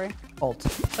inventory, Alt.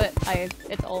 but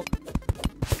it's alt.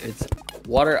 It's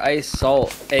water, ice,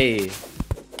 salt. A.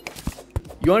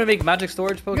 You want to make magic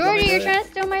storage poke? Jordy, you're trying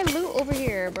to steal my loot over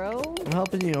here, bro. I'm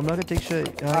helping you. I'm not gonna take shit.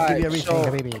 I'll give Alright, you everything,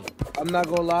 so- baby. I'm not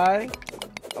gonna lie.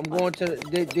 I'm going to.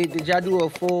 Did y'all do a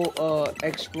full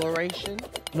exploration?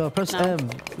 No, press No. M.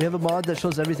 We have a mod that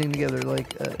shows everything together,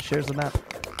 like shares the map.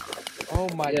 Oh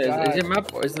my Yeah, god,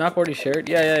 is the map already shared?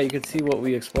 Yeah, you can see what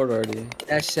we explored already.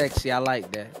 that's sexy. I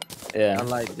like that. Yeah. I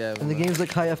like that. And the man. game's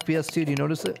like high FPS too. Do you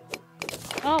notice it?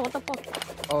 Oh, what the fuck?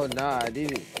 Oh nah, I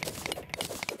didn't.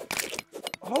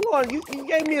 Hold on, you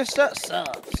gave me a sub.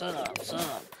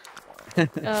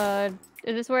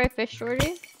 Is this where I fish,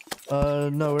 Jordy? No,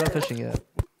 we're not fishing yet.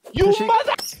 You Fishing-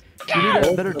 mother. You need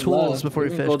Go better to the tools left. before you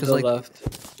can fish, go to because the like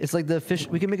left. it's like the fish.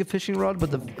 We can make a fishing rod,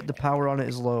 but the power on it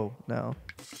is low now.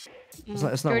 It's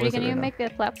not Jordy, worth can it you right now. make the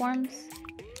platforms?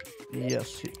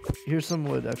 Yes. Here's some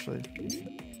wood actually.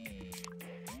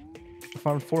 I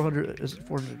found 400. Is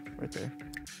 400 right there.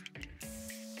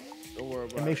 Don't worry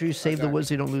about And make sure you save the wood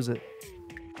so you don't lose it.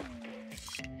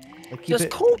 Like, keep Does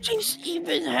it. coachings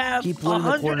even have keep wood in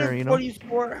the corner, you know?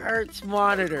 144 hertz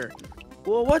monitor?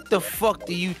 Well, what the fuck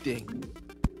do you think?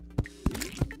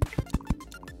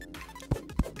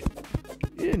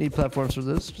 You didn't need platforms for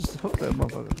this. Just hook that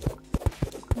motherfucker.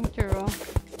 True.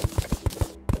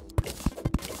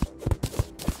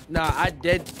 Nah, I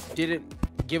didn't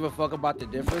give a fuck about the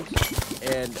difference.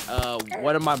 And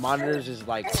one of my monitors is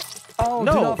like, Oh,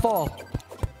 No. do not fall.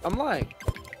 I'm lying.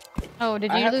 Oh,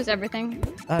 did I you have- lose everything?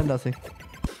 I have nothing.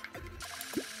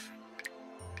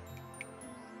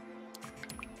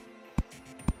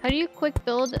 How do you quick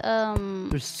build?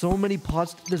 There's so many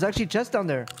pots. There's actually chests down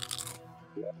there.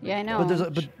 Yeah, I know. But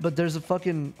there's but there's a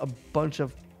fucking bunch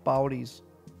of bodies.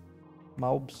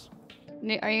 Mobs.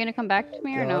 Are you gonna come back to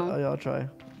me or Yeah, no? I'll try.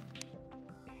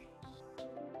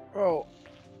 Bro.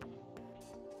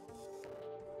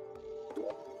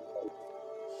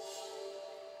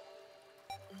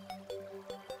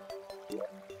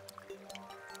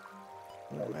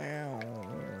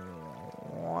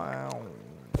 Wow.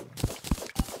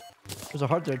 There's a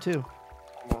heart there too.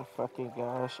 Oh my fucking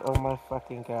gosh. Oh my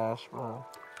fucking gosh, bro.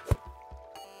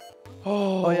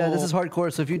 Oh yeah, this is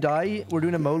hardcore. So if you die, we're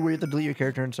doing a mode where you have to delete your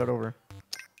character and start over.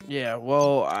 Yeah,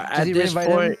 well, Does at he this reinvite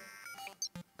point...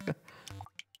 him?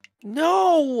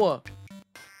 No!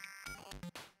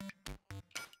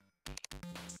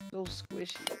 So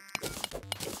squishy.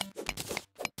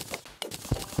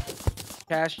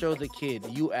 Castro the Kid,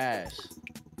 you ass.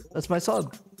 That's my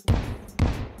sub.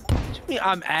 What you mean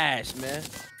I'm ass, man?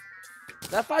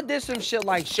 Now, if I did some shit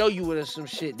like show you with some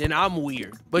shit, then I'm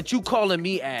weird. But you calling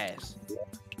me ass.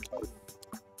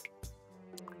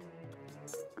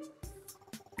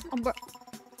 Oh, bro.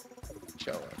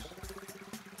 Show us.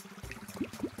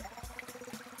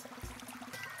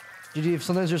 GG, if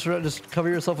sometimes just cover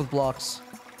yourself with blocks.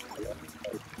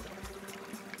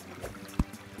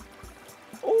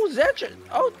 Oh, is that your...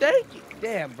 Oh, thank you.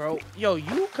 Damn, bro. Yo,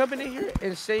 you coming in here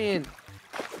and saying...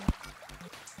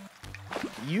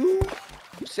 You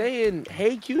saying,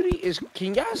 hey, cutie, is...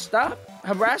 Can y'all stop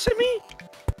harassing me?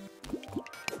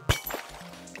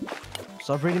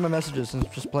 Stop reading my messages and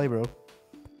just play, bro.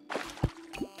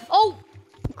 Oh,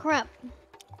 crap.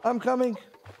 I'm coming.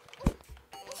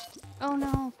 Oh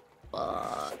no.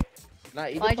 Not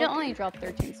even Well, I only dropped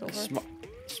 13 silver.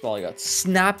 Smalley got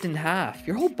snapped in half.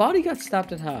 Your whole body got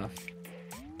snapped in half.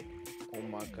 Oh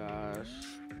my gosh.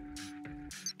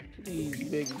 Please,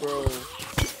 big bro.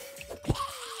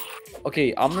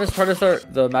 Okay, I'm gonna try to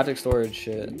start the magic storage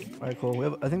shit. Alright,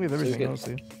 cool. I think we have everything, can-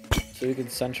 honestly. So we can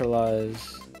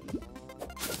centralize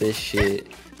this shit.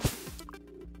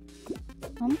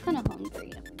 I'm kind of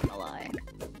hungry, I'm not gonna lie.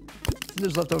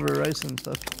 There's leftover rice and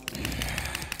stuff.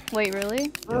 Wait,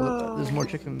 really? Yeah, there's more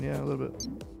chicken. Yeah, a little bit.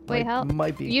 Wait, how?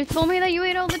 Might be. You told me that you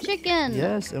ate all the chicken.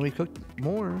 Yes, and we cooked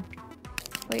more.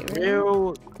 Wait, really?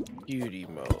 Real beauty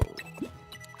mode.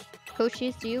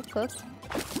 Coaches, do you cook?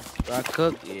 I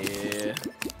cook, yeah.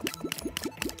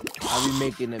 I be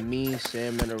making a mean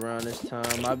salmon around this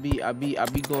time. I be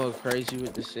going crazy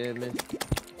with the salmon.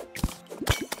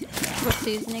 What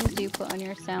seasonings do you put on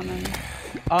your salmon?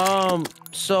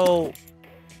 So,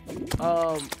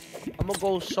 I'm gonna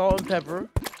go salt and pepper.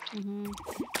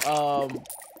 I'm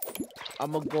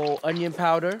gonna go onion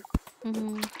powder.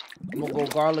 I'm gonna go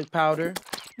garlic powder.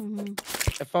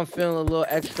 If I'm feeling a little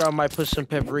extra, I might put some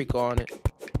paprika on it.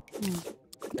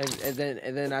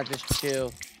 And then I just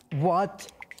chill.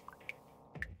 What?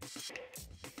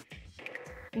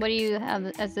 What do you have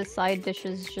as the side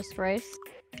dishes? Just rice?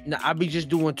 Nah, I be just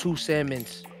doing 2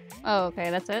 salmons. Oh,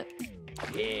 okay, that's it.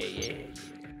 Yeah.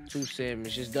 2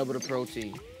 salmons, just double the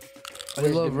protein. I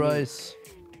love rice.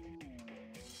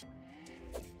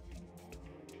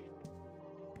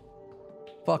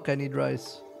 Fuck, I need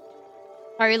rice.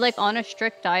 Are you like on a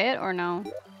strict diet or no?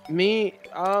 Me,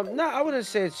 no, I wouldn't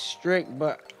say it's strict,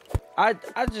 but I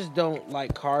just don't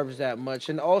like carbs that much,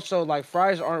 and also like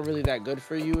fries aren't really that good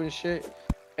for you and shit.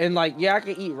 And like, yeah, I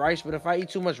can eat rice, but if I eat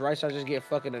too much rice, I just get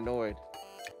fucking annoyed.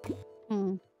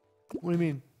 What do you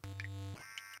mean?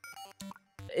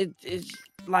 It's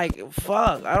like,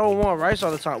 fuck, I don't want rice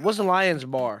all the time. What's the Lions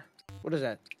bar? What is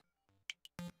that?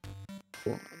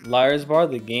 Liar's Bar,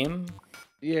 the game?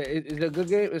 Yeah, is it a good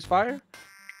game? It's fire?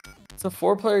 It's a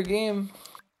 4-player game.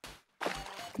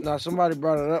 No, somebody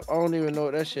brought it up. I don't even know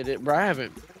what that shit is. Bro, I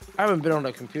haven't been on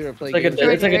a computer playing It's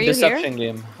like a deception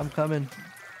game. I'm coming.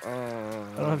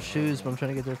 I don't have shoes, but I'm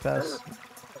trying to get there fast.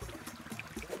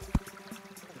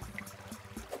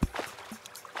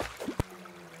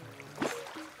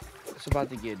 It's about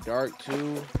to get dark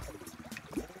too.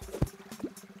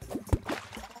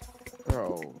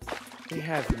 Bro, they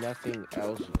have nothing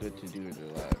else good to do in their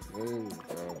life. Ooh,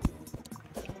 bro.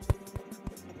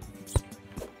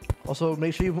 Also,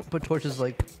 make sure you put torches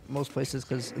like most places,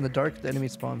 because in the dark, the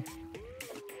enemies spawn.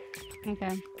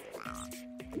 Okay.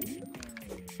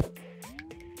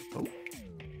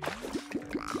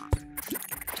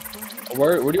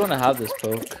 Where do you want to have this,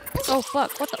 Poke? Oh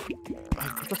fuck! What the?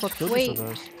 What the fuck killed Wait, me so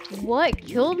fast? what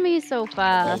killed me so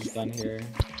fast? Down here.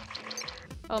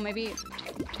 Oh, maybe.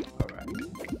 Alright.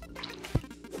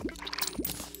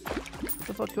 What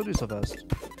the fuck killed you so fast?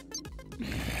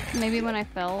 Maybe when I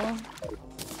fell.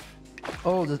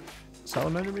 Oh, the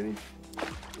salamander, maybe?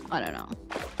 I don't know.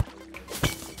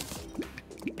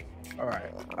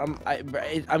 Alright.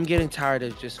 I'm getting tired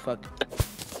of just fucking.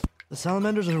 The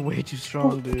salamanders are way too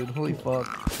strong, dude. Holy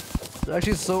fuck. They're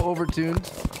actually so overtuned.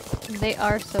 They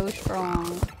are so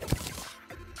strong.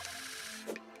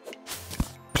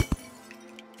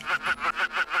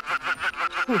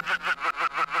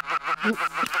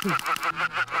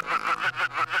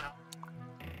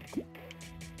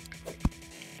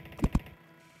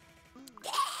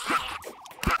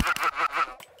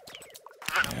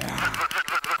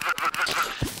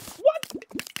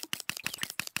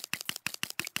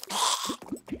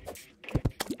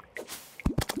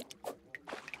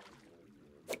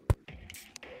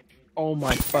 Oh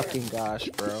my fucking gosh,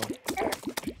 bro.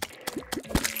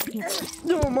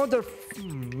 No, mother.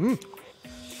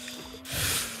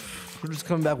 We're just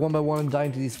coming back one by one and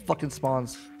dying to these fucking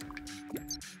spawns.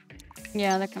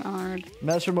 Yeah, they're kind of hard.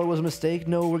 Master mode was a mistake?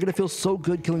 No, we're gonna feel so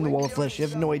good killing the wall of flesh. You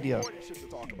have no idea.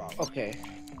 Okay.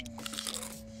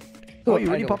 Oh, you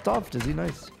already popped off, Dizzy.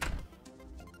 Nice.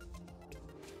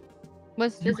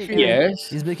 What's Dizzy doing? Yes.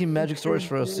 He's making magic swords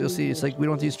for us. You'll see. It's like we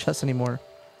don't have to use chests anymore.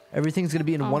 Everything's gonna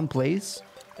be in one place,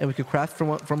 and we could craft from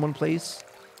one place.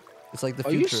 It's like the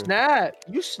future. You snap!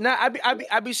 You snap!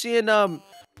 I be seeing Terraria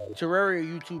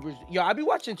YouTubers. Yo, I be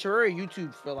watching Terraria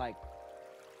YouTube for like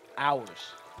hours.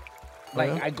 Like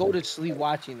yeah? I go to sleep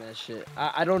watching that shit.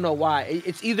 I don't know why.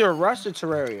 It's either Rust or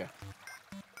Terraria.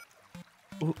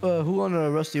 Who on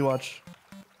Rust do you watch?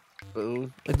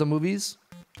 Spoon. Like the movies?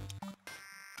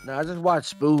 No, I just watch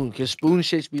Spoon, cause Spoon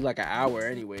shits be like an hour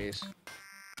anyways.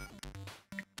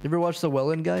 You ever watch the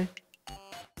Welland guy?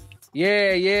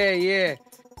 Yeah.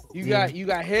 You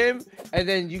got him, and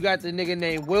then you got the nigga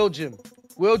named Willjim.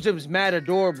 Willjim's mad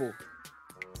adorable.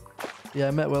 Yeah,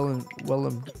 I met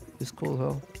Welland. He's cool as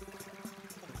hell.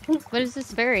 What is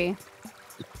this fairy?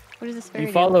 What is this fairy?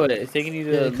 You follow it. It's taking you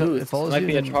to Yeah, loot. it follows Might you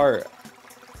be a and- chart.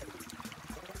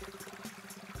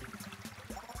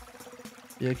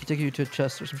 Yeah, it can take you to a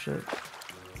chest or some shit.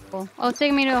 Cool. Oh, it's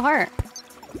taking me to a heart.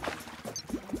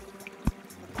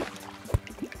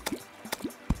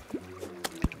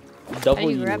 How do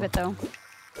you W. grab it though?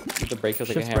 You have to break it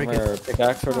with like a Shift, break hammer or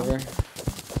pickaxe or whatever.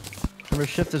 Remember,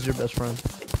 shift is your best friend.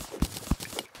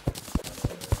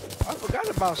 I forgot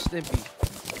about Snippy.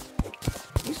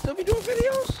 He still be doing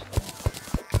videos?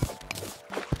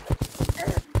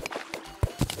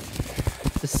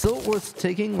 It's still worth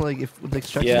taking, like, if with the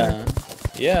extraction. Yeah.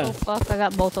 Yeah. Oh fuck, I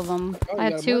got both of them. Oh, I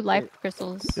you have got 2 both life of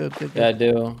crystals. Good, good, good. Yeah, I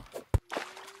do.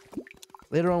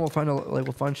 Later on,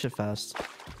 we'll find shit fast.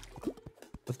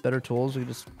 With better tools, we can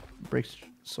just break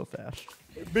so fast.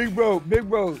 Big bro,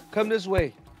 come this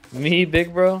way. Me,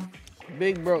 big bro.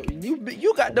 Big bro,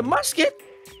 you got the musket.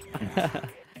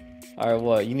 Alright,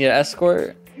 what? You need an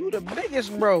escort? You the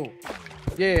biggest bro.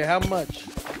 Yeah, how much?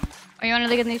 Are you want to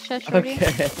look at these chests, Shorty?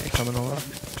 Okay. Coming along.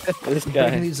 This Breaking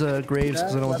guy. these graves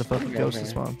because I don't want the fucking ghost to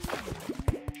spawn.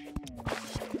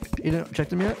 You didn't check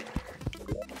them yet?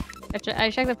 I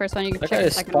checked the first one. You can That check guy the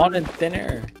is second spawned one. in thin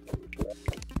air.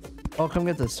 Oh, come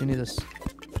get this. You need this.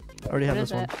 I already have What this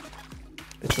is one. it?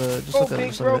 It's just Go look at it. big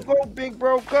Just bro, look at it. go big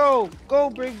bro, go. Go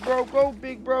big bro, go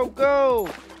big bro, go.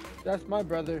 That's my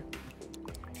brother.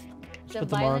 The put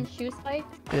them on. violent shoe spike.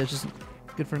 Yeah, it's just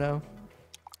good for now.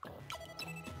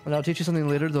 And I'll teach you something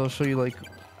later. They'll show you like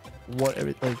what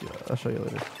every like. I'll show you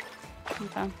later.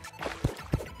 Okay.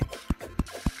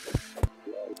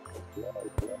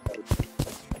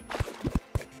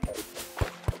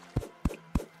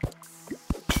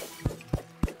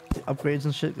 The upgrades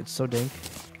and shit. It's so dank.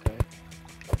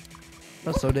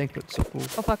 Not so dank, but so cool.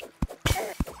 Oh fuck.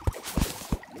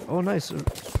 Oh, nice.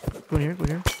 Go in here. Go in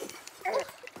here.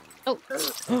 Oh.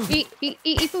 eat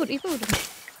food. Eat food.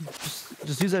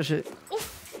 Just use that shit.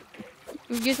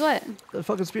 Use what? The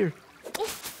fucking spear.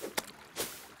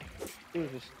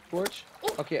 Here's this torch.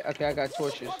 Okay, I got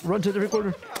torches. Run to every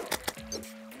corner.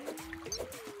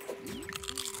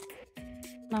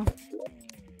 No.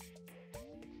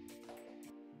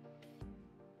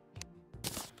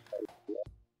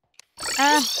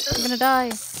 Ah, I'm gonna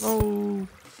die. Oh.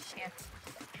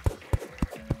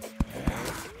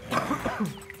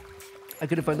 I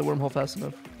couldn't find the wormhole fast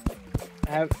enough.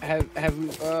 Have we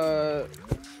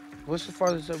what's the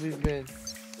farthest that we've been?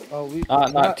 Oh, we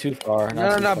Not too far.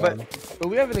 No, not too far. but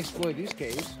we haven't explored these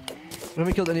caves. We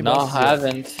haven't killed any No, bosses I yet.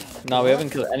 haven't. No, we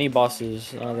haven't killed any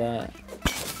bosses. None of that.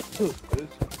 Look at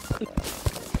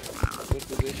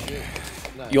this shit.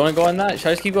 Nice. You want to go on that? Should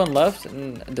I just keep going left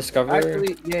and discover?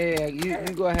 Actually, yeah, you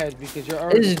go ahead because you're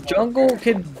already. Is jungle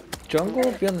could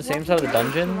jungle be on the same side of the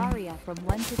dungeon? Terraria from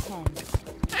 1 to 10.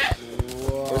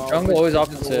 Or jungle always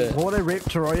opposite? What would I rate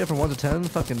Terraria from 1 to 10?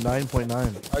 Fucking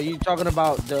 9.9. Are you talking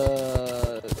about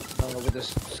the with the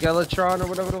Skeletron or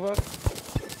whatever the fuck?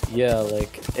 Yeah,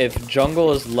 like if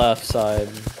jungle is left side.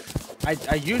 I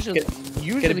usually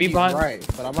Could it be he's behind? right,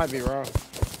 but I might be wrong.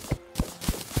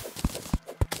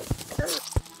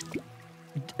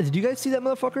 Did you guys see that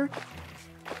motherfucker?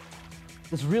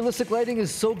 This realistic lighting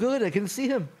is so good. I couldn't see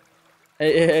him.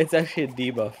 It's actually a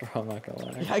debuff, bro. I'm not gonna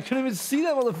lie. I couldn't even see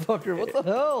that motherfucker. What the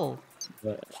hell?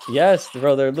 But yes,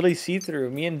 bro, they're literally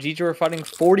see-through. Me and Gigi were fighting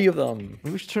 40 of them.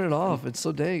 Maybe we should turn it off. It's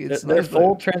so dang. It's They're nice, but-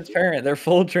 full transparent. They're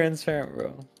full transparent,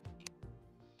 bro.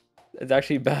 It's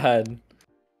actually bad,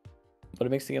 but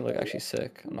it makes the game look actually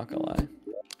sick. I'm not gonna lie.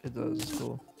 It does. It's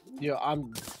cool. Yo,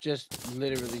 I'm just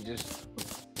literally just.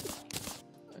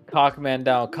 Cock man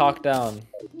down. Cock down.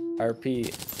 I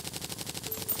repeat.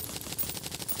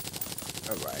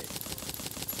 All right.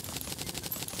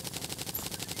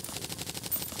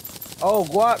 Oh,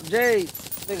 Guap J,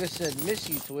 nigga said miss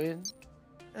you, twin.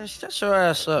 Man, shut your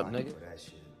ass up, nigga.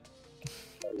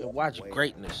 Yo, watch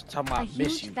greatness. Talking A about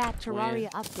miss huge you. fat twin. Terraria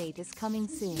update is coming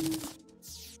soon.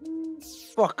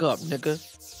 Fuck up, nigga.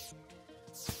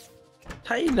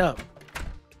 Tighten up.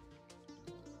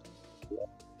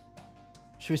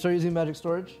 Should we start using magic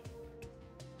storage?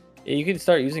 Yeah, you can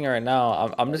start using it right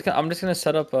now. I'm just gonna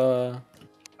set up a.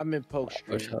 I'm in Poke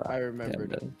Street. shut up. I Yeah, remember. I'm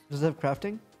dead. Does it have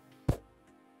crafting?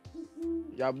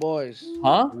 Y'all boys.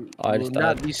 Huh? We Oh, I will just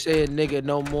not died. be saying nigga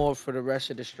no more for the rest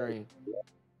of the stream.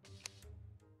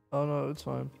 Oh no, it's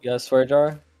fine. You got a swear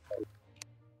jar?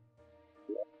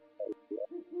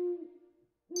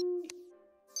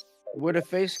 Where the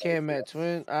face cam at,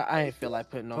 twin? I ain't feel like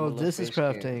putting on. Oh, the little this is face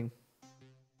cam. crafting.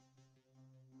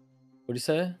 What'd you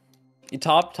say? You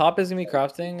top is gonna be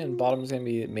crafting and bottom is gonna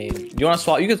be main. Do you want to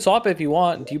swap? You can swap it if you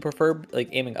want. Do you prefer like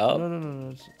aiming up?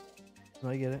 No. No,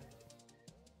 I get it.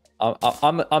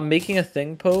 I'm making a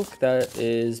thing poke that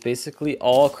is basically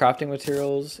all crafting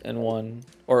materials in one,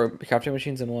 or crafting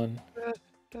machines in one.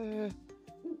 I'm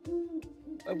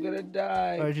gonna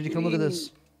die. All right, Gigi, come look at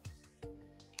this.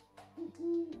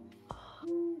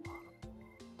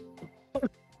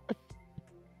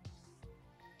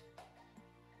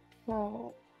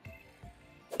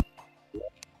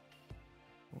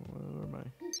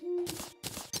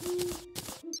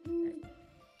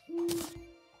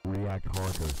 React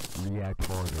harder. React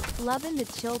harder. Loving the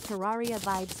chill Terraria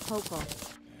vibes, Pokel.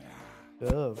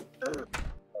 Oh.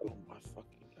 Oh my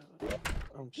fucking god.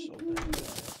 I'm so bad.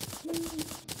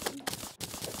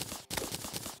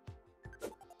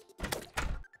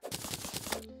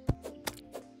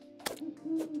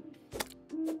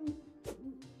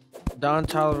 Don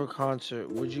Toliver concert.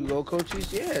 Would you go,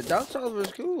 coaches? Yeah, Don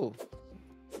Toliver's cool.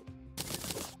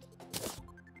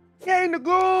 Gang the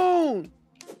goon!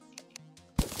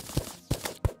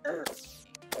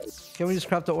 Can we just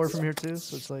craft the ore from here too?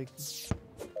 So it's like.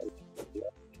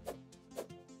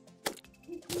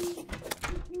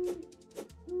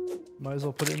 Might as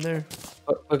well put it in there.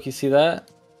 Look, you see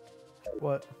that?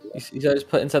 What? You guys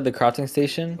put inside the crafting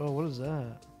station. Oh, what is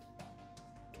that?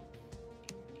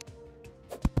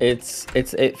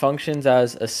 It functions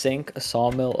as a sink, a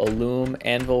sawmill, a loom,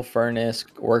 anvil, furnace,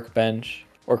 workbench,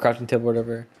 or crafting table,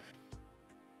 whatever.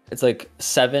 It's like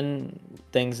 7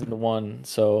 things into one,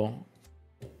 so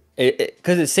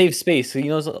because it saves space. So you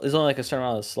know, there's only like a certain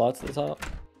amount of slots at the top.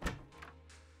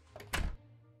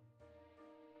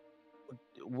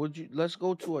 Would you? Let's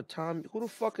go to a Tommy. Who the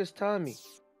fuck is Tommy?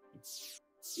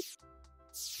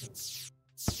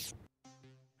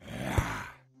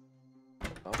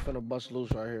 I'm finna bust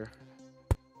loose right here.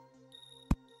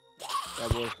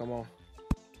 That boys, come on.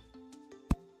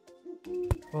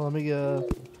 Well, let me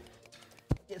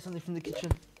get something from the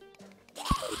kitchen.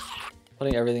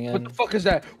 Putting everything in. What the fuck is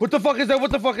that? What the fuck is that?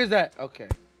 What the fuck is that? Okay.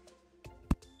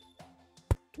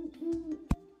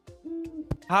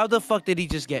 How the fuck did he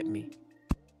just get me?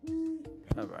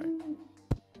 All right.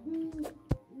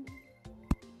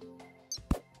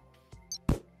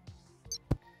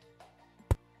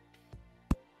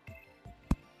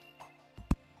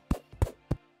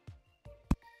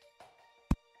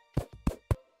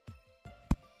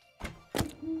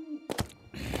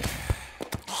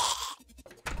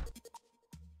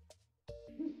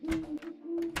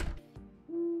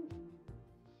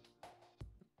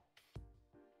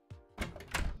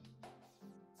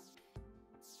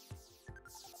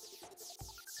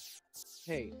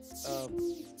 Hey,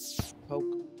 Poke,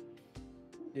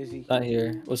 Dizzy. Not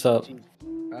here. What's up?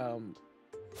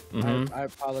 I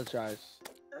apologize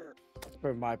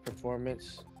for my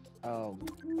performance.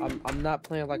 I'm not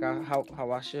playing like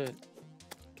how I should.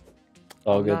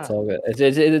 All good. It's all good.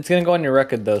 It's gonna go on your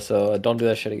record though, so don't do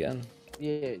that shit again.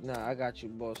 Yeah, nah, I got you,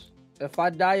 boss. If I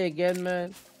die again,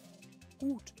 man,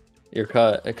 You're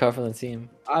cut. It cut from the team.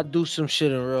 I'll do some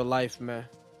shit in real life, man.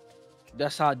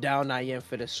 That's how down I am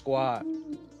for the squad.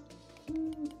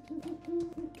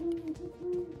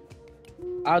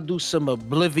 I'll do some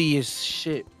oblivious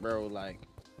shit, bro. Like,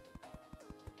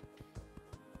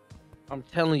 I'm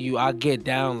telling you, I get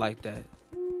down like that.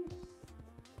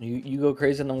 You go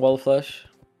crazy on the wall of flesh.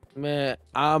 Man,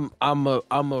 I'm a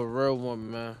real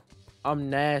one, man. I'm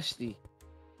nasty.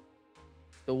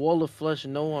 The wall of flesh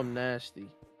know I'm nasty.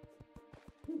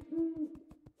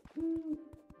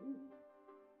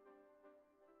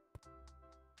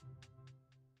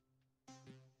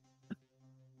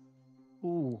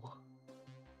 Ooh.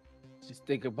 Just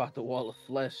think about the wall of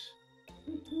flesh.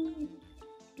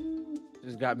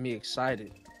 Just got me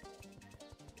excited.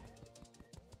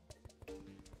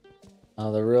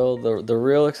 The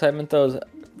real excitement though is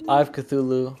I've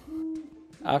Cthulhu.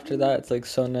 After that, it's like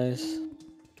so nice.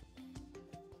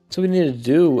 So we need to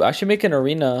do. I should make an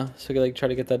arena so we can like try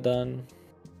to get that done.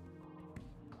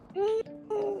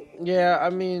 Yeah, I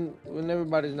mean, when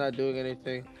everybody's not doing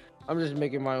anything, I'm just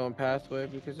making my own pathway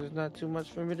because there's not too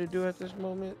much for me to do at this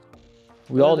moment.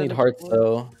 We all need hearts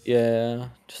though. Yeah,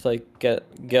 just like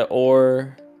get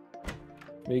ore.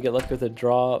 Maybe get lucky with a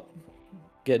drop.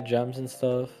 Get gems and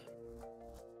stuff.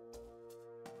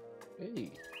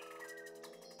 Hey.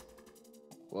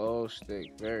 Glow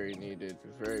stick, very needed,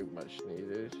 very much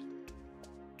needed.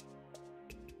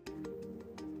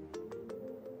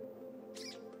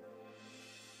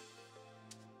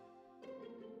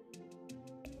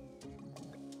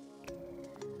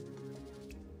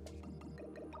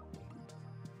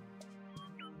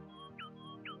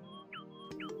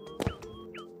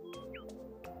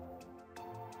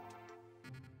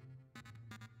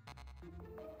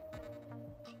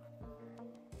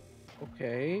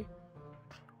 Okay.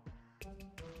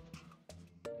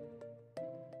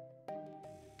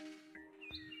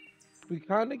 We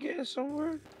kind of getting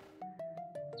somewhere.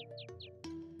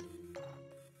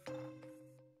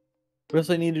 We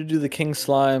also need to do the king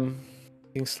slime.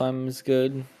 King slime is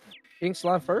good. King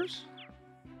slime first?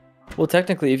 Well,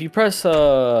 technically, if you press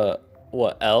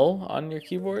what, L on your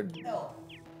keyboard? L.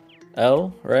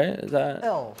 L, right? Is that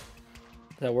L?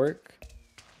 that work?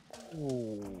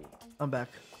 Ooh, I'm back.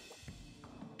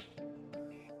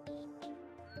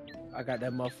 I got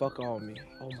that motherfucker on me.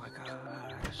 Oh my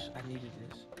gosh, I needed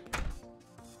this.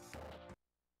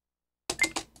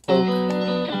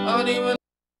 I don't even.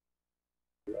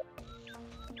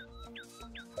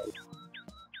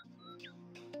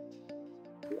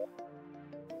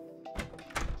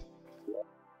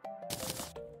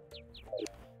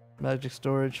 Magic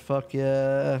storage, fuck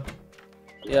yeah.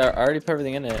 Yeah, I already put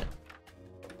everything in it.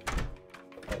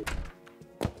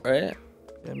 Right?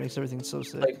 Yeah, it makes everything so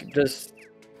sick. Like just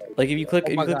like if you click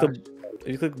Oh my if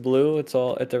you click blue, it's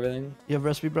everything. You have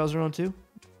recipe browser on too?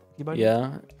 Keybind?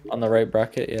 Yeah, on the right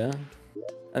bracket, yeah.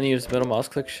 And then you just middle mouse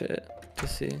click shit to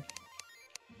see.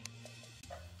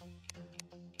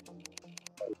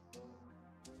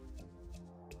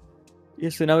 Yeah,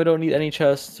 so now we don't need any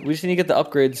chests. We just need to get the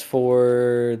upgrades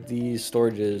for these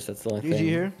storages. That's the only GG thing.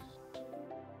 here.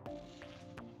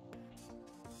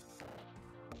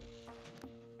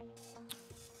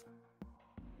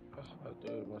 I'll do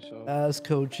it myself. Ask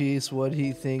Cochise what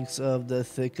he thinks of the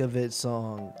Thick of It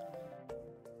song.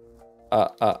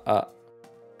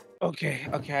 Okay,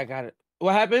 I got it.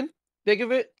 What happened? Think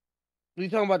of it. You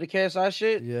talking about the KSI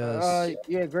shit? Yes.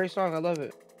 Yeah, great song. I love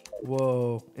it.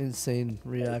 Whoa, insane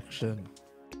reaction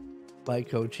by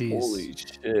Cochise. Holy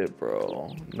shit,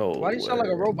 bro. No. Why do you sound like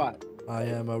a robot? I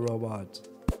am a robot.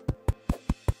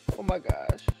 Oh my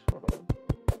gosh. Hold on.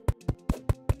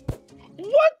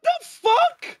 What the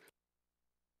fuck?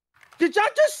 Did y'all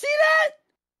just see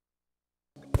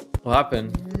that? What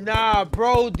happened? Nah,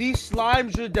 bro, these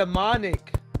slimes are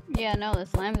demonic. Yeah, no, the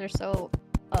slimes are so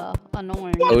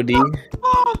annoying. OD.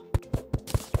 Fuck!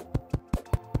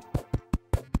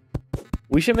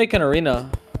 We should make an arena.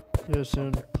 Yeah,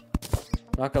 soon.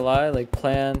 Not gonna lie, like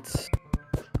plant.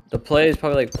 The play is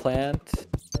probably like plant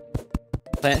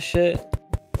shit,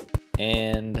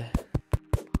 and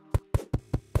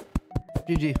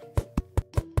GG.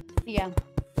 Yeah.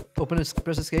 Open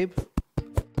press escape,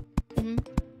 Mhm.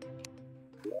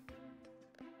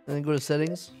 and then go to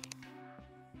settings.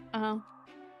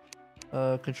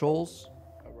 Controls.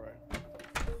 Alright.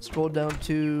 Scroll down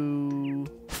to.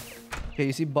 Okay,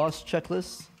 you see boss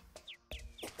checklist.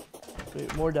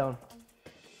 Wait, more down.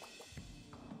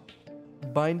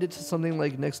 Bind it to something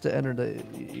like next to enter that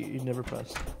you never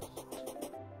press.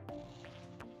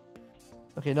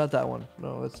 Okay, not that one.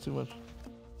 No, that's too much.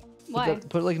 Why?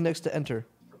 Put it like next to enter.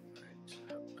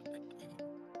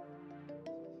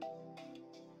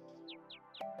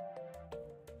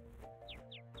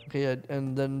 Okay, yeah,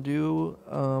 and then do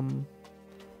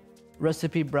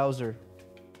recipe browser.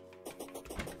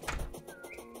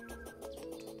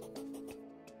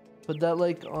 Put that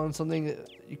like on something that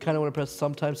you kind of want to press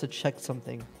sometimes to check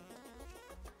something.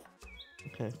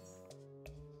 Okay.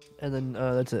 And then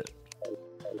that's it.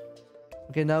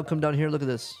 Okay, now come down here. Look at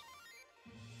this.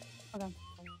 Okay.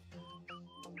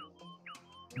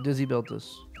 Dizzy built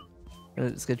this. And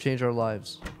it's gonna change our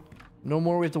lives. No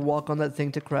more we have to walk on that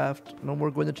thing to craft. No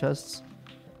more going to chests.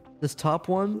 This top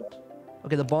one.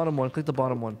 Okay, the bottom one. Click the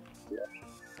bottom one.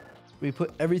 We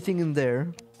put everything in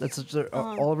there. That's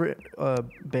all of our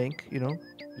bank, you know?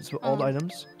 Just all the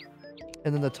items.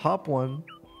 And then the top one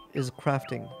is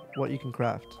crafting. What you can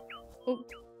craft. Ooh.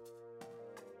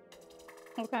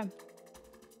 Okay.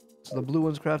 So the blue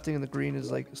one's crafting and the green is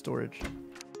like storage.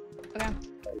 Okay.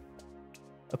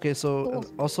 Okay, so Cool.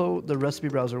 also the recipe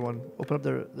browser one. Open up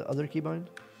the other keybind.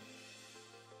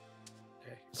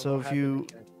 Okay. So if you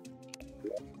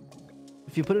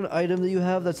put an item that you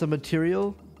have that's a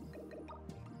material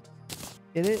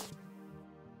in it,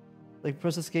 like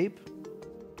press escape.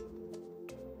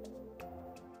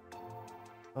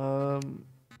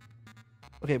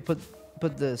 Okay, put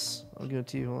this. I'll give it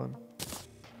to you. Hold on.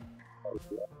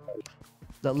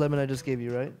 That lemon I just gave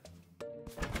you, right?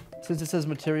 Since it says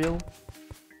material,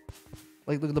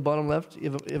 like look at the bottom left.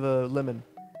 You have a lemon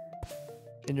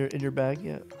in your bag.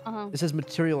 Yeah. It says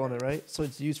material on it, right? So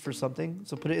it's used for something.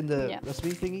 So put it in the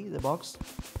recipe thingy, the box,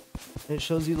 and it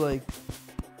shows you like.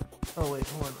 Oh wait,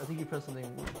 hold on. I think you pressed something.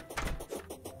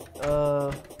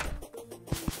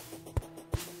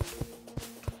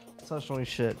 It's not showing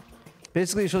shit.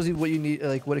 Basically, it shows you what you need,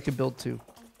 like what it can build to.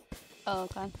 Oh,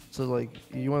 okay. So like,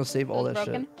 you want to save all that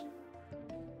broken?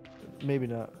 shit. Maybe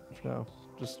not. No,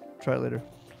 just try it later.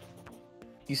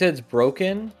 You said it's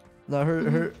broken? No,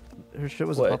 her shit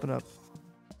wasn't What? popping up.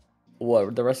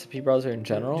 What, the recipe browser in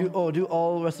general? Do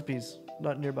all recipes,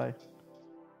 not nearby.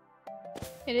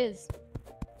 It is.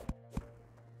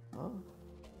 Oh,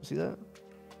 see that?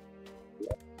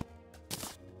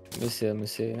 Let me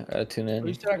see. I gotta tune You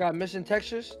in. said I got missing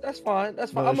textures? That's fine.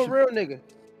 That's fine. No, I'm a real nigga.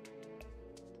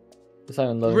 It's not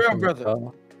even loading Real from the brother.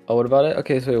 file. Oh, what about it?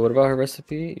 Okay, so wait, what about her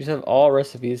recipe? You just have all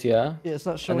recipes, yeah? Yeah, it's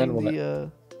not And showing then what?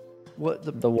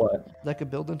 the The what? that could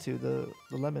build into the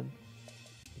lemon.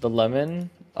 The lemon?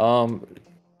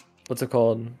 What's it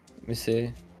called? Let me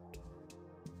see.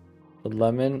 The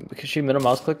lemon. Could she middle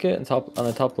mouse click it on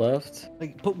the top left?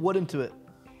 Like put wood into it.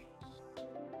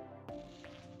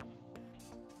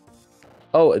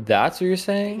 Oh, that's what you're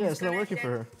saying? Yeah, it's not working for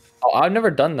her. Oh, I've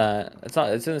never done that. It's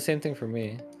in the same thing for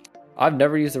me. I've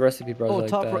never used the recipe browser Oh, like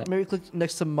top that. right. Maybe click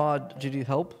next to mod. GD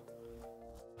help.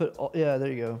 Put all. Yeah, there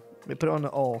you go. Put it on the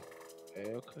all.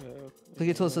 Okay. Click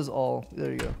it till it says all.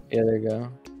 There you go. Yeah, there you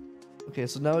go. Okay,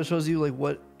 so now it shows you like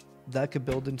what that could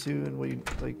build into and what you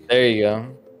like. There you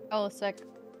go. Oh, sick.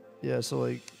 Yeah, so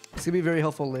like it's gonna be very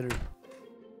helpful later.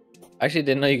 I actually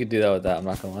didn't know you could do that with that. I'm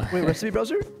not gonna lie. Wait, recipe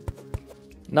browser?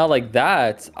 Not like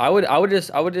that. I would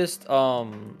just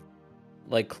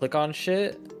like click on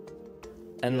shit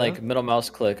and like middle mouse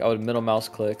click. I would middle mouse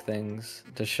click things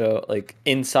to show like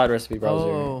inside recipe browser.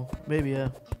 Oh, maybe yeah.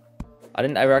 I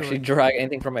didn't ever actually drag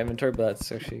anything from my inventory, but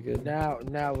that's actually good. Now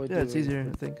we're Yeah, it's easier,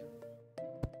 I think.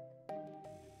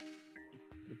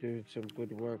 We're doing some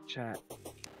good work, chat.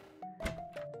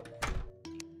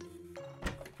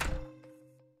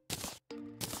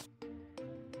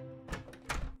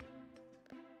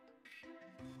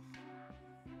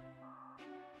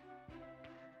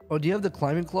 Oh, do you have the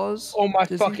climbing claws? Oh my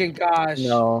Dizzy? fucking gosh.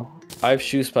 No, I have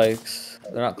shoe spikes.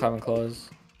 They're not climbing claws.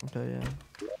 Okay, yeah.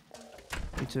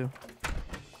 Me too.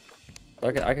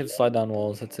 I can slide down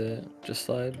walls. That's it. Just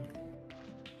slide.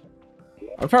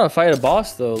 I'm trying to fight a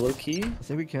boss though, low key. I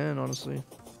think we can, honestly.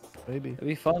 Maybe. It'd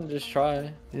be fun. Just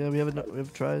try. Yeah, we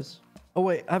have tries. Oh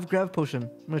wait, I have grav potion.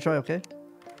 I'm gonna try. Okay.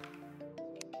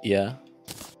 Yeah.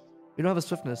 We don't have a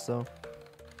swiftness though.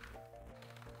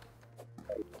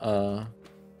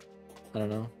 I don't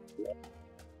know.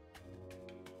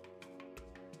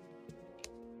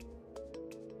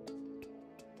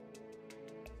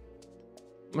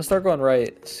 I'm gonna start going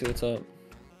right. See what's up.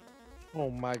 Oh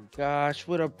my gosh,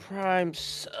 what a prime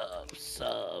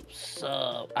sub.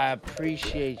 I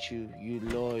appreciate you, you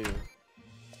loyal.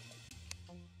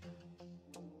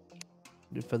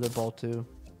 Do feather ball too.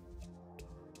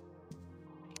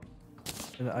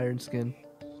 And an iron skin.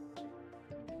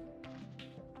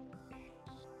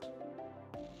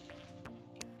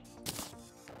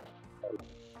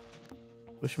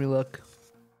 Wish me luck.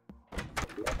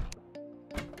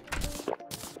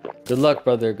 Good luck,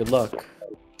 brother. Good luck.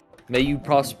 May you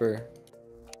prosper.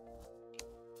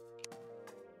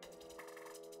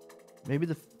 Maybe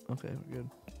the. Okay, we're good.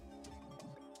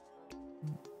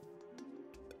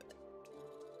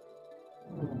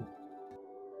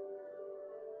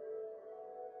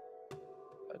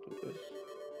 I do this.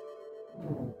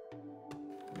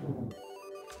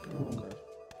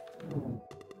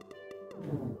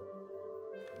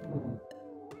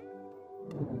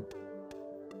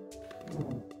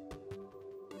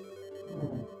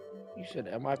 You said,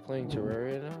 am I playing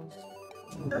Terraria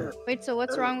now? Wait, so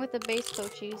what's wrong with the base,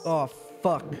 Coachies? Oh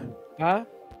fuck. Huh?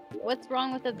 What's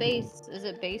wrong with the base? Is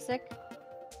it basic?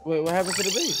 Wait, what happened to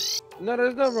the base? No,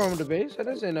 there's nothing wrong with the base. I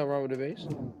didn't say nothing wrong with the base.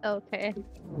 Okay.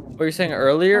 What were you saying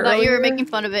earlier? I thought you were earlier? making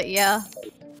fun of it, yeah.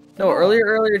 No,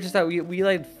 earlier, just that we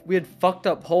had fucked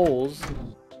up holes,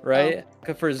 right?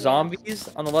 'Cause for zombies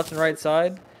on the left and right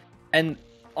side, and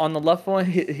on the left one,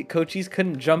 Coachies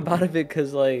couldn't jump out of it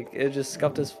because like it just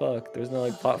scuffed as fuck. There's no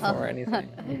like platform or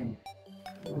anything.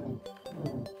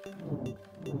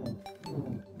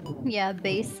 Yeah,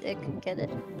 basic. Get it.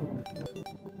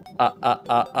 Oh,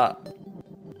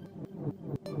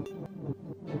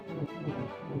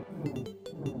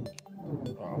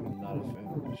 I'm not a fan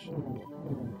of this shit.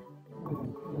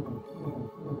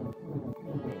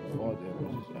 Fall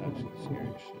damage is actually scary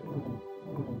as shit.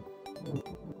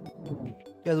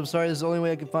 Guys, I'm sorry. This is the only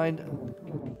way I can find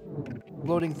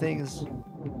loading things.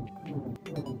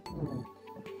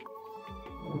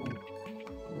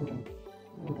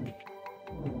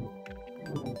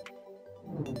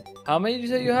 How many did you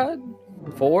say you had?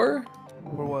 4?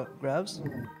 For what? Grabs?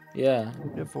 Yeah,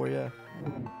 We have 4, yeah.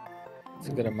 it's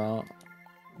a good amount.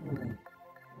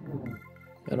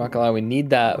 I'm not gonna lie, we need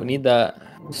that. We need that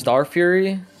Star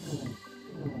Fury.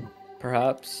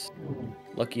 Perhaps.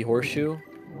 Lucky Horseshoe.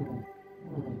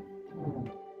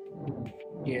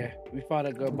 Yeah, we found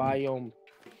a good biome.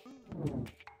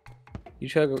 You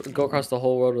try to go across the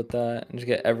whole world with that and just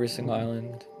get every single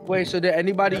island. Wait, so did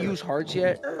anybody use hearts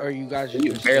yet? Or you guys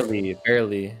just Barely.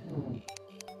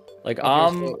 Like Okay,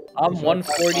 I'm so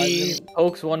 140,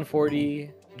 Pokes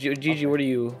 140. Gigi, what are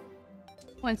you?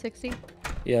 160.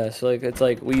 Yeah, so like it's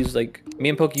like we use like me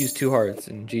and Poke use 2 hearts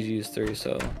and Gigi used 3,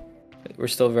 so We're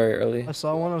still very early. I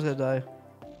saw one. I was gonna die.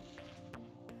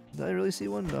 Did I really see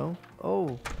one? No.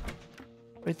 Oh,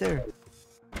 right there.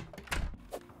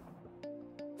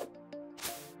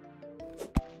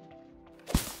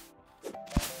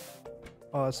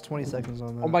 Oh, it's 20 seconds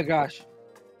on that. Oh my gosh.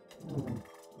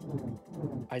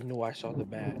 I knew I saw the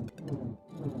bat.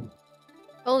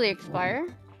 Oh, they expire?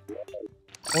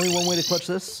 Only one way to clutch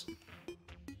this.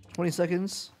 20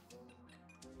 seconds.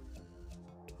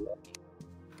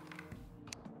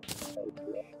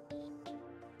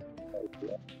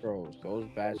 Bro, those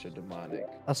bats are demonic.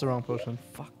 That's the wrong potion.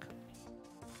 Fuck.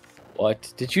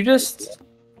 What? Did you just?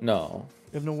 No.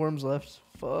 We have no worms left.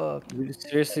 Fuck. You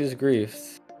seriously is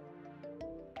grief.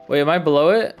 Wait, am I below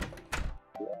it?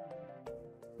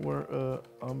 We're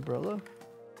umbrella.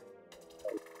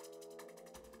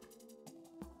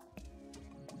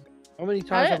 How many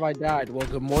times have I died? Well,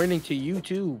 good morning to you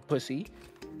too, pussy.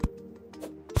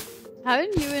 How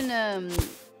did you and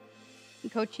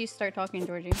Coach Cheese start talking,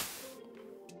 Georgie?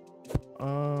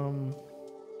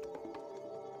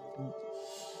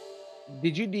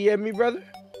 Did you DM me, brother?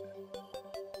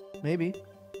 Maybe.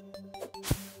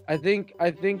 I think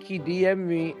he DM'd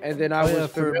me, and then I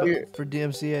was familiar for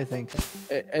DMC, I think.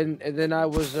 And then I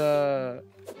was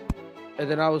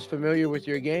familiar with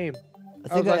your game.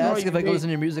 I think I like, asked oh, if I could you listen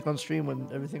to your music on stream when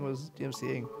everything was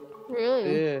DMCing.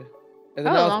 Really? Yeah. And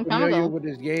then I was familiar with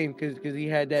his game because he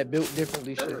had that built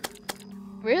differently shit.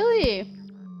 Really?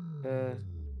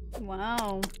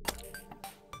 Wow.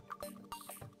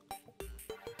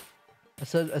 I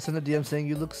sent a DM saying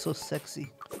you look so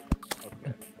sexy.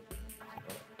 Okay.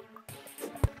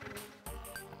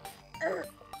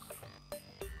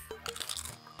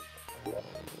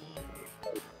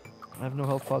 I have no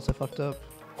health pots. I fucked up.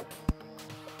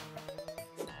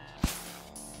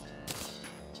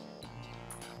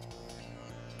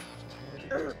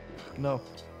 No.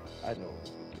 I know.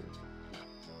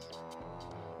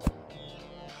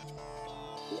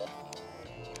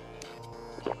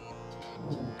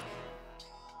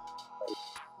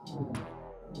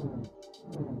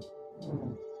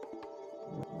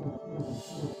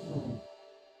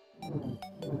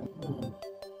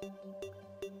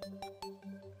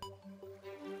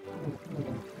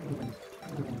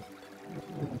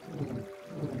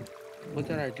 What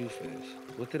did I do for this?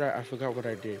 What did I forgot what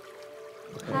I did.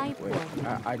 Hi, Wait,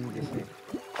 I need this thing.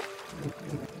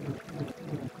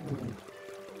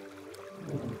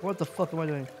 What the fuck am I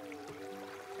doing?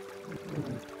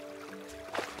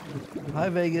 Hi,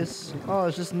 Vegas. Oh,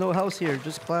 it's just no house here,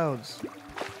 just clouds.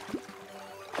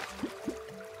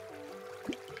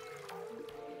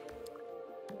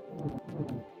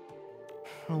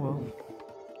 Oh well.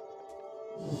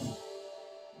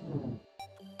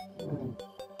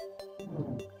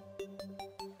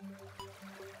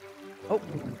 Oh.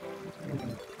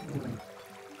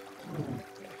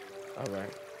 All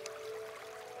right.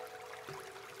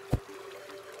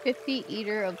 50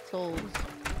 Eater of Souls.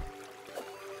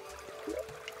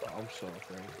 Oh, I'm so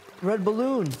afraid. Red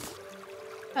balloon.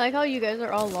 I like how you guys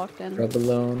are all locked in. Red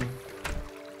balloon.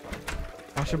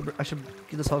 I should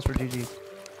get this house for GG.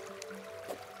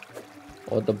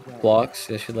 Oh, the blocks.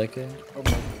 I should like it. Oh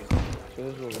my god. So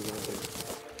this is what we're gonna do.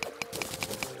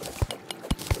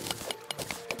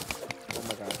 Oh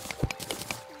my god.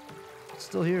 It's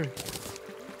still here.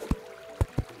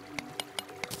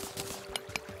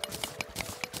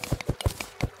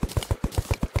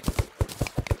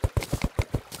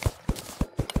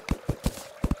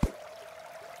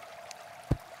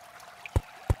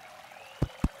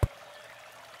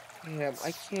 Damn,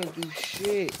 I can't do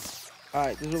shit.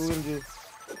 Alright, this is what we're gonna do.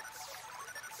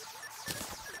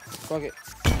 Fuck it.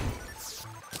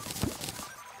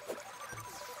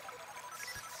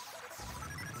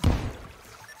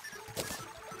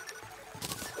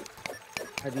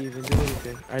 I didn't even do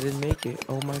anything. I didn't make it.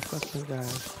 Oh my fucking god.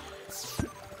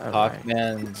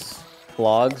 Hawkman's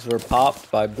vlogs were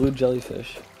popped by blue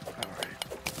jellyfish.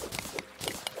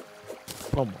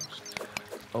 Almost.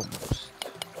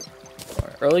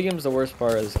 Early game's the worst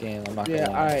part of this game. I'm not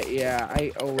gonna lie.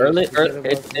 I always Early, forget about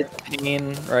it's that.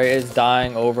 pain, right? It's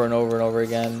dying over and over and over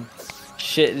again.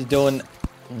 Shit is doing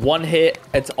one hit.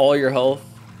 It's all your health.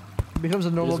 It becomes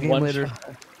a normal Just game one later.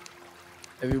 shot.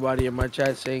 Everybody in my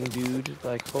chat saying, dude,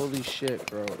 like, holy shit,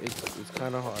 bro. It's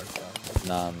kind of hard, bro.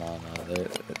 No.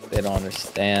 They don't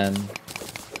understand.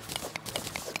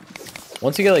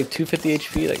 Once you get like 250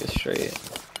 HP, like it's straight.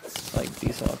 Like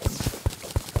decent weapons.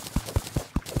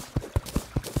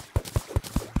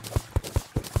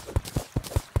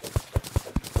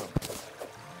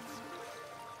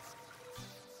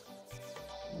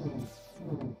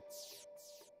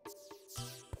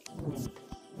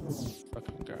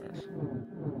 Fucking guys.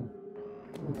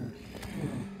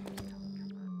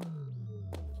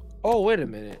 Oh, wait a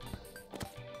minute.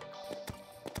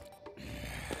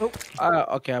 Oh.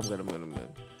 Okay, I'm good.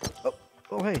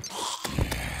 Oh, hey.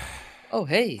 Oh,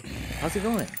 hey. How's it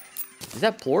going? Is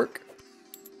that pork?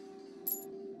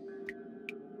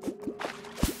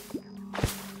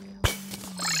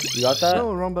 You got that?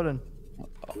 No, wrong button.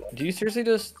 Do you seriously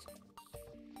just...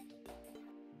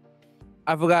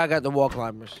 I forgot I got the wall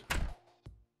climbers.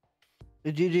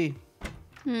 Hey, GG.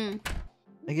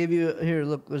 I gave you here.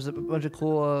 Look, there's a bunch of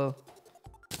cool.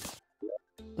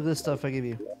 Look at this stuff I gave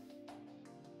you.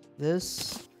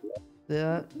 This,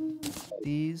 that,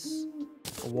 these,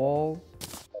 a wall,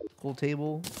 cool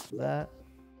table, that.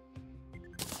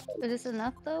 Is this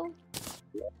enough though?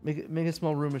 Make a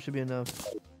small room. It should be enough.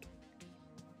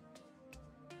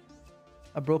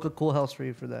 I broke a cool house for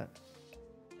you for that.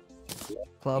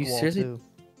 Cloud wall too.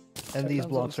 And these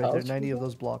blocks right there. 90 of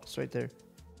those blocks right there.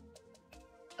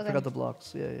 I forgot the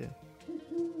blocks. Yeah.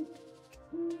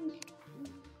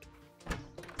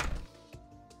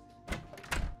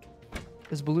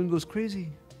 This balloon goes crazy.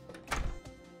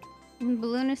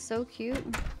 Balloon is so cute.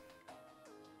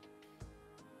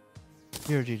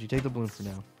 Here, Gigi, take the balloon for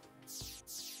now.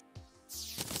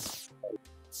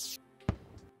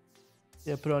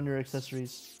 Yeah, put on your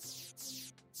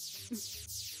accessories.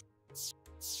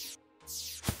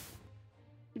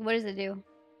 What does it do?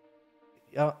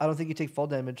 I don't think you take fall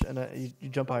damage, and you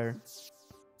jump higher.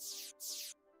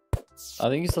 I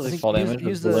think you still take fall damage.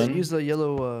 Use the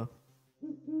yellow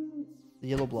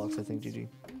blocks. I think, GG.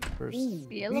 First.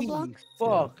 Yellow blocks?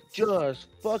 Fuck! Just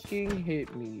fucking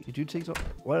hit me. Did you take?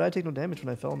 Why did I take no damage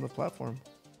when I fell on the platform?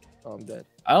 Oh, I'm dead.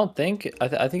 I don't think.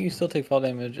 I think you still take fall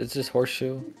damage. It's just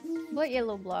horseshoe. What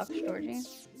yellow blocks, Georgie?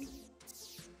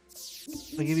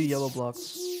 I give you yellow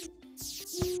blocks.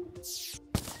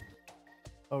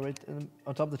 Oh, right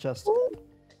on top of the chest.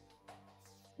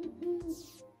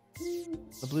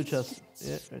 The blue chest.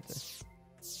 Yeah, right there.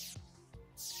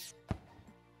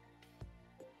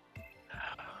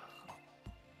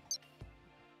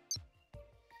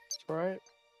 Right.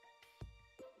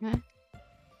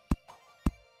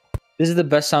 This is the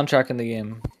best soundtrack in the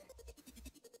game.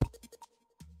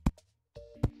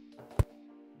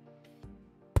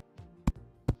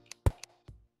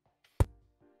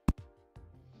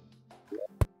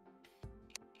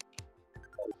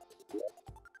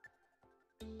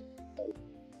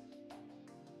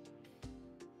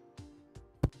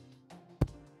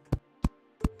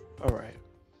 All right.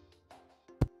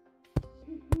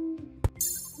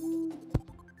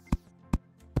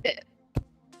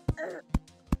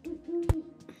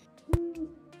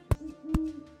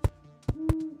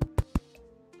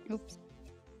 Oops.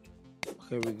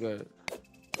 Okay, we good.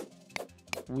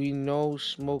 We know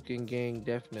smoking gang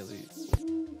definitely.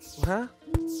 Huh?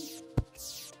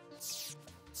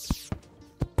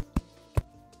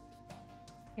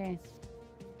 Okay.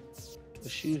 The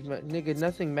shoes, nigga,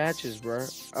 nothing matches, bro.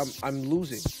 I'm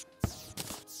losing.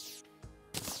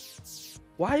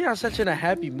 Why y'all such in a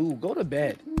happy mood? Go to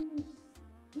bed.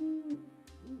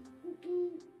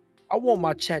 I want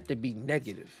my chat to be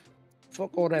negative.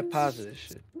 Fuck all that positive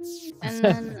shit. And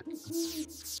then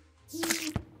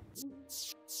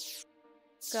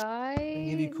Sky. I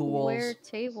give you cool walls. Where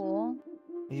table?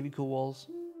 I give you cool walls.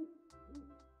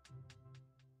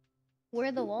 Where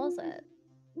are the walls at?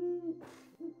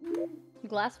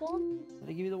 Glass wall? Did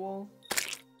I give you the wall?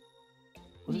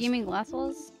 You mean glass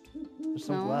walls? There's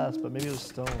some No. glass, but maybe it was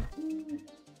stone.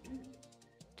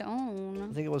 Stone.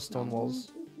 I think it was stone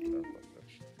walls.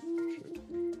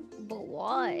 But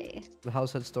why? The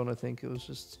house had stone, I think. It was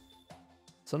just...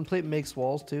 Sunplate makes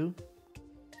walls, too.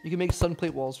 You can make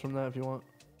sunplate walls from that if you want.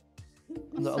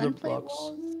 And the other Sunplate blocks.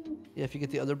 walls? Yeah, if you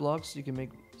get the other blocks, you can make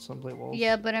sunplate walls.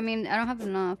 Yeah, but I mean, I don't have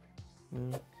enough.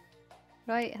 Yeah.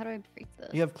 How do I break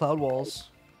this? You have cloud walls.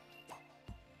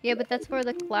 Yeah, but that's for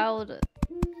the cloud.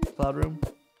 Cloud room.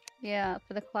 Yeah,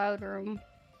 for the cloud room.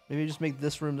 Maybe you just make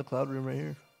this room the cloud room right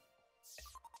here.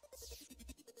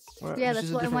 Alright, Yeah, just that's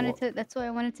use a what I different wanted wall. to. That's why I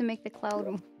wanted to make the cloud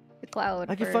room. The cloud.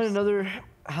 I can first. find another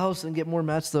house and get more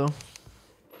mats though.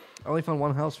 I only found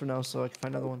one house for now, so I can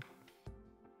find another one.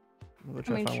 I'm gonna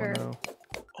try to find one now.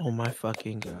 Oh my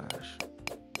fucking gosh.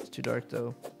 It's too dark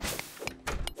though.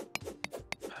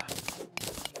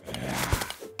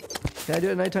 Can I do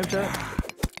it at nighttime, chat?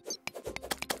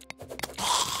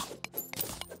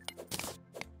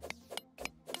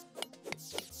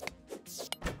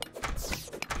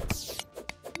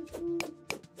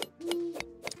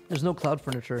 There's no cloud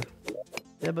furniture.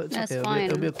 Yeah, but it's That's okay. fine.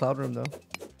 It'll be a cloud room though.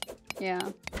 Yeah.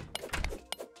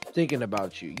 Thinking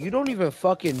about you. You don't even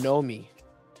fucking know me.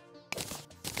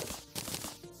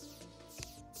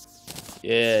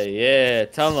 Yeah,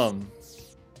 tell them.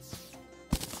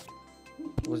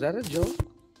 Was that a joke?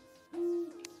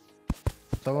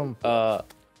 Tell him.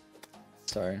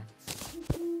 Sorry.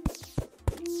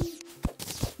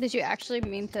 Did you actually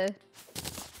mean to?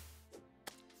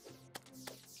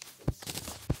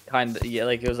 Kinda, yeah,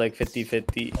 like it was like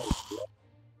 50-50.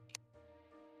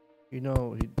 You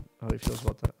know how he feels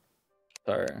about that.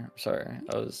 Sorry.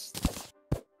 I was.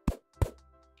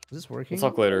 Is this working? We'll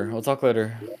talk later.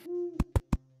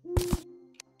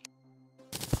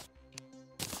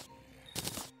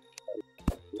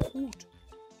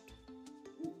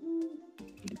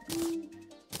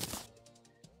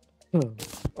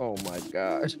 Oh my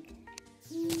gosh.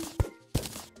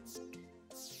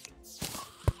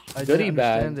 I Goodie didn't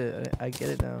bag. understand it. I get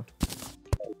it now.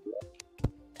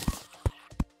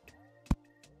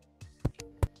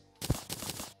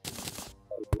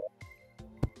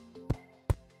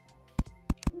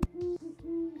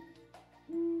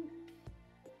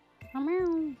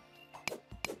 Meow.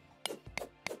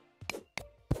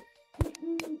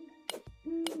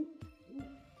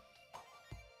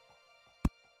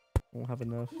 Won't have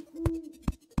enough.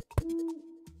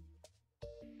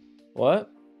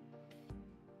 What?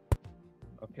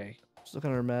 Okay. Just look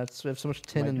at our mats. We have so much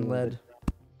tin Am I and doing lead.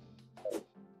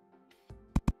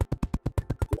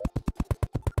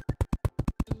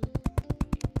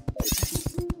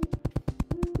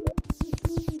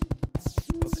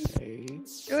 Okay.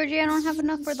 Georgie, I don't have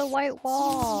enough for the white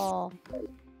wall.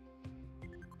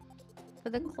 For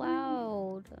the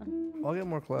cloud. I'll get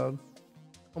more cloud.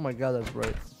 Oh my god, that's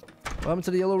bright. What happened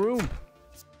to the yellow room?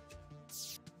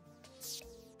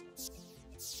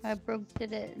 I broke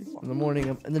it. In the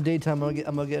morning, in the daytime, I'm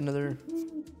gonna get another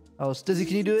house. Dizzy,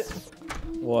 can you do it?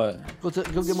 What? Go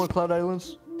get more cloud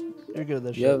islands. You're good at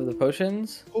that You shit. have the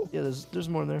potions? Yeah, there's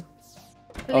more in there.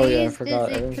 Oh yeah, I Please, forgot.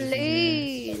 Dizzy, Everything's just in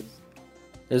here. please.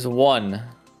 There's one.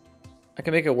 I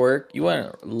can make it work. You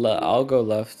went I'll go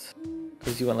left.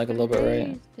 Because you went like a little bit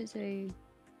right. Please, Dizzy.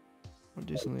 Or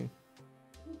decently.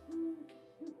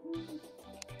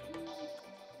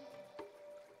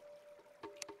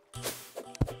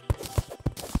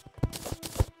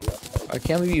 I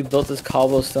can't believe you built this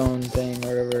cobblestone thing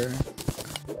or whatever.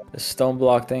 This stone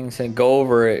block thing saying go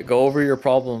over it. Go over your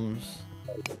problems.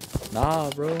 Nah,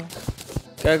 bro. You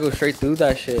gotta go straight through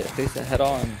that shit. Face it head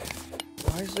on.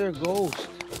 Why is there a ghost?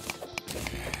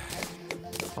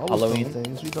 Halloween.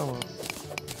 Things we don't.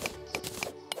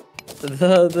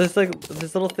 There's like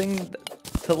this little thing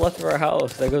to the left of our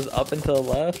house that goes up and to the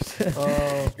left.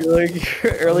 Oh. You're like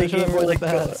early game. You're like,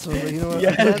 bats. So, you know what?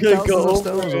 Yeah, Plant go thousands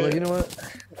of over stones. We're like, it. you know what?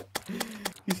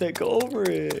 He said go over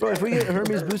it. Bro, if we get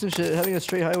Hermes boost and shit, having a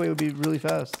straight highway would be really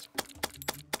fast.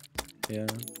 Yeah.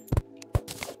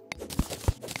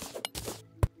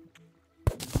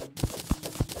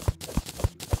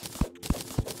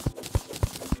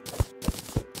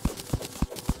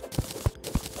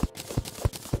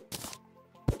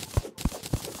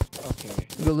 Okay.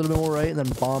 Go a little bit more right and then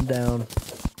bomb down.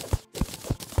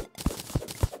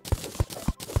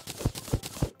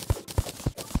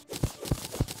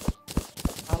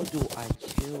 How do I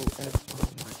kill? Oh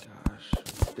my gosh.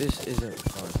 This isn't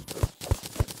fun, bro.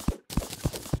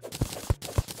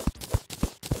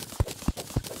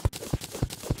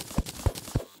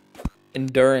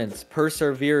 Endurance,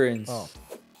 perseverance. Oh.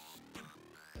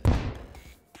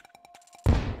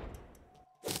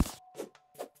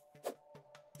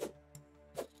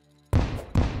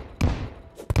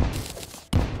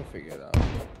 We'll figure it out.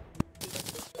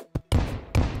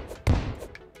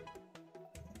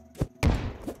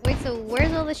 Wait, so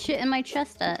where's all the shit in my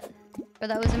chest at? Or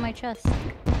that was in my chest?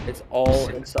 It's all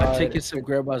inside. I'm taking some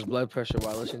grandma's blood pressure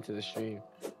while listening to the stream.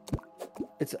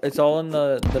 It's all in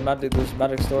the magic. There's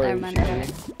magic storage. Never mind, never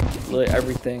mind. Literally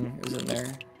everything is in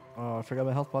there. Oh, I forgot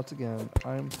my health pots again.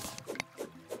 I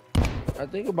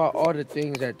think about all the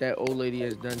things that old lady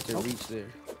has done to reach there.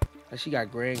 Like she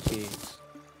got grandkids.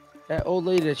 That old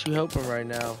lady that you helping right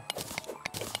now.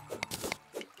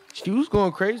 She was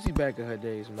going crazy back in her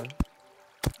days, man.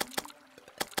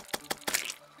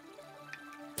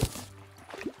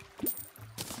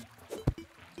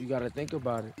 You gotta think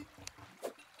about it.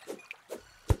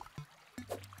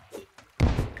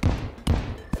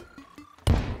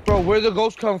 Bro, where the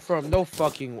ghost come from? No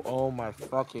fucking. Oh my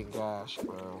fucking gosh,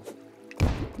 bro.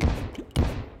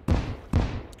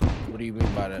 What do you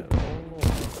mean by that?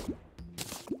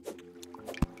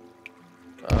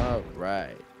 Oh. All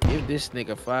right. Give this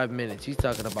nigga 5 minutes. He's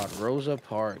talking about Rosa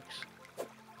Parks.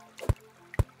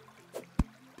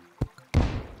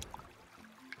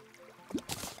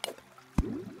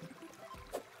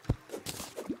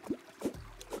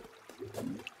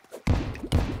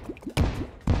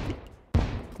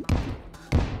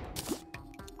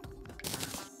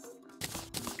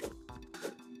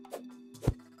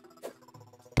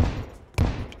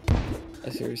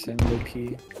 you're saying low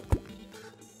key.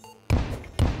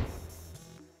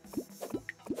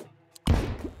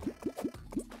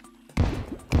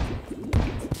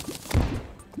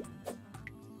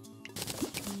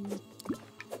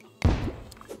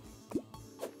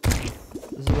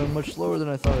 This has been much slower than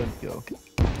I thought it'd go.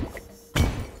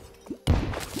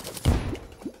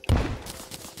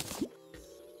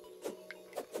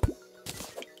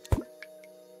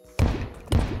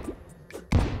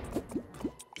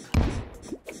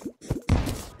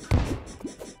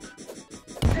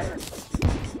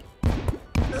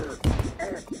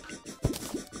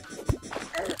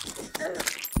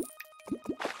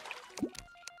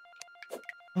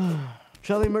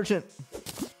 Charlie Merchant.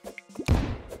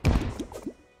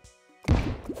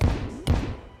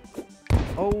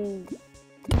 Oh.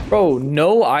 Bro,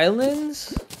 no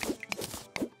islands?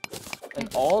 And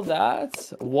all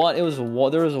that? One, it was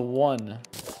one, there was a one.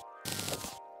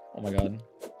 Oh my god.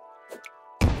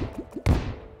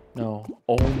 No.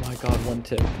 Oh my god, one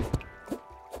tick.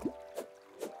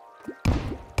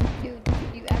 Dude,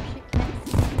 you actually can't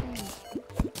see anything.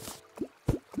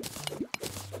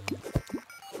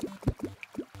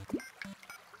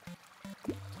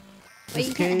 Wait,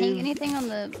 you can't hang anything on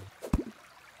the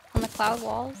cloud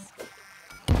walls?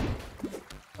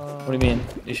 What do you mean?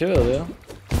 You should be able to.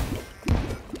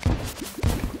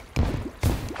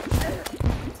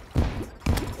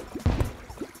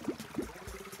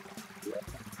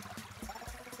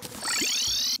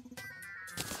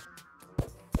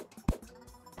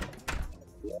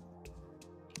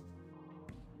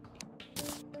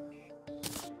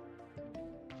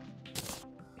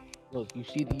 Look, you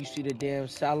see the damn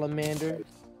salamander?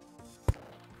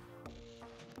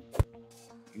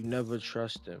 You never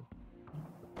trust him.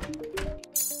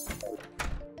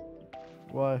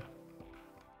 Why?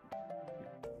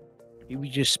 He be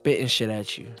just spitting shit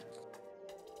at you.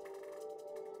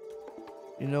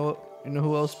 You know what? You know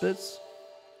who else spits?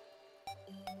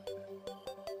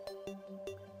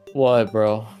 What,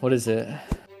 bro? What is it?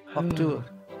 Up to it.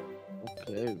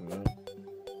 Okay, man.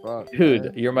 Fuck, Dude,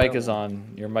 man. your mic is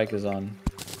on. Your mic is on.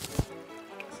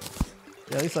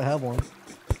 Yeah, at least I have one.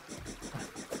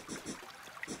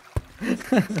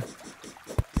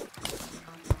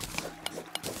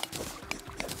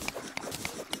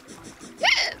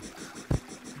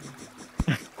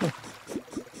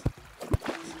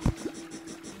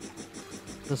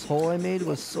 This hole I made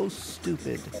was so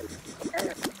stupid.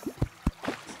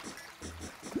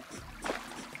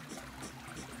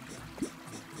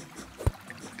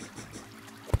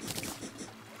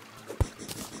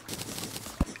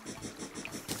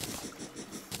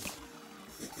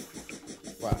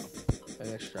 Wow,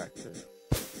 an extractor.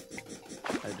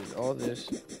 I did all this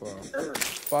for a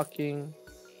fucking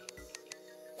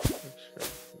extractor.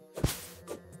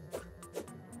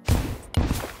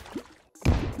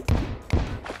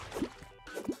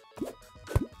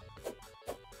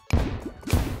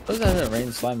 Doesn't have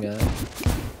rain slime yet.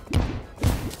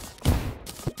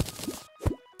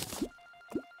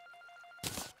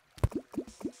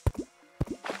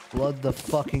 Flood the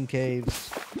fucking caves.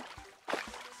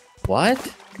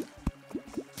 What?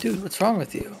 Dude, what's wrong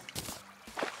with you?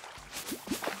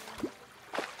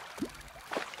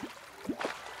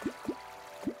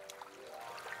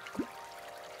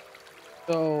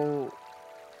 So,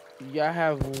 y'all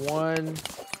have one.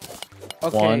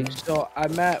 Okay, One. so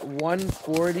I'm at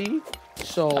 140.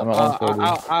 So I'm at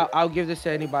 140. I'll give this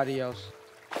to anybody else.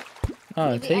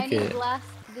 Oh, Dizzy, take I need it.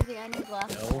 Dizzy, I need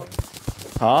glass walls.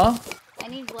 Huh? I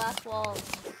need glass walls.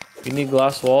 You need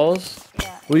glass walls?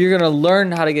 Yeah. Well, you're gonna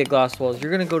learn how to get glass walls.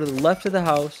 You're gonna go to the left of the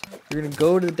house. You're gonna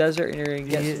go to the desert and you're gonna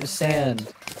get Yeah, some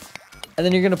sand. And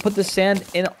then you're gonna put the sand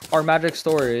in our magic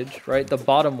storage, right? The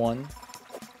bottom one.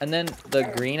 And then the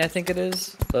green, I think it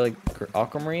is, the like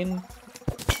aquamarine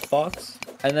box.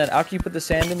 And then after you put the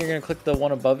sand in, you're gonna click the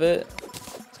one above it.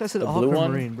 This guy said The blue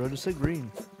one? aquamarine, bro. Just say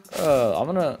green. I'm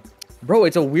gonna, bro.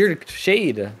 It's a weird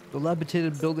shade.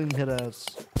 Dilapidated building hit ass.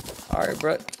 All right,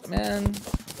 bro, man.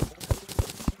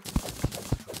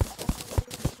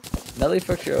 Nelly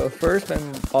fucked you first,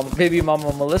 and baby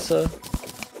mama Melissa.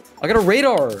 I got a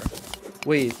radar.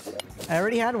 Wait, I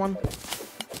already had one.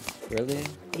 really?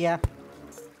 Yeah.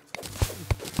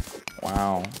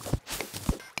 Wow.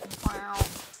 Wow.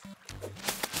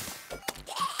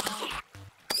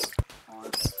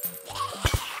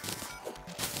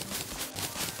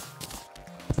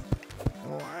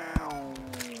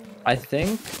 I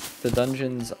think the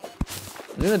dungeons. I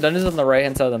think the dungeon's on the right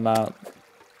hand side of the map.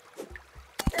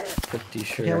 Pretty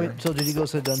sure. Can't wait till Diddy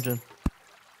goes to the dungeon.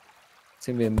 It's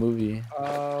gonna be a movie.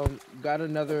 Got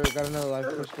another life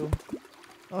crystal.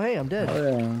 Oh hey, I'm dead.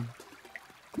 Oh yeah.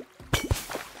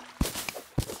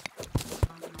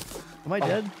 Am I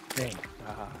dead? Thank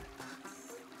God.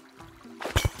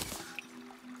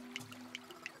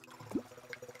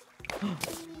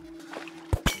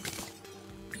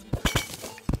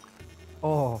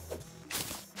 Oh.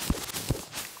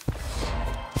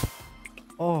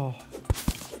 Oh.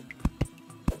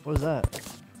 What is that?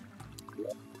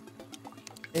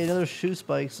 Hey, another shoe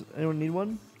spikes. Anyone need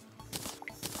one?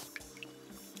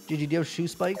 Gigi, do you have shoe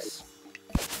spikes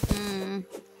Mm,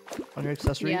 on your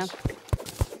accessories? yeah.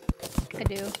 I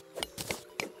do.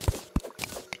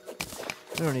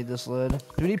 We don't need this lid.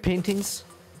 Do we need paintings?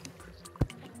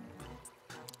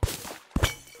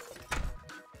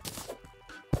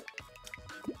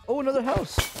 Oh, another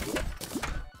house.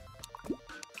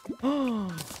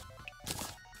 Oh.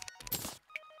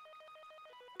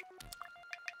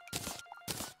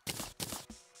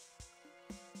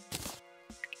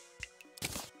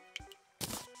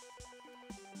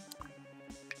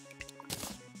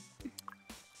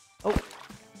 Oh.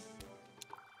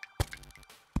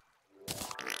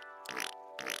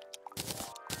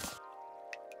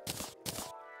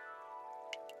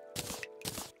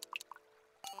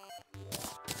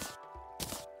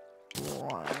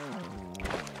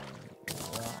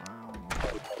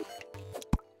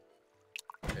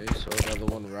 Okay, so another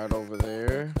one right over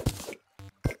there.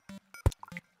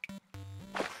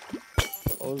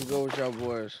 Let's go with y'all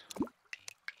boys.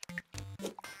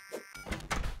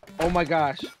 Oh my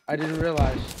gosh, I didn't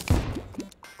realize.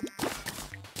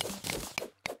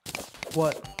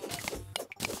 What?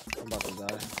 I'm about to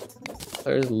die.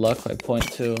 There's luck by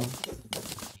 .2.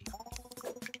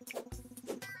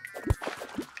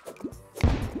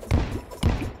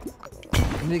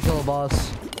 We need to kill a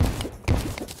boss.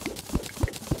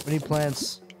 We need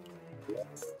plants.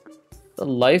 The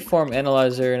life form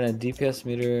analyzer and a DPS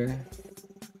meter.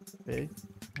 Okay.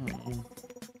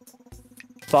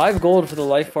 5 gold for the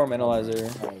life form analyzer.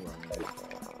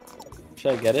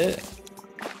 Should I get it?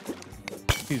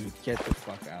 Dude, get the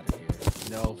fuck out of here.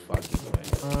 No fucking way.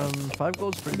 5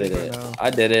 gold's pretty Did good it. right now. I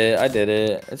did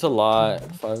it. It's a lot,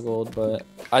 5 gold, but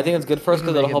I think it's good for us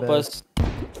because We can it'll make help it us.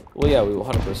 Well, yeah, we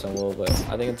 100% will, but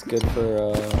I think it's good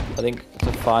for, I think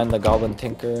to find the Goblin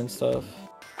Tinker and stuff.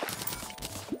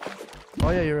 Oh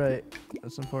yeah, you're right.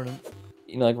 That's important.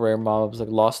 You know, like rare mobs, like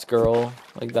Lost Girl,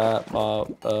 like that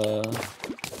mob,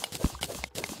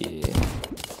 yeah.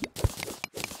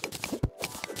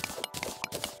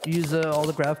 You use all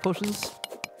the graph potions?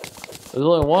 There's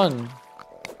only one.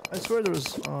 I swear there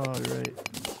was. Oh, you're right.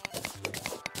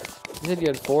 You said you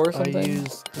had 4 or something? I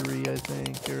used 3, I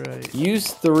think. You're right.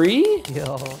 Use 3?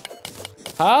 Yo.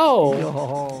 How?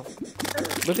 Yo.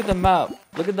 Look at the map.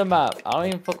 Look at the map. I don't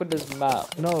even fuck with this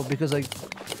map. No, because like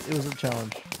it was a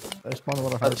challenge. I spawned a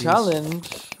lot of A harpies.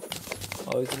 challenge?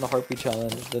 Oh, he's in the harpy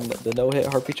challenge. The no-hit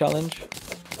harpy challenge.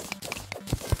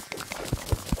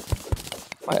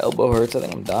 My elbow hurts. I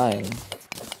think I'm dying.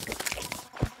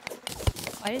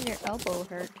 Why does your elbow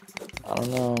hurt? I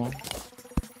don't know.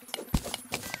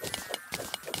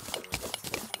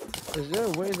 Is there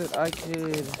a way that I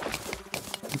could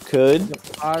You could.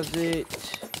 deposit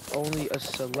only a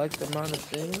select amount of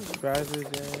things rather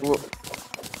than?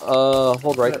 Well,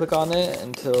 hold right click on it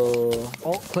until.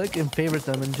 Alt click and favorite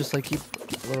them and just like keep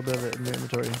a little bit of it in your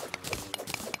inventory.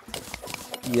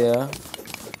 Yeah.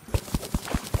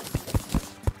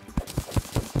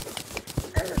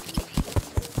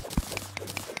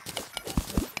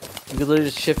 You could literally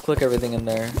just shift click everything in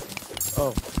there.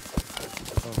 Oh.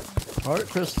 Heart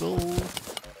crystal.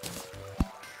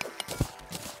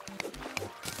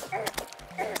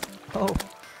 Oh.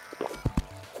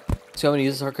 See how many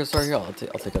uses heart crystal are here? I'll take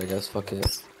it, I guess. Fuck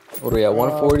it. What are we at?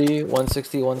 140,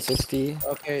 160, 160.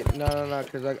 Okay, no,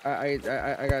 because I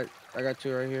got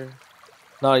 2 right here.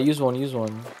 No, use one.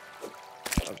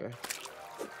 Okay.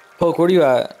 Poke, where are you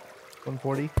at?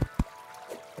 140.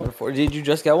 140. Did you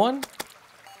just get one?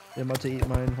 Yeah, I'm about to eat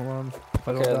mine. Hold on. If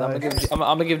I don't Okay, die. I'm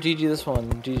gonna give Gigi this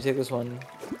one. Gigi, take this one.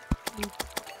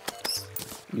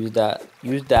 Use that.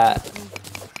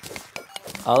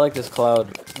 I like this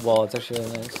cloud wall. It's actually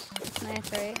really nice.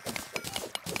 Nice, right?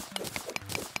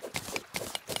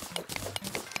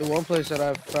 The one place that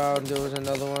I found, there was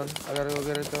another one. I gotta go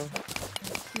get it though.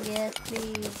 Yes,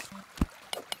 please.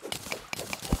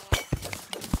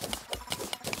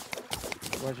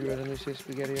 Why'd you randomly say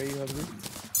spaghetti? Are you hungry?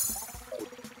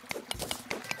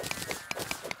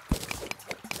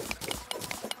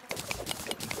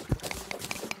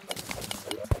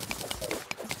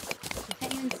 I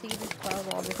can't even see this cloud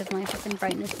wall because my fucking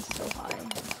brightness is so high.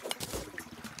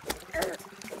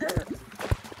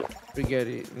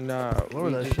 Spaghetti. Nah. Lower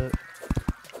that shit.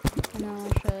 I know I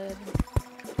should.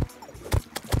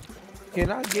 Can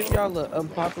I give y'all an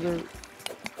unpopular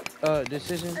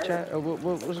decision, chat? Or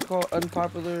what's it called?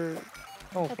 Unpopular.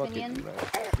 Oh, Opinion?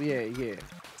 fucking. Yeah.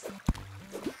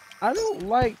 I don't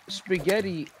like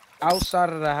spaghetti outside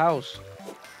of the house.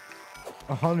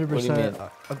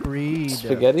 100% agreed.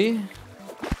 Spaghetti? You're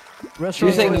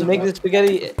Restaurant. saying make the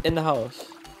spaghetti in the house?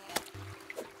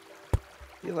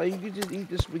 Yeah, like you could just eat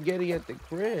the spaghetti at the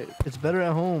crib. It's better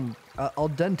at home. Al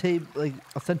dente, like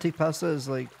authentic pasta, is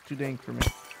like too dank for me.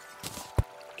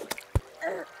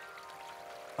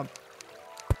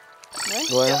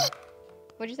 What?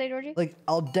 What'd you say, Georgie? Like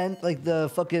al dente, like the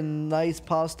fucking nice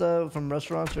pasta from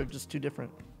restaurants are just too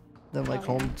different than like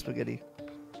home spaghetti.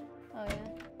 Oh yeah.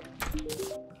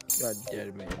 God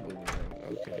damn man, boomerang.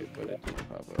 Okay, but it didn't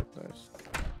pop up. Nice.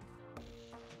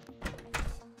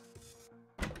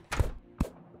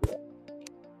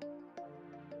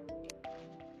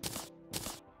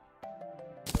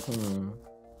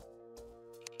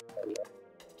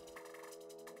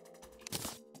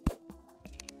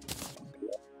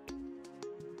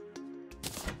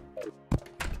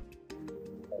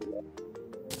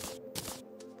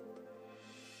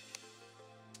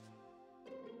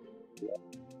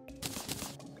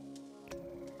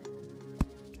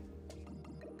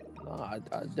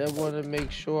 I did want to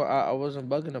make sure I wasn't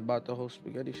bugging about the whole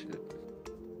spaghetti shit.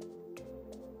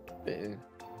 Man.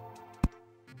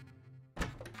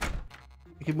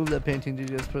 You can move that painting. Did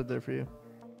you just put it there for you?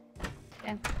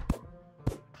 Yeah.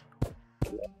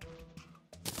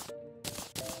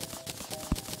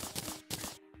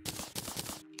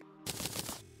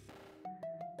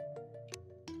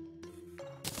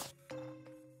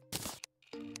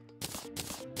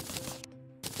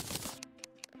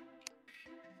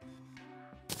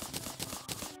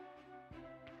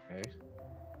 Okay.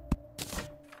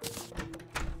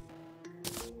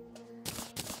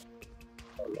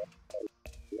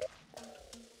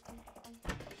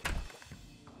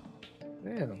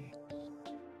 Damn.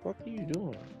 What are you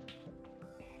doing?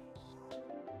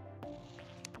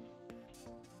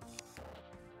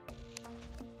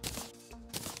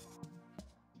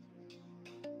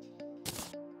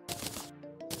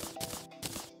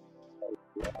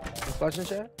 Watching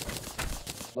chat?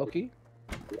 Loki?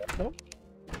 No?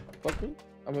 Fuck me?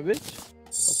 I'm a bitch?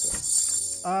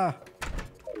 Okay. Ah.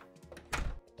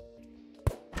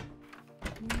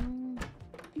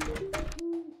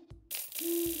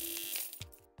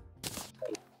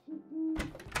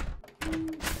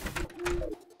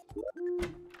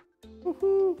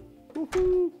 Woohoo!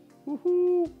 Woohoo!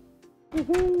 Woohoo!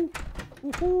 Woohoo!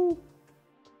 Woohoo!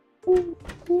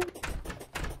 Woohoo!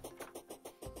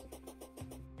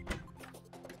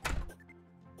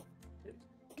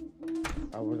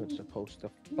 I wasn't supposed to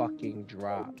fucking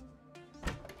drop.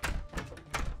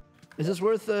 Is this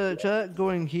worth chat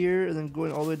going here and then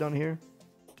going all the way down here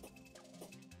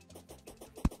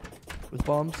with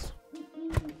bombs?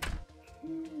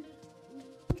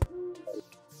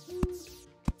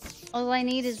 All I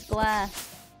need is glass.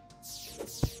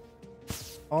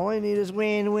 All I need is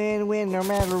win, win, win, no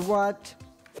matter what.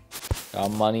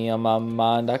 Got money on my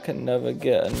mind, I can never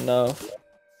get enough.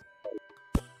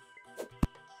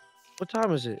 What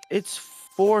time is it? It's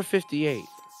 4:58.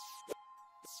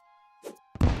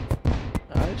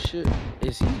 I should.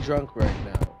 Is he drunk right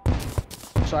now?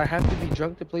 So I have to be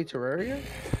drunk to play Terraria?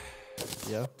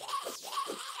 Yeah.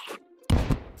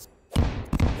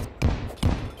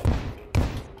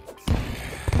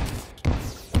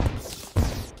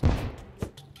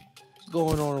 What's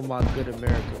going on with my good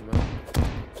America, man?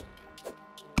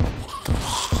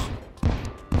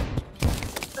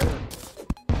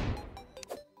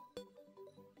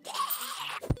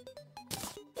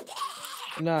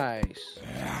 Nice.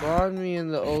 Spawn me in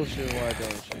the ocean, why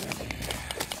don't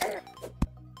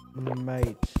you?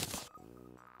 Mate.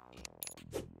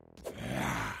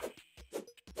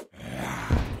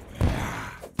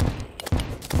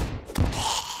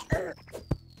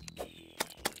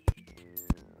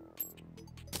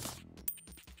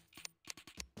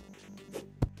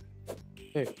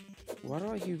 Hey, why do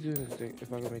I keep doing this thing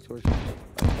if I can make torches?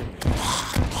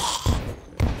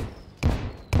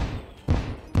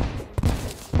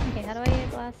 Okay, how do I get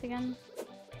glass again?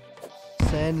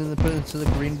 Sand and then put it into the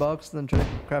green box, and then try to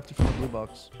craft it from the blue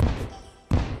box.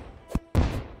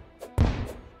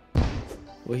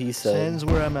 What he said. Sand's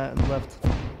where I'm at and left.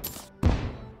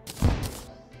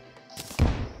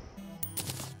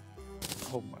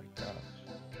 Oh my gosh.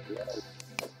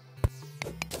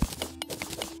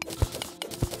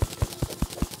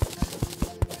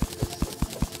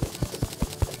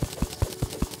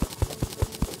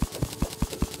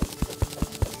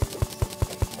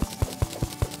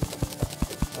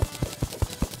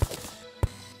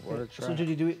 Or Okay, so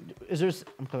Judy, is there?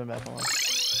 I'm coming back. Hold on.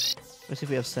 Let's see if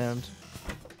we have sand.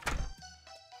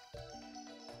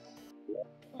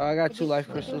 I got 2 life I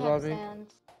do crystals have on me. sand.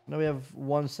 No, we have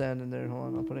 1 sand in there. Hold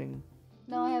on, I'm putting.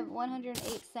 No, I have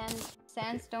 108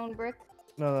 sandstone brick.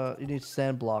 No, you need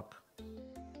sand block.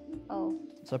 Oh.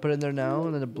 So I put it in there now,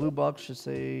 and then the blue box should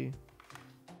say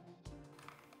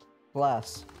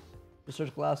glass. Just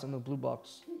search glass in the blue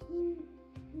box.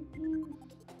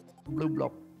 Blue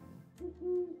block.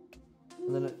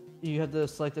 And then you have to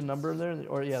select the number in there,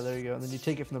 or yeah, there you go. And then you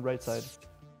take it from the right side.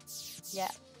 Yeah.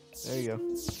 There you go.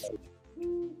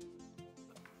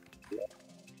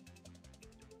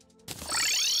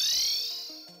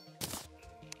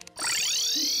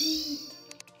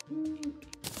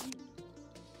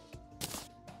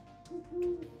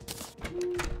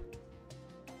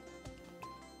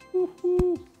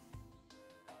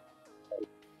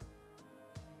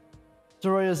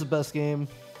 Terraria is the best game.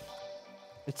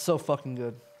 It's so fucking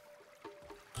good.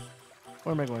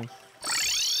 Where am I going?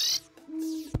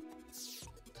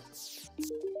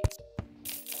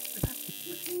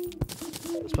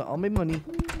 Spent all my money.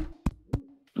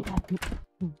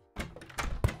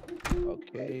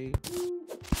 Okay.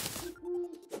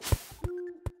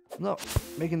 No,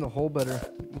 making the hole better.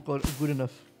 Good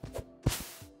enough.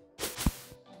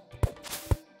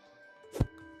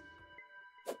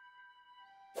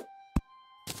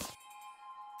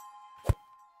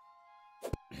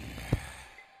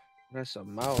 That's a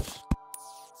mouse.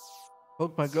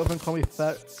 Look, my girlfriend called me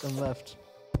fat and left.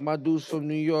 My dudes from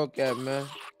New York at, man.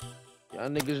 Y'all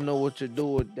niggas know what to do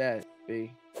with that,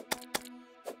 B.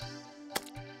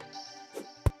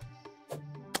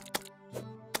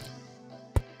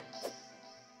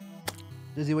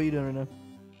 Dizzy, what you doing right now?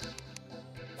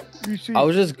 I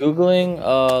was just googling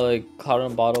like cloud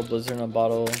in a bottle, blizzard in a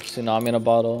bottle, tsunami in a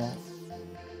bottle,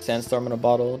 sandstorm in a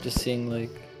bottle, just seeing like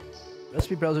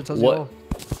Recipe browser tells what. you all.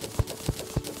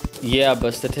 Yeah,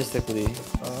 but statistically.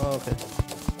 Oh, okay.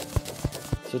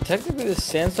 So technically, the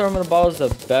sandstorm in a bottle is the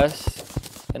best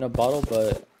in a bottle,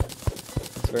 but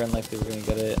it's very unlikely we're gonna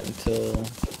get it until.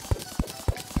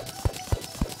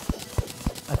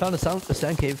 I found a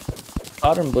sand cave.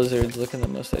 Cloud and blizzard's looking the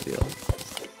most ideal.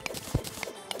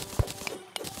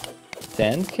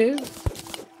 Sand cave?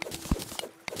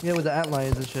 Yeah, with the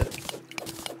antlines and shit.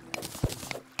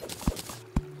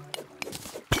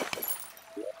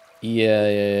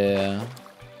 Yeah.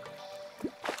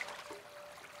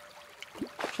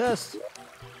 Chest.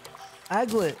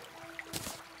 Aglet.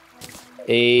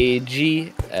 AGLET.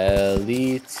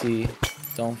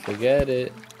 Don't forget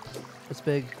it. It's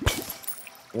big.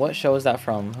 What show is that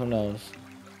from? Who knows?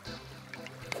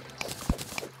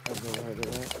 I've never heard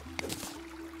of that.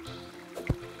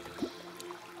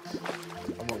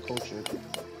 I'm on culture.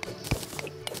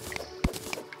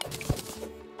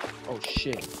 Oh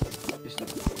shit. It's the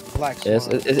black swan. Yes,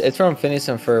 it's from Phineas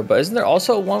and Ferb, but isn't there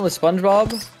also one with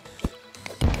SpongeBob?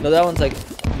 No, that one's like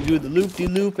you do the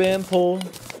loop-de-loop and pull.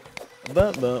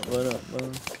 That's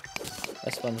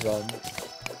SpongeBob.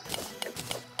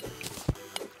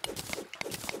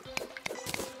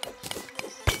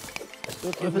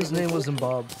 What if his name wasn't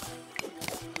Bob?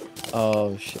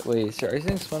 Oh shit! Wait, sir, are you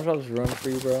saying SpongeBob's ruined for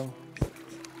you, bro?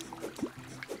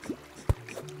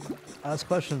 Ask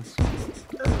questions.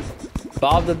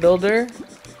 Bob the Builder?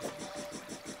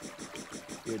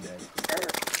 You're dead.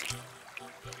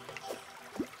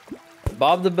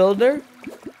 Bob the Builder?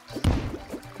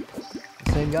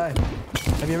 Same guy.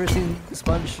 Have you ever seen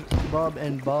SpongeBob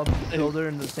and Bob Builder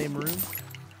in the same room?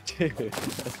 Dude.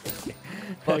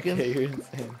 Fucking. Okay, you're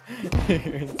insane. You're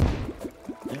insane.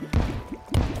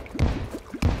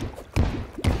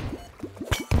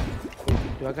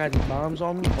 Do I got any bombs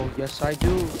on me? Oh, yes, I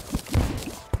do.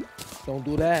 Don't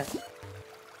do that.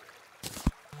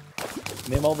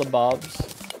 Name all the Bobs.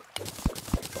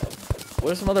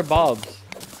 What are some other Bobs?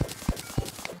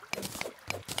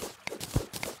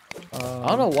 I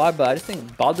don't know why, but I just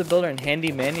think Bob the Builder and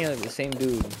Handy Manny are like the same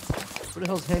dude. Where the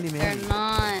hell's Handy Manny? They're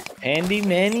not. Handy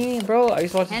Manny? Bro, I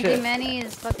used to watch that Handy shit. Manny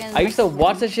is fucking. I used to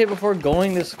watch that shit before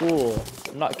going to school.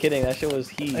 I'm not kidding, that shit was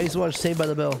heat. I used to watch Saved by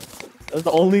the Bell. That was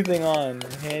the only thing on.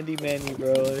 Handy Manny,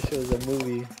 bro. That shit was a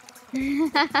movie.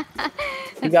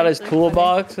 He got his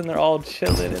toolbox and they're all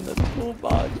chilling in the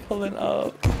toolbox, pulling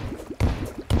up.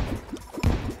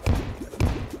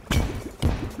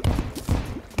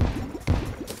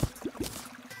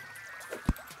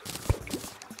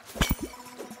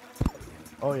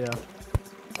 Oh yeah.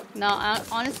 No,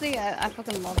 honestly, I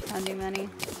fucking love Handy Manny.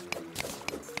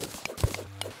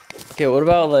 Okay, what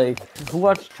about like who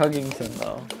watched Chuggington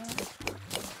though?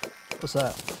 What's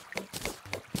that?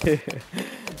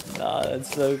 Nah,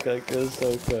 that's so cooked. It was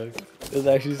so cooked. It was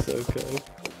actually so cooked.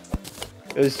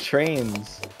 It was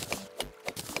trains.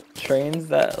 Trains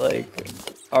that, like,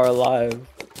 are alive.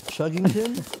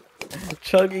 Chuggington?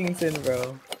 Chuggington,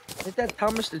 bro. Is that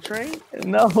Thomas the Train?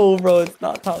 No, bro, it's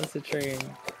not Thomas the Train.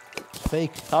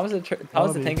 Fake. Thomas the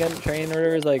Tank Train or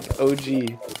whatever is like OG.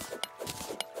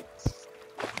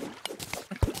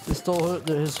 He stole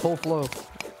his whole flow.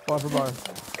 Bar for bar.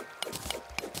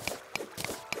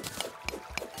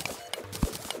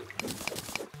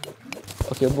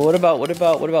 Okay, but what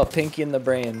about Pinky and the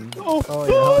Brain? Oh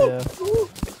yeah, hell yeah.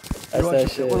 That's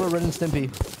that shit. What about Ren and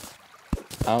Stimpy?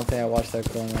 I don't think I watched that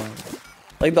growing up.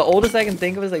 Like the oldest I can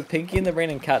think of is like Pinky and the Brain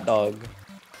and Cat Dog.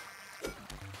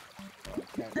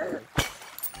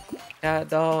 Cat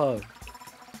Dog.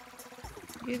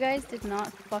 You guys did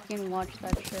not fucking watch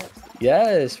that shit.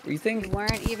 Yes, you You think?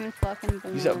 weren't even fucking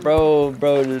born. You said, bro,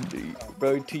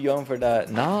 you're too young for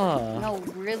that. Nah. No,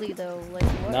 really though. Like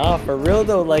what? Nah, for real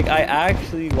though. Like I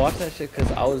actually watched that shit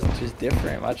because I was just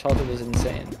different. My childhood was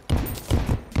insane.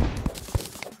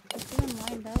 Let's even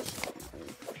line up.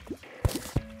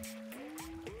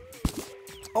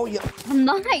 Oh yeah. I'm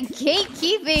not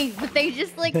gatekeeping, but they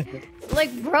just like,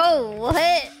 like, bro,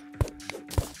 what?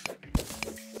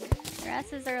 Your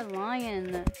asses are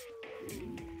lying.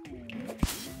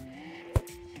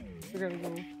 We're gonna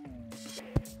go.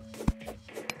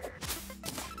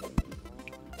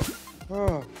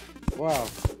 Oh, wow.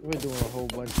 We're doing a whole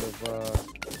bunch of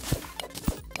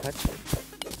touching.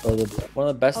 Bro, one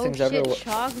of the best Oh things shit, ever.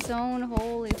 Chalk Zone,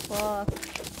 holy fuck.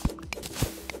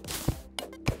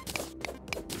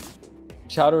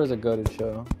 Chowder is a goated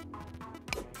show.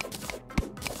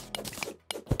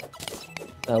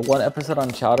 One episode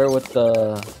on Chowder with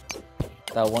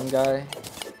that one guy.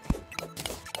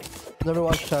 Never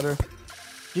watched Chowder.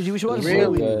 GG, we should watch Really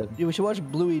Bluey. good. Yeah, we should watch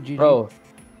Bluey, GG. Bro,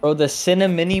 the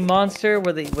Cinnamini monster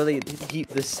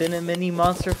the Cinnamini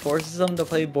monster forces him to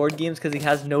play board games because he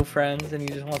has no friends and he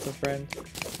just wants a friend.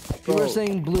 People are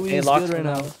saying Bluey Hey, is locks good right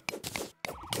him now. out.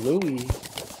 Bluey.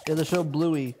 Yeah, the show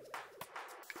Bluey.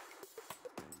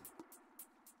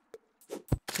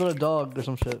 It's about a dog or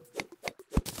some shit.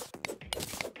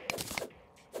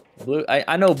 Blue.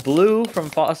 I know Blue from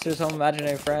Foster's Home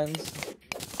Imaginary Friends.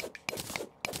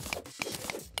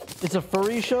 It's a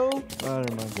furry show? Oh,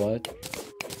 never mind. What?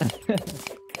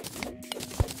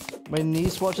 My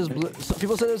niece watches Blue. So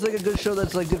people say there's like a good show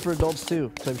that's like good for adults too,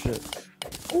 type shit.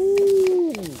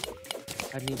 Ooh.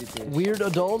 I needed this. Weird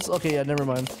adults? Okay, yeah, never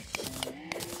mind.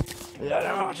 Yeah, I'm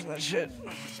not watching that shit.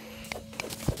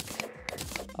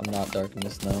 I'm not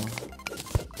Darkness, no.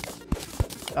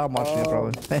 I'm watching it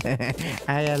probably.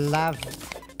 I love.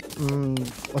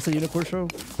 What's the unicorn show?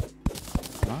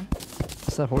 Huh?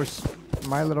 What's that horse?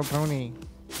 My Little Pony.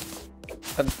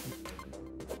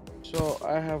 So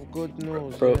I have good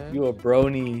news. Bro, yeah? you a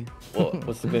brony.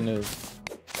 What's the good news?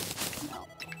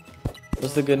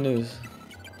 What's the good news?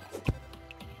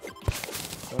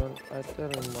 I tell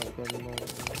him my good news.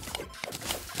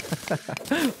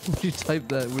 You type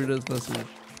that weird ass message.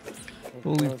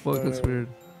 Holy fuck, that's weird.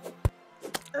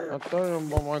 I tell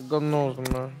him about my good news,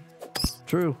 man.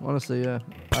 True, honestly, yeah.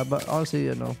 But honestly,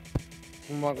 yeah, no.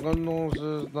 My good news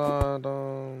is that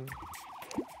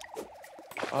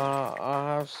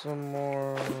I have some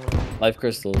more Life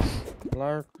crystals.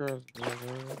 life crystals.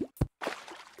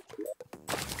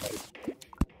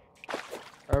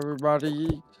 Everybody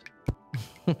eat.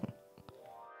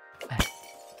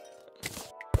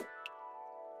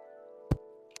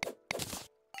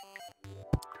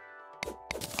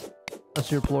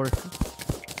 That's your plork.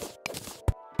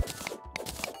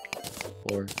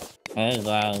 Or hey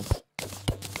guys.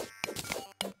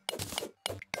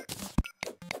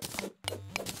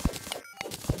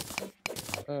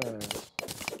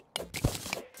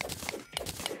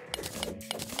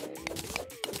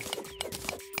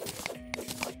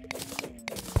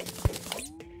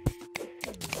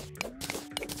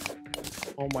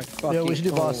 Oh my fucking. Yeah, we should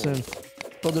do boss soon.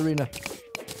 Build the arena.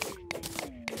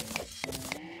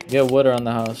 Get wood around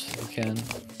the house if you can.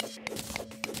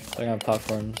 I got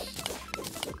platforms.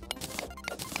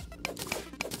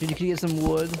 Dude, can you get some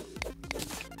wood?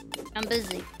 I'm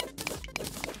busy.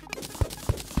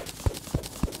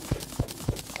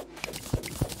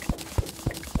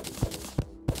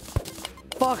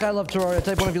 Fuck, I love Terraria.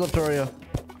 Type 1 if you love Terraria.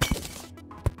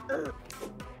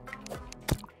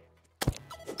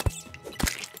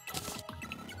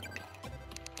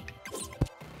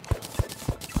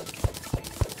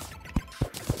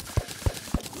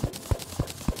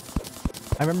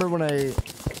 I remember when I,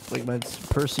 like my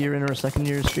first year in or second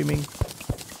year streaming,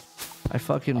 I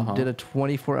fucking did a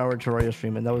 24-hour Terraria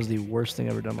stream, and that was the worst thing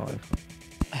I've ever done in my life.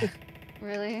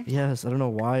 Really? Yes, I don't know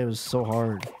why it was so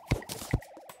hard.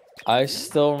 I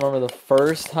still remember the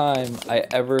first time I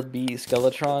ever beat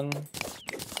Skeletron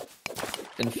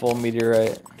in full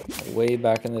meteorite, way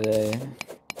back in the day.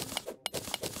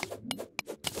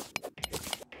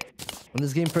 When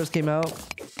this game first came out,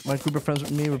 my group of friends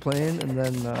with me were playing, and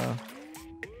then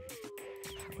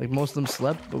like most of them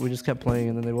slept, but we just kept playing,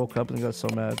 and then they woke up and got so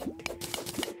mad.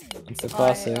 It's a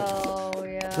classic. Oh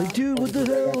yeah. Like, dude, what the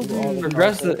hell, dude?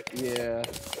 Progressive. Yeah.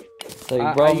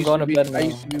 Like, bro, I'm going to bed now. I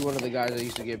used to be one of the guys that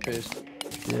used to get pissed.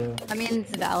 Yeah. I mean,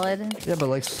 it's valid. Yeah, but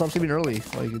like, stop sleeping early.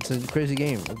 Like, it's a crazy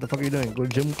game. What the fuck are you doing? Go to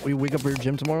gym? You wake up for your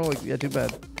gym tomorrow? Like, yeah, too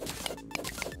bad.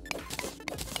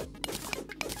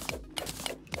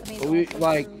 I mean, But we also-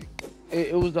 like,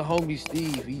 it was the homie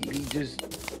Steve. He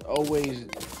just always,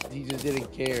 he just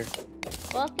didn't care.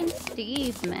 Fucking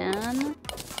Steve, man.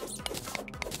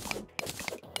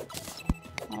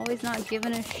 Always not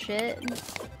giving a shit.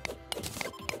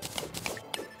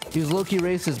 He was low-key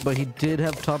racist, but he did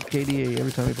have top KDA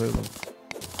every time he played with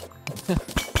him.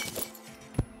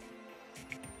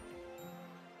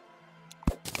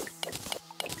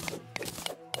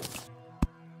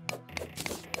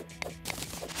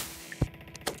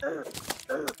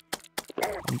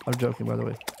 I'm joking, by the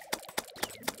way.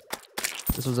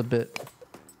 This was a bit.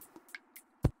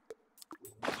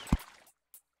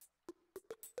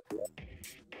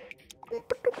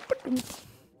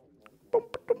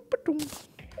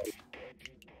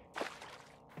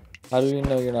 How do you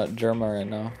know you're not Germa right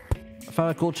now? I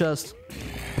found a cool chest.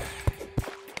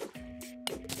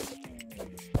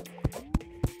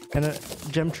 And a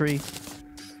gem tree.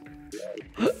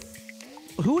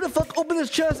 Who the fuck opened this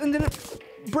chest and didn't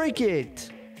break it?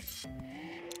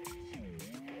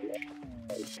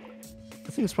 I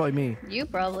think it's probably me. You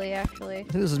probably, actually. I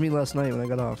think this was me last night when I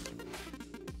got off.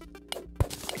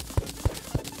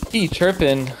 He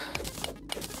tripping.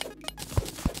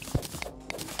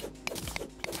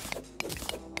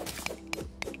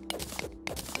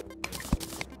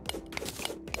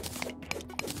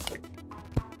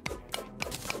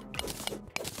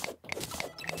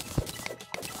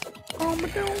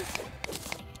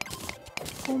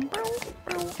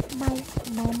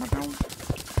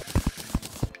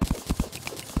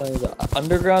 The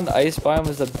underground ice biome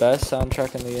is the best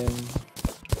soundtrack in the game.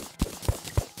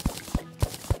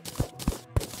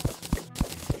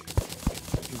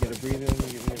 You get a breather,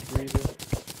 you get me a breather.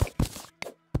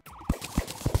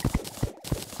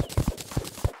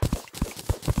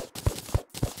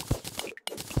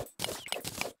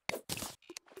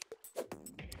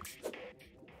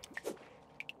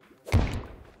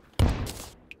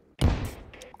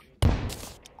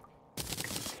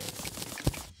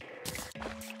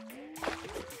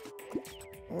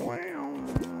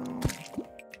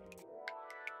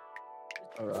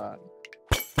 Alright.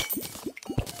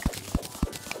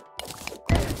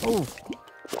 Oh!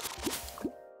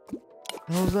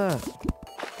 What was that?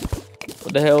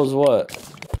 What the hell is what?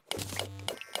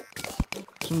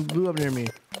 Someone blew up near me.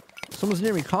 Someone's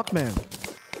near me. Cockman.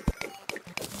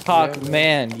 Cock Yeah,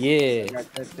 man, yeah. I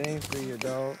got that thing for you,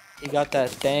 dog. He got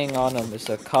that thing on him. It's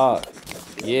a cock.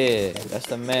 Yeah, that's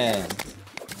the man.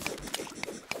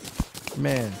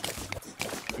 Man.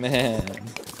 Man.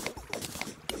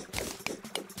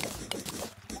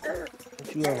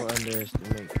 Don't you ever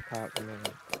underestimate the cock, man.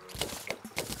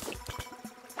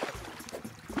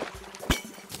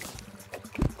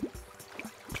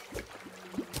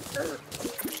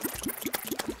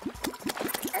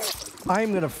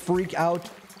 I'm gonna freak out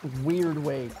weird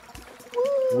way.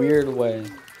 Weird way.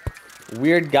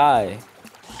 Weird guy.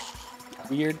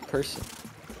 Weird person.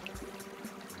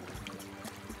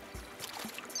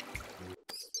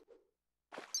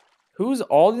 Who's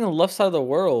all in the left side of the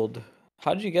world?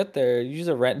 How did you get there? Did you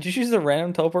use a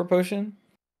random teleport potion?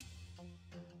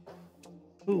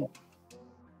 Who?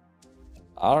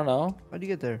 I don't know. How'd you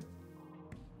get there?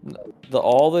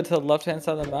 All the way to the left hand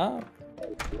side of the map?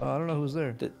 I don't know who's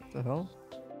there. The hell?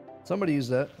 Somebody used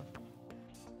that.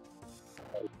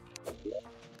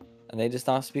 And they just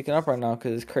not speaking up right now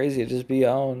because it's crazy to just be your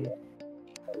own.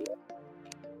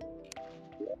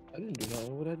 I didn't do that.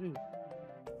 What'd I do?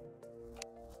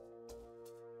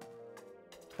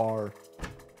 Bar.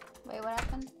 Wait, what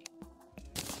happened?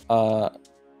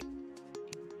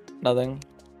 Nothing.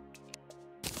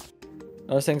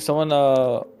 I was saying someone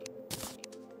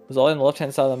was all in the left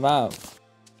hand side of the map.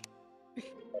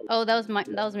 Oh, that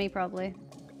was me probably.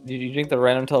 Did you drink the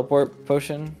random teleport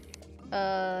potion?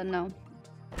 No.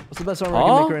 What's the best armor I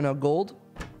can make right now? Gold?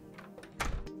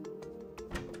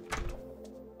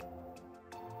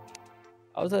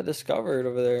 How was that discovered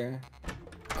over there?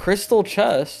 Crystal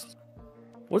chest?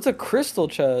 What's a crystal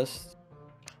chest?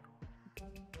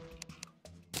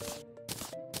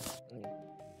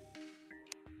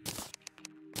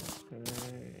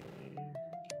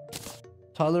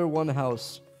 Tyler one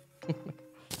house.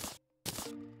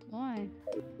 Why?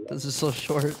 This is so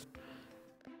short.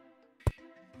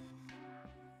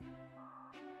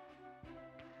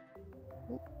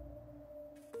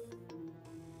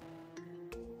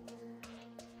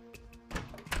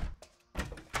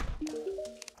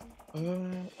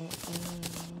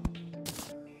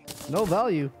 No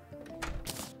value.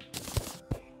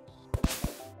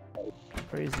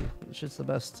 Crazy. This shit's the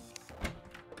best.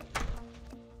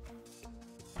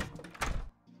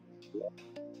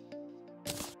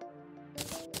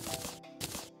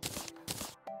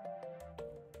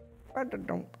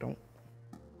 Don't.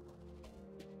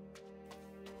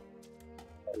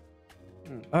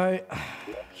 Alright.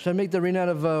 Should I make the arena out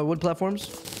of wood platforms?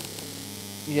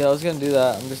 Yeah, I was gonna do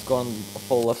that. I'm just going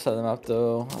full left side of the map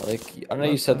though. Like, I know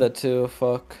you said that too.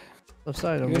 Fuck. Left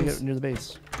side, I'm gonna get near the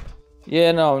base.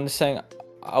 Yeah, no, I'm just saying.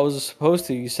 I was supposed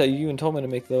to. You said you even told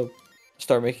me to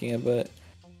start making it, but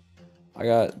I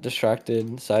got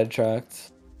distracted,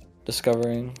 sidetracked,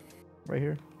 discovering. Right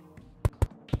here.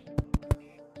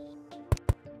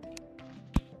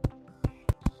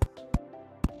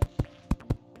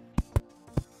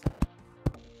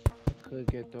 Could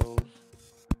get those.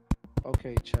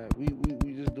 Okay, chat. We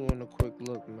just doing a quick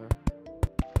look, man.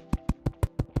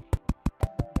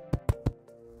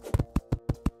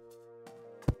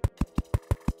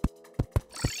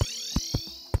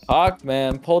 Fuck,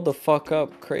 man, pulled the fuck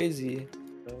up, crazy.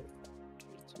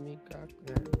 It's me, cock,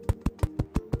 man.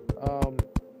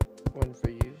 One for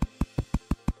you.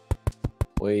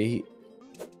 Wait,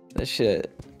 this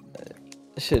shit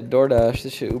DoorDash,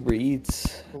 this shit Uber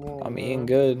Eats. Come on, I'm man. eating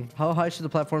good. How high should the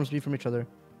platforms be from each other?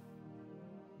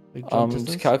 Like jump Just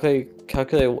distance?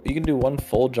 calculate. You can do one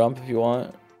full jump if you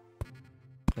want.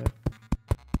 Okay.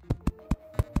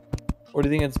 Or do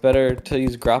you think it's better to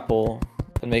use grapple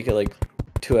and make it like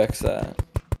 2x that?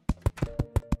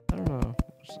 I don't know.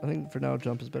 I think for now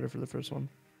jump is better for the first one.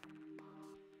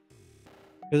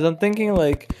 Because I'm thinking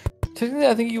like, technically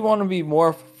I think you want to be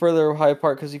more further high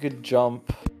apart because you could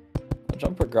jump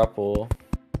or grapple.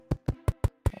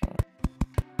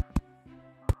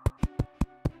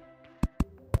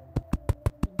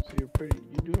 So you're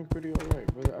doing pretty alright,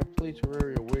 brother. I play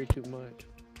Terraria way too much.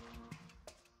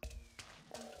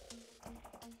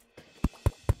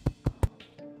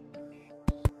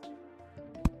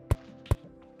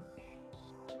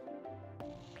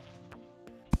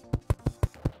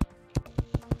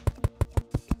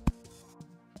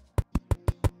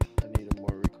 I need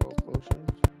more recall potions.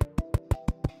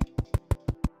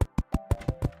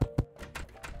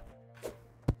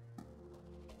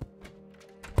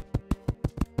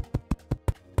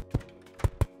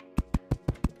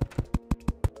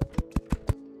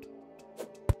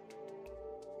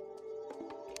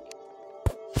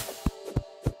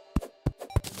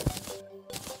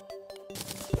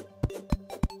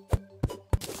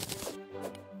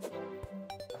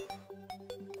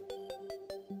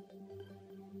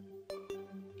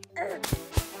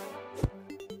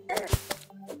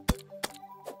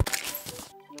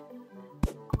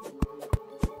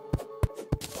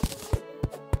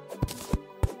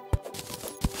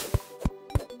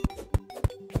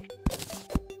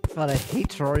 God, I hate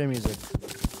Terraria music.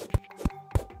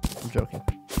 I'm joking.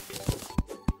 I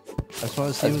just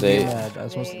want to see who's getting mad. I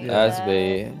just want to see. That's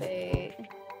bait.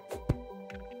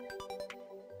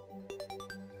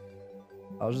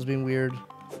 I was just being weird.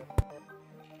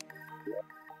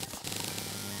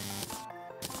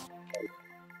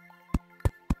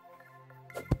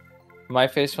 My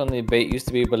face from the bait used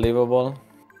to be believable.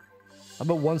 How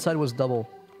about one side was double,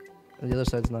 and the other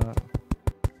side's not?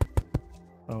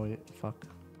 Oh wait, fuck.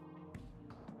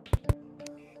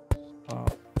 Oh.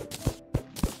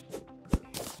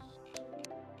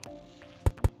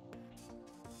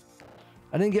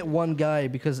 I didn't get one guy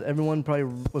because everyone probably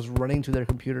was running to their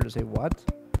computer to say what?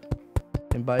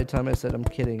 And by the time I said I'm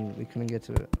kidding, we couldn't get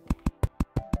to it.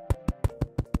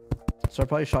 So I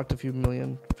probably shocked a few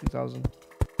thousand.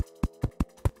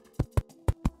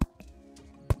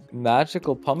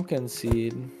 Magical pumpkin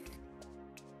seed.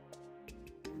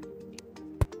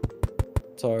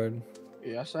 It's hard.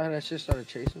 Yeah, I saw how that shit started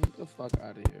chasing. Get the fuck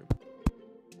out of here.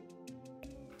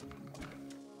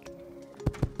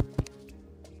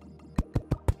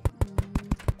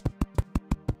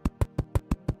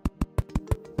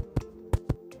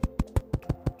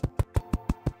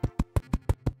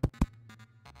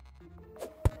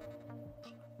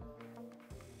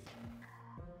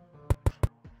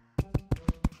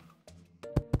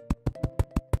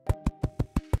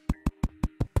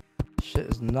 Shit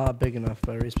is not big enough,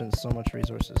 but I already spent so much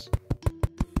resources.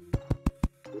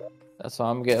 That's why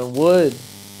I'm getting wood.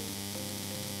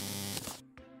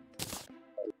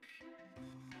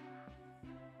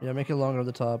 Yeah, make it longer at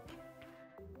the top.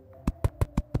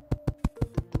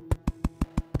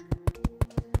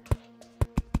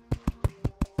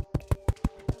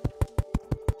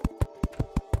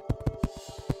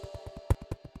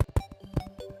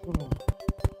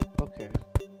 Okay.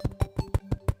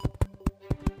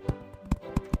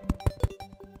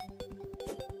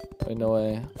 Wait, no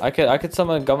way. I could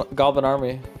summon a goblin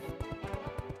army.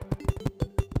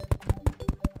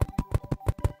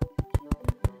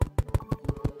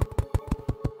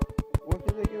 What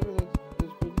did they give us?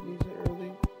 This pretty decent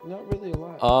early. Not really a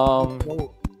lot.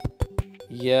 Gold.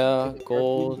 Yeah,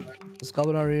 gold. Is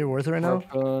Goblin Army worth it right now?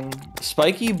 Harpoon.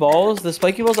 Spiky balls. The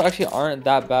spiky balls actually aren't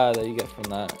that bad that you get from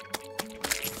that.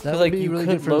 That would like, be you really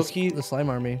could good for low-key- the slime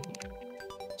army.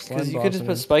 Because you boss could just and-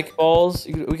 put spike balls.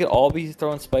 We could all be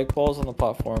throwing spike balls on the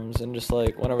platforms, and just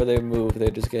like whenever they move, they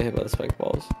just get hit by the spike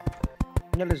balls.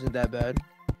 That isn't that bad.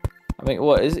 I mean,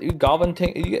 what is it? Goblin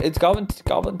It's Goblin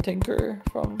Tinker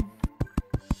from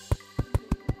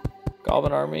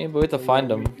Goblin Army, but we have to find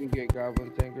them. We get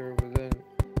Goblin Tinker, but then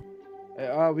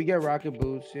we get rocket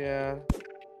boots. Yeah.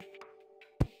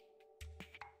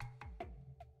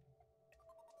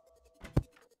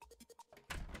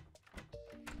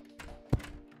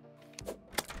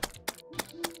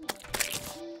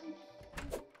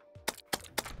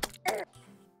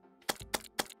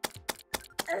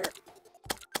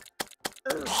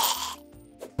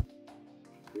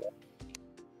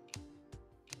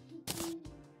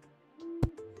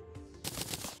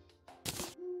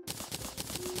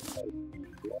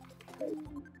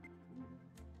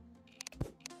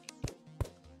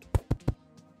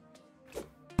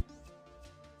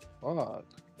 Fuck.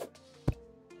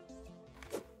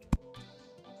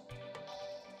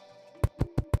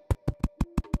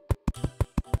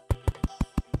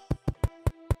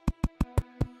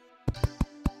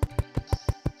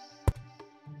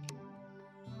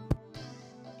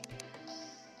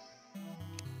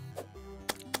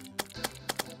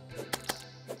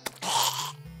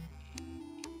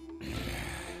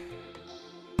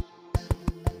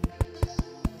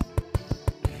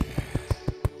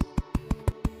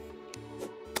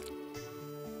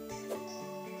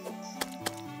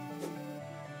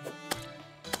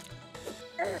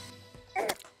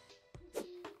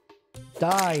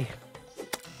 Die.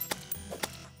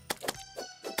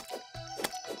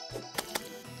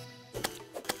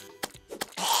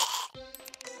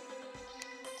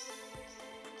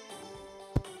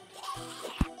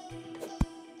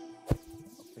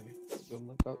 Good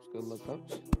lookups. Good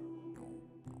lookups.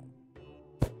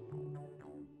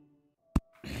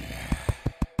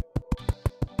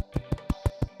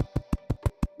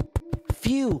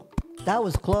 Phew, that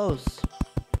was close.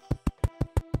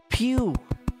 Pew.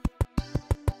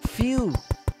 Phew.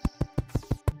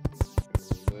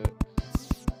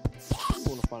 I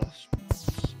want to find a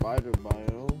spider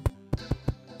biome.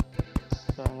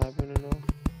 Not happening though.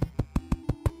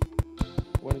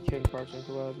 What a King Carson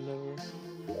collab, never.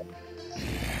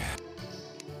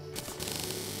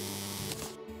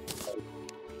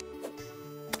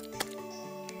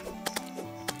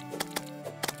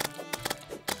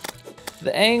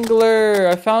 The angler!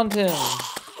 I found him!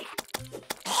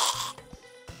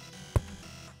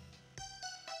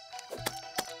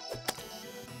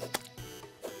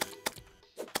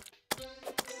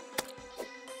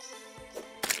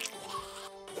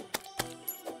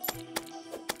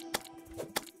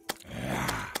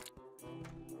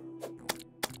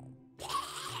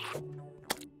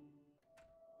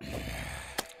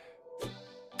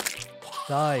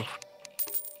 Die.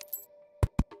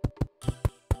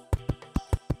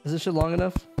 Is this shit long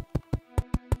enough?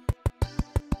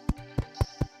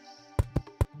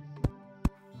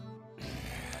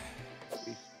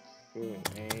 Good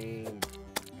aim.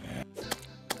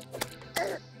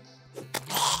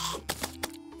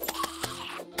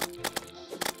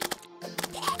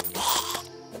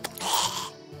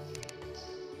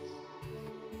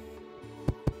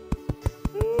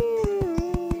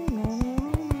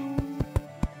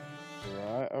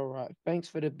 Alright. Thanks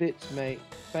for the bits, mate.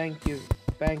 Thank you,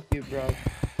 bro.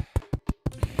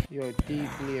 You're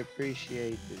deeply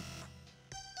appreciated.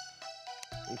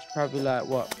 It's probably like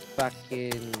what, back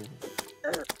in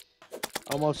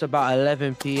almost about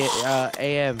 11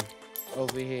 a.m.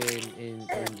 over here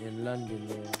in London.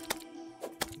 Yeah.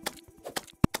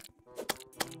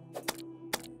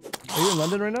 Are you in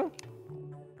London right now?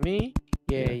 Me?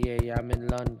 Yeah. I'm in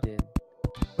London.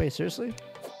 Wait, seriously?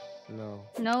 No.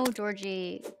 No,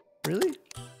 Georgie. Really?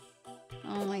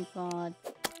 Oh my god.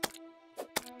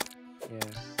 Yeah.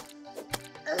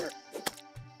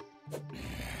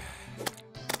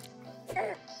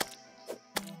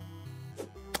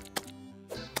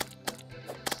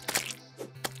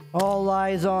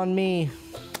 lies on me.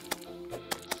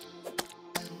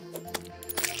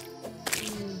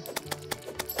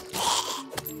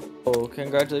 Oh,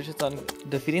 congratulations on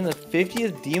defeating the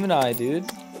 50th Demon Eye, dude.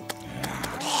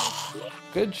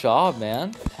 Good job,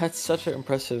 man. That's such an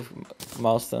impressive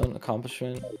milestone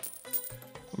accomplishment.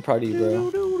 I'm proud of you,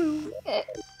 bro. Okay.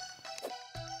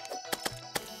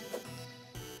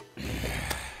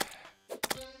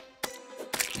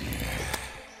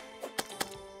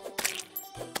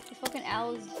 This fucking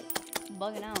owl's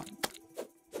bugging out.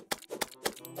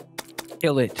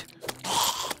 Kill it.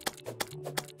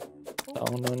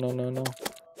 Oh, no, no, no, no.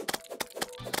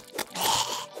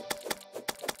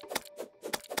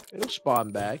 It'll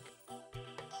spawn back.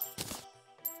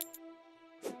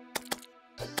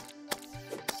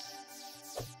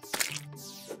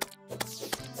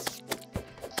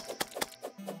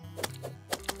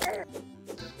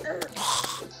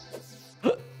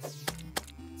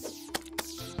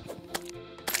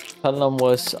 Tell them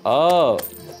what's up.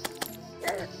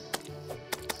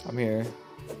 I'm here.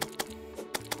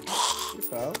 You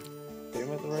found?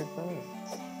 Came at the right time.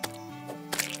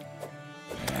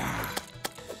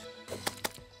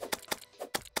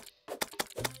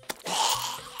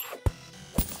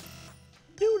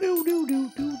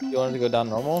 You wanted to go down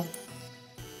normal?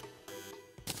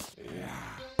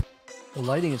 The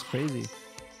lighting is crazy.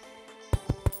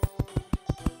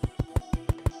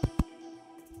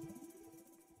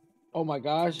 Oh my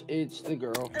gosh, it's the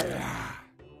girl.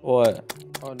 What?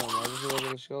 Oh no, I just looked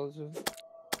at the skeleton.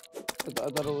 I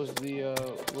thought it was the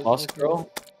Lost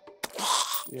girl?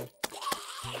 Yeah.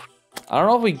 I don't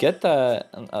know if we get that.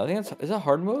 I think it's, is it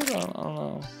hard mode? I don't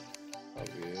know.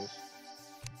 Probably is.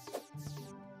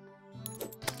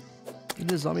 Look at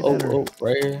this zombie Oh, banner. oh,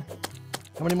 right here.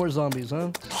 How many more zombies,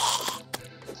 huh?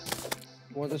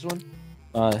 You want this one?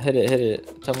 Hit it, hit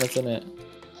it. Tell me what's in it.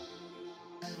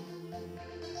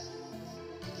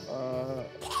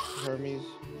 Hermes.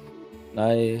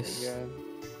 Nice. Again.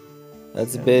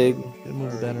 That's Yeah, big. Good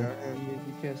move, banner. Hermes,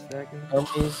 you can't stack him.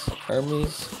 Hermes,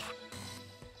 Hermes.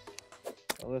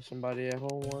 Unless somebody at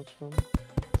home wants some.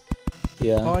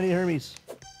 Yeah. Oh, I need Hermes.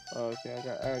 Oh, okay,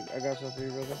 I got some for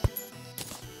you, brother.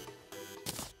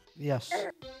 Yes.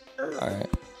 Alright.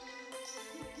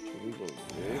 Should we go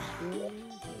this way?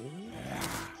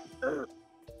 Maybe?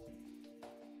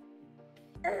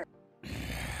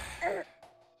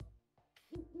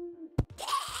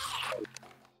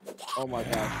 Oh my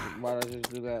gosh, why did I just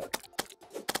do that?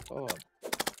 Oh.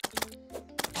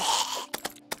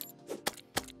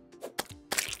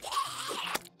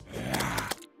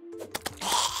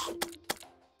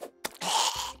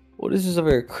 What is this over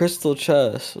here? Crystal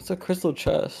chest. What's a crystal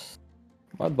chest?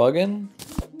 Am I bugging?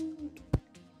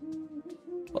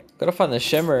 Oh, gotta find the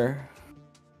shimmer.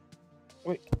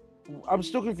 Wait, I'm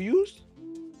still confused?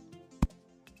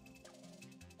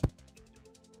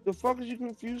 The fuck is you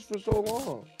confused for so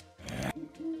long?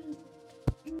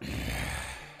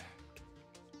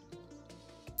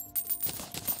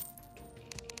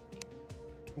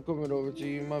 I'm coming over to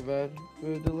you, my bad for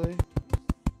the delay.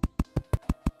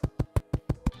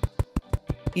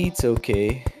 It's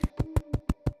okay.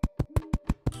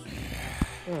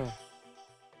 Oh.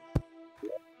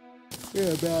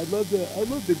 Yeah, man, I love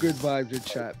the good vibes in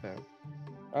chat, man.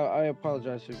 I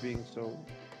apologize for being so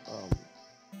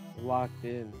locked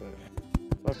in, but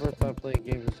it's my first time playing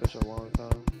games in such a long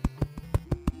time.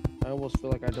 I almost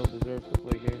feel like I don't deserve to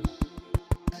play games.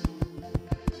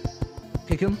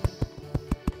 Kick him.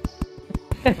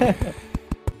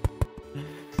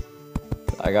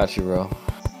 I got you, bro.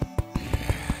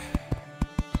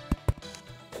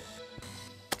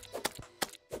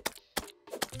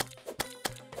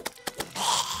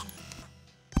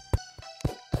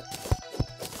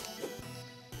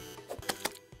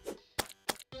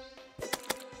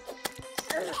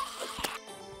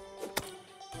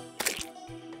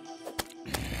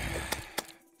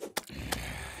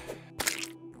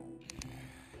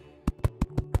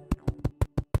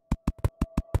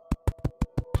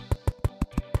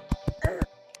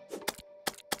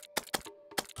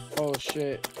 Oh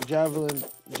shit, javelin.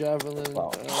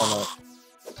 Wow. Oh,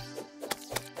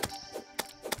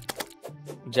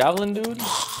 no. Javelin, dude?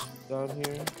 Down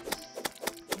here.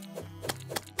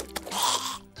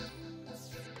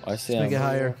 I see Make him. it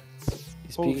higher.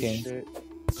 He's Holy peeking. shit.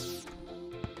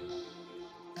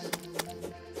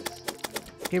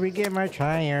 Here we get my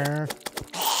tire.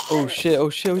 Oh shit,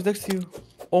 who's next to you?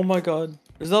 Oh my god.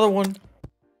 There's another one.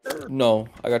 No,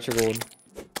 I got your gold.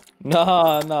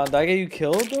 Nah, did I get you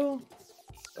killed though?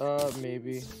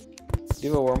 Maybe. Do you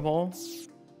have a wormhole?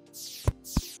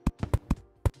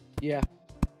 Yeah.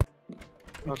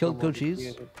 You killed Coach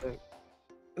Cheese?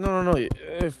 No,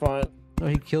 it's fine. No,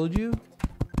 he killed you,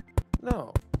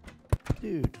 No.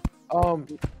 dude.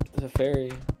 It's a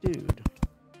fairy. Dude,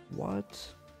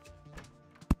 what?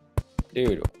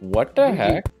 Dude, what the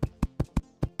heck?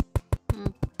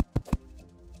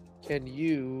 Can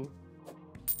you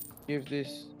give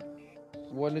this?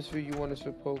 One is for you, one is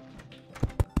for Poke.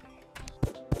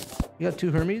 You got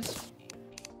 2 Hermes?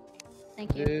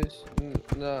 Thank you. This,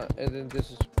 nah, and then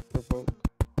this is for Poke.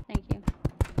 Thank you.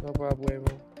 No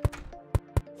problemo.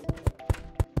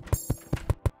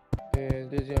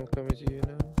 And Dizzy, I'm coming to you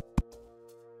now.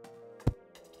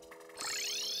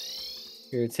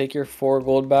 Here, take your 4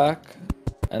 gold back,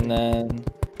 and then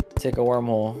take a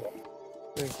wormhole.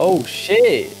 Oh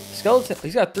shit! Skeleton,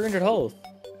 he's got 300 health.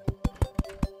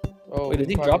 Oh, wait, did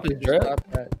he probably drop his did the drip?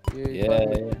 top hat. Yeah, he Yeah, probably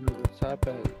yeah. did the top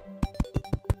hat.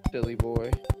 Silly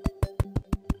boy.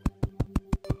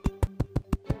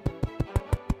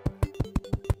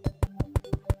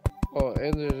 Oh,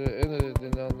 and there's a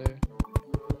thing down there.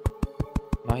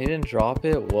 Nah, he didn't drop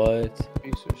it. What?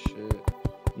 Piece of shit.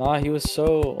 Nah, he was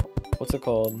so. What's it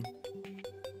called?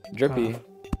 Drippy.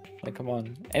 Like, come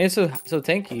on. And it's so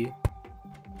tanky.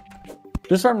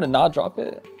 Just for him to not drop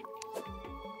it.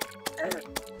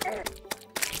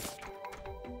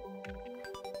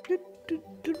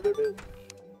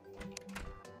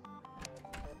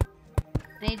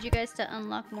 I need you guys to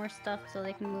unlock more stuff so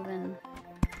they can move in.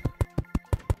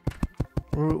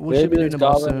 We should be doing the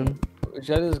boss soon. We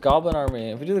should do this goblin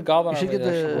army. If we do the goblin We should army, get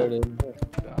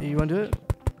that the. You want to do it?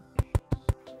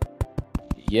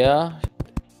 Yeah.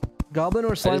 Goblin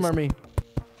or slime army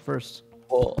first?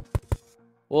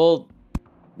 Well,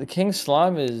 the king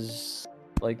slime is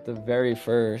like the very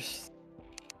first.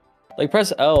 Like,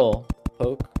 press L,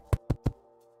 Poke.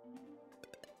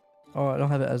 Oh, I don't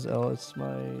have it as L. It's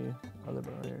my other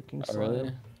bar here. King slime.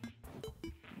 Really?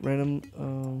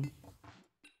 Random.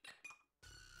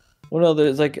 Well, no,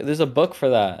 there's a book for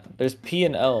that. There's P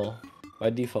and L by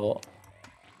default.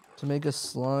 To make a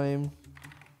slime.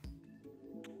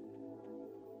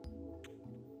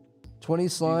 20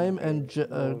 slime and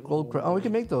gold crown. Oh, we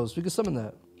can make those. We can summon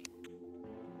that.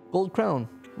 Gold crown.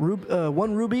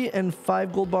 1 ruby and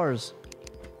 5 gold bars.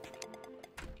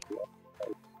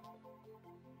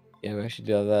 Yeah, we actually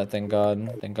do have that. Thank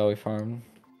God. Thank God we farmed.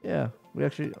 Yeah, we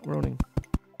actually roning.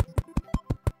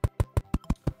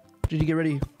 Did you get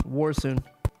ready? War soon.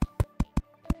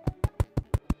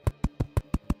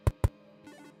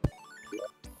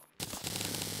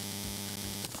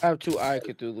 I have 2 Eye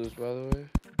Cthulhu's, by the way.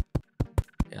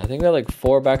 Yeah, I think we got like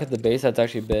 4 back at the base. That's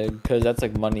actually big because that's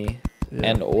like money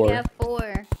and ore. We have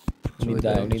 4. We need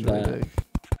that. We need really that. big.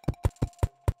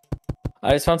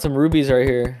 I just found some rubies right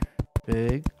here.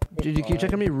 Big. Can you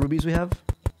check how many rubies we have?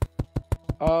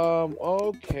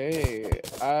 Okay.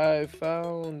 I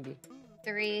found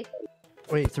 3.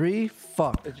 Wait, 3?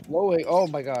 Fuck. it's blowing. Oh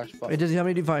my gosh. Fuck. Wait, Dizzy, how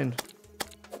many do you find?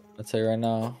 Let's say right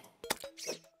now.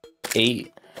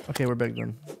 8. Okay, we're big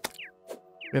then.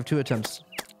 We have 2 attempts.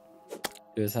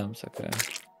 2 attempts. Okay.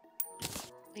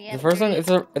 We The have first one, 3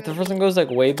 if the first one goes like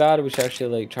way bad, we should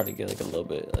actually like try to get like a little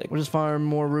bit like We'll just farm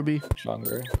more ruby.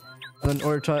 stronger. And then,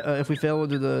 or try if we fail, we'll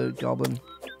do the goblin.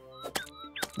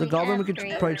 The We goblin we have could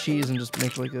 3. probably cheese and just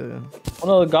make like a. Oh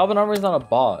no, the goblin armor is not a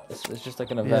bot. It's just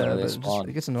like an event Yeah, where but they it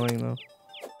spawn. gets annoying though.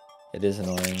 It is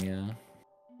annoying, yeah.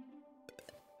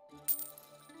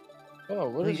 Oh,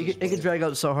 what is this? It could drag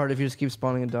out so hard if you just keep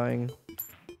spawning and dying.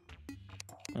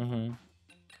 Mm-hmm.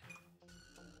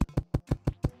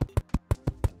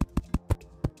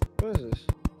 What is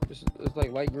this? It's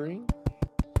like light green.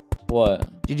 What?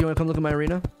 Did you want to come look at my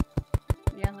arena?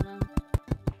 Yeah, hold on.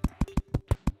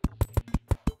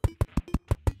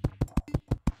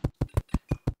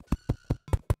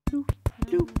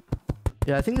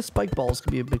 Yeah, I think the spike balls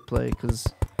could be a big play because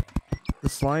the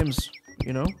slimes,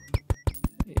 you know,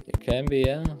 It can be,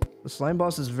 yeah. the slime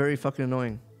boss is very fucking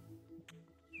annoying.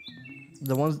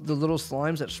 The little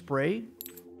slimes that spray,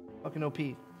 fucking OP.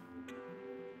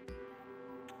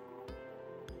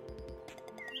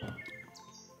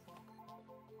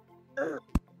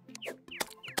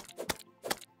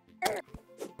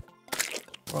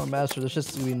 Oh, Master, this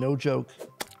just gonna be no joke.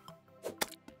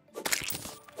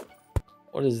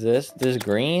 What is this? This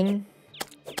green?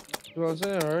 You know what I'm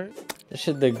saying, right? This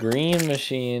shit, the green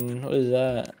machine. What is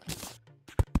that?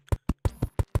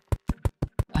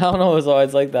 I don't know. It's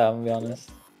always like that. I'm gonna be honest.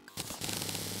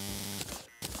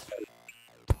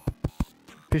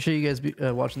 Appreciate you guys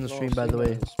watching the stream, by the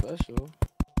way. Special.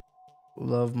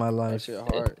 Love my That life. shit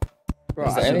hard. Bro,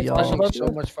 Is there I anything y'all special about so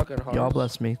that? much fucking hard. Y'all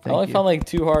bless me. I Thank only you. found like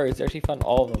 2 hearts. I actually found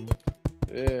all of them.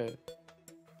 Yeah.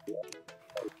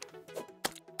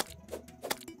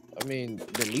 I mean,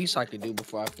 the least I could do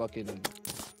before I fucking,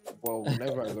 well,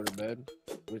 whenever I go to bed,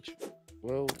 which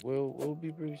will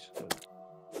be pretty soon.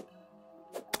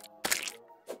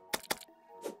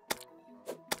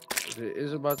 It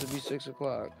is about to be 6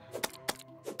 o'clock.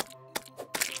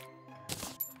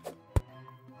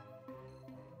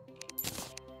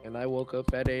 And I woke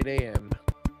up at 8 a.m.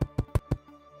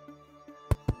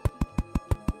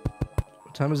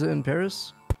 What time is it in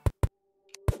Paris?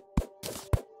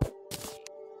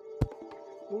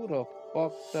 Who the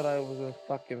fuck said I was in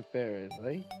fucking Paris,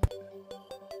 right?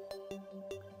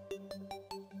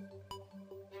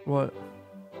 What?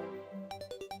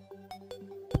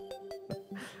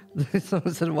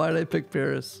 Someone said, why did I pick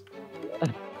Paris?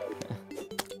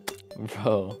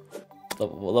 Bro,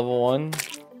 level 1.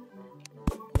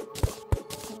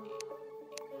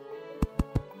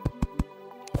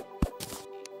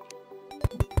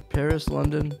 Paris,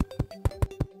 London.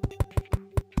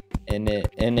 In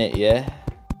it, yeah.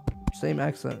 Same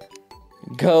accent.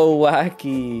 Go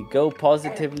wacky, go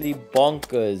positively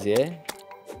bonkers, yeah.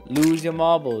 Lose your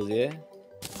marbles, yeah.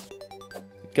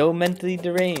 Go mentally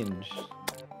deranged.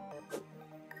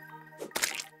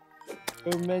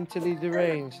 You're mentally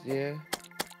deranged, yeah.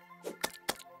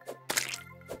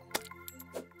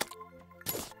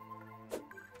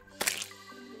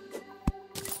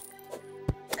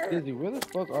 Dizzy, where the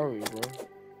fuck are we, bro?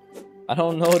 I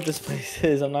don't know what this place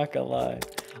is, I'm not gonna lie.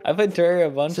 I played Terraria a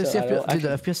bunch of 60 I don't, FPS, dude, the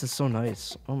FPS is so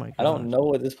nice. Oh my god. I don't know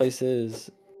what this place is.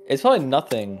 It's probably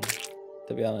nothing,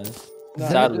 to be honest. Nah,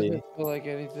 Sadly. it doesn't feel like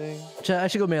anything. Chat, I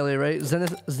should go melee, right?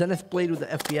 Zenith Blade with the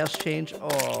FPS change.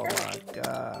 Oh my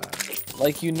god.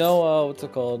 Like, you know, what's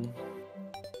it called?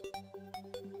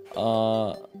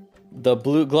 The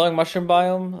blue glowing mushroom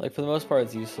biome, like for the most part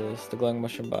it's useless. The glowing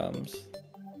mushroom biomes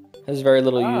has very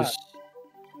little use.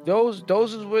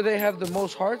 Those is where they have the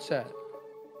most hearts at.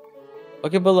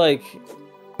 Okay, but like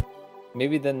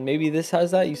maybe this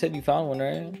has that. You said you found one,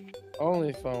 right?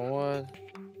 Only found one.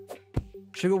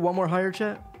 Should we go one more higher,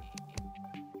 chat?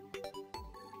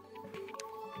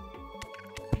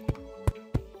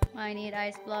 I need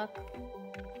ice block.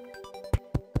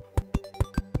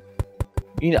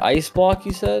 You need ice block,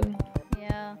 you said?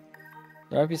 Yeah.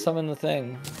 There might be some in the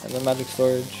thing, in the magic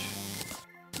storage.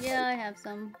 Yeah, I have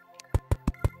some.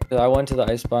 I went to the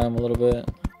ice biome a little bit.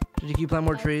 Did you keep planting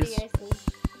more trees? I see.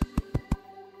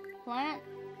 Plant?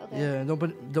 Okay. Yeah, don't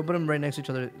put them right next to each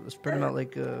other. Spread them out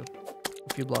like a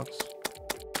few blocks.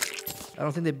 I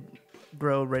don't think they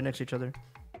grow right next to each other.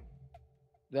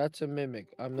 That's a mimic.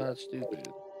 I'm not stupid.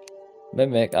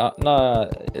 Mimic? Nah,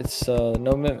 it's no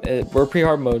mimic. We're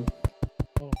pre-hard mode.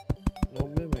 Oh, no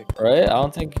mimic. Right? I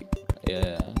don't think.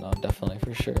 Yeah, no, definitely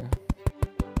for sure.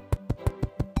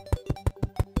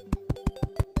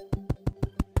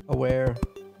 Aware.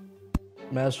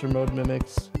 Master mode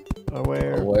mimics.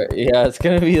 Aware. Yeah, it's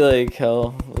gonna be like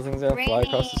hell. Those things are gonna fly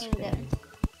across the screen.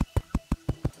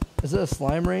 Is it a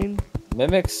slime rain?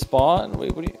 Mimic spawn?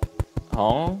 Wait, what do you?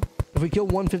 Huh? If we kill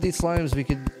 150 slimes, we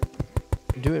could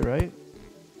do it, right?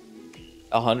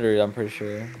 100, I'm pretty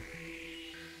sure.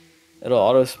 It'll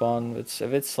auto spawn. If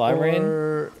it's slime rain.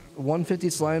 Or 150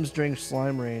 slimes during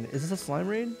slime rain. Is this a slime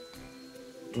rain?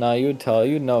 No, you would tell.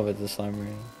 You'd know if it's a slime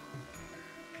rain.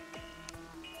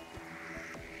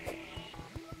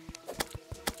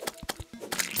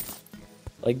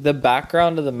 Like the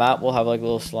background of the map will have like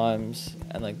little slimes,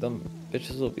 and like them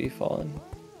bitches will be falling.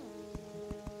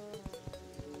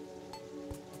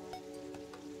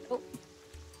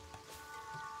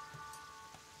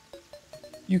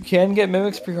 You can get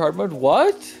mimics pre-hard mode?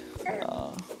 What?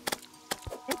 I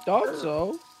thought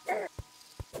so.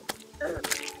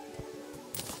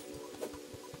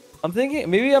 I'm thinking,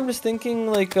 maybe I'm just thinking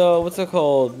like, what's it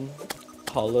called?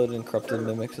 Hollowed and corrupted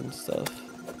mimics and stuff.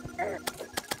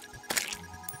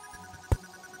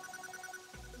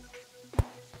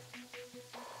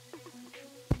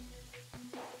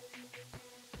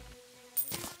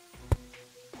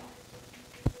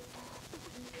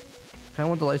 I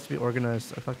want the lights to be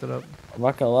organized. I fucked it up. I'm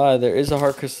not gonna lie, there is a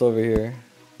heart crystal over here.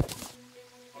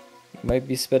 It might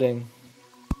be spitting.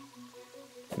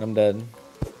 And I'm dead.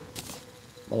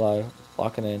 I'm alive.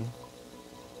 Locking in.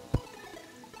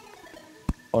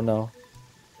 Oh no.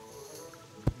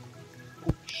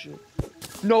 Oh shit.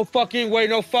 No fucking way,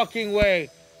 no fucking way.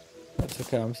 That's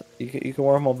okay. You can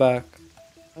wormhole back.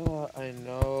 I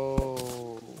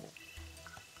know.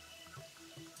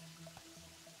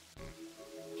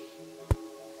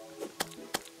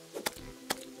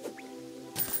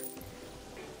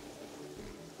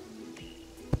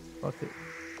 Fuck it.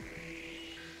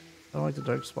 I don't like the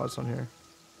dark spots on here.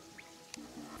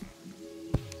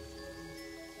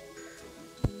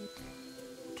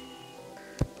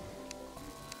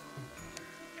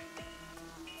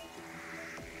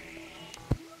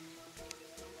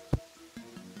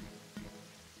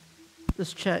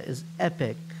 This chat is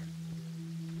epic.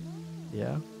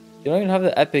 Yeah. You don't even have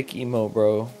the epic emo,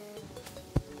 bro.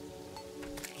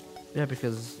 Yeah,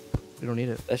 because we don't need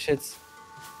it. That shit's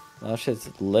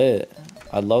lit.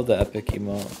 I love the epic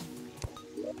emo.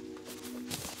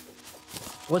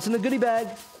 What's in the goodie bag?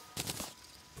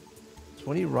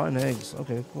 20 rotten eggs.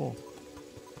 Okay, cool.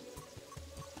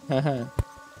 That's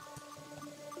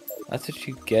what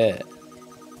you get.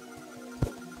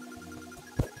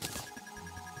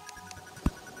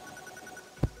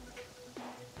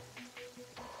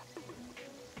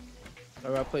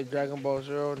 Have I played Dragon Ball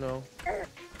Zero? No.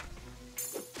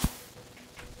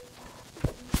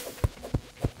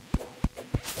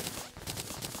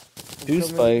 Two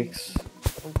spikes.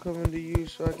 I'm coming to you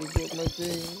so I can get my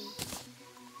thing.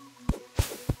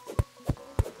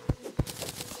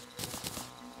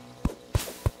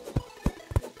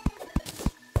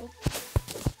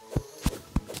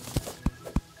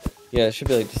 Yeah, it should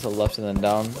be like just a left and then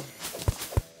down.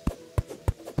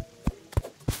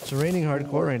 It's raining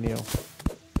hardcore right now.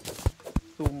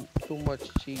 Too much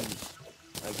cheese.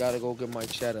 I gotta go get my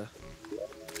cheddar.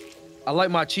 I like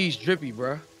my cheese drippy,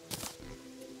 bruh.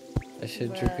 That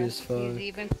shit drippy as fuck. He's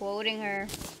even quoting her.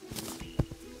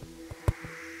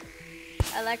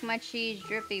 I like my cheese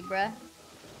drippy, bruh.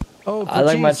 Oh, I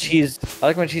like my cheese. I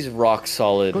like my cheese rock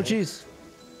solid. Go cheese.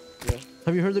 Yeah.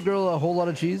 Have you heard the girl a whole lot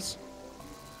of cheese?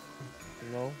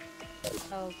 No.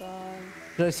 Oh god.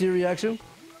 Did I see a reaction?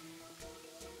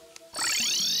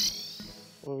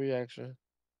 What reaction?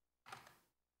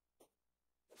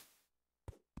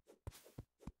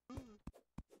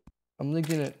 I'm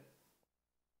linking it.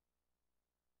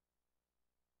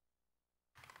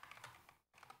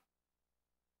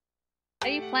 How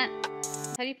do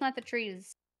you plant the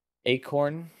trees?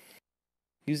 Acorn.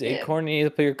 Use acorn. You need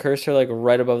to put your cursor like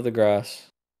right above the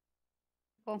grass.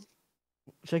 Cool.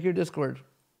 Check your Discord.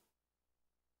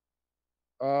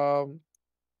 Can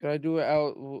I do it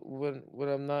out when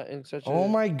I'm not in such a... Oh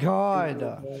my god.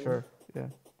 Sure. Yeah.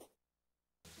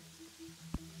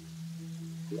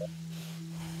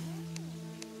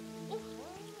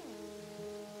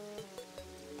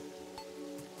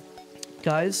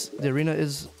 Guys, the arena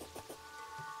is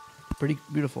pretty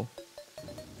beautiful.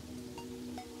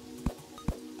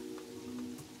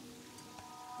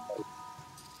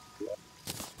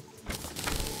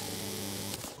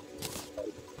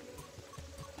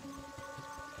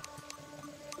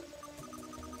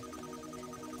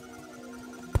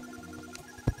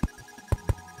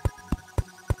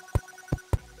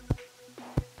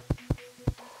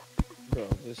 Bro,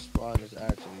 this spawn is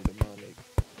actually demonic.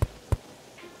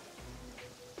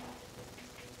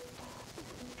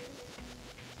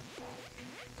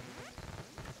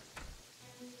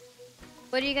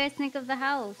 What do you guys think of the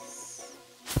house?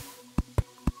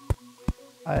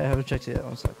 I haven't checked it yet.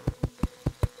 One sec.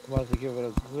 I'm about to give it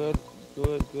a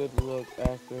good look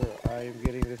after I am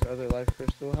getting this other life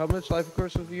crystal. How much life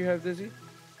crystals do you have, Dizzy?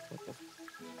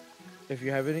 If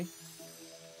you have any?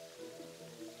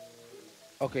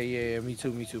 Okay, yeah, me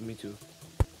too.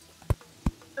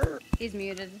 He's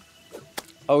muted.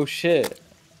 Oh shit.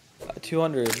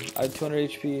 200. I have 200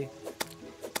 HP.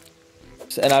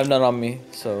 And I have none on me,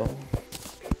 so.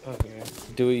 Okay.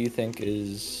 Do what you think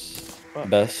is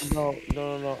best. No.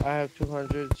 I have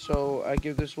 200, so I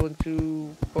give this one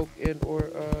to Poke and or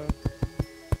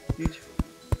Peach.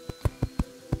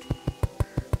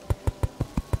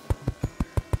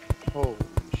 Holy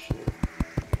shit.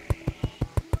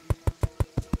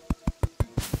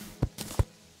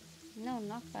 No,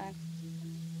 knockback.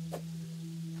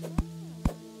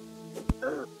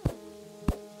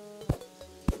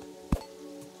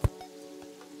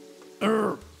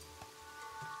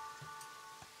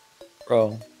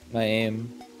 Bro, my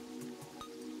aim.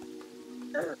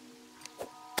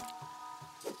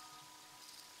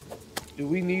 Do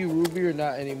we need Ruby or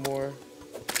not anymore?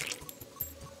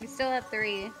 We still have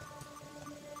 3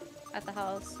 at the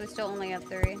house. We still only have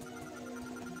 3.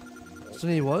 So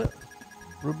need what?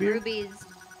 Ruby? Rubies.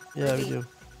 Yeah, Ruby. we do.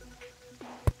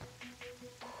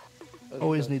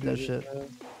 Always need that shit.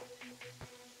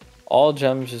 All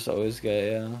gems just always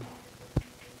get, yeah.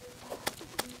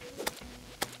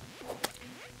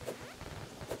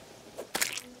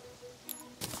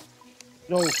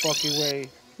 No fucking way.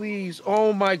 Please.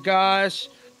 Oh my gosh.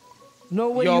 No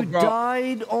way, Yo, you bro.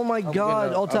 died? Oh my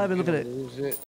god. All time and look at it. Lose it.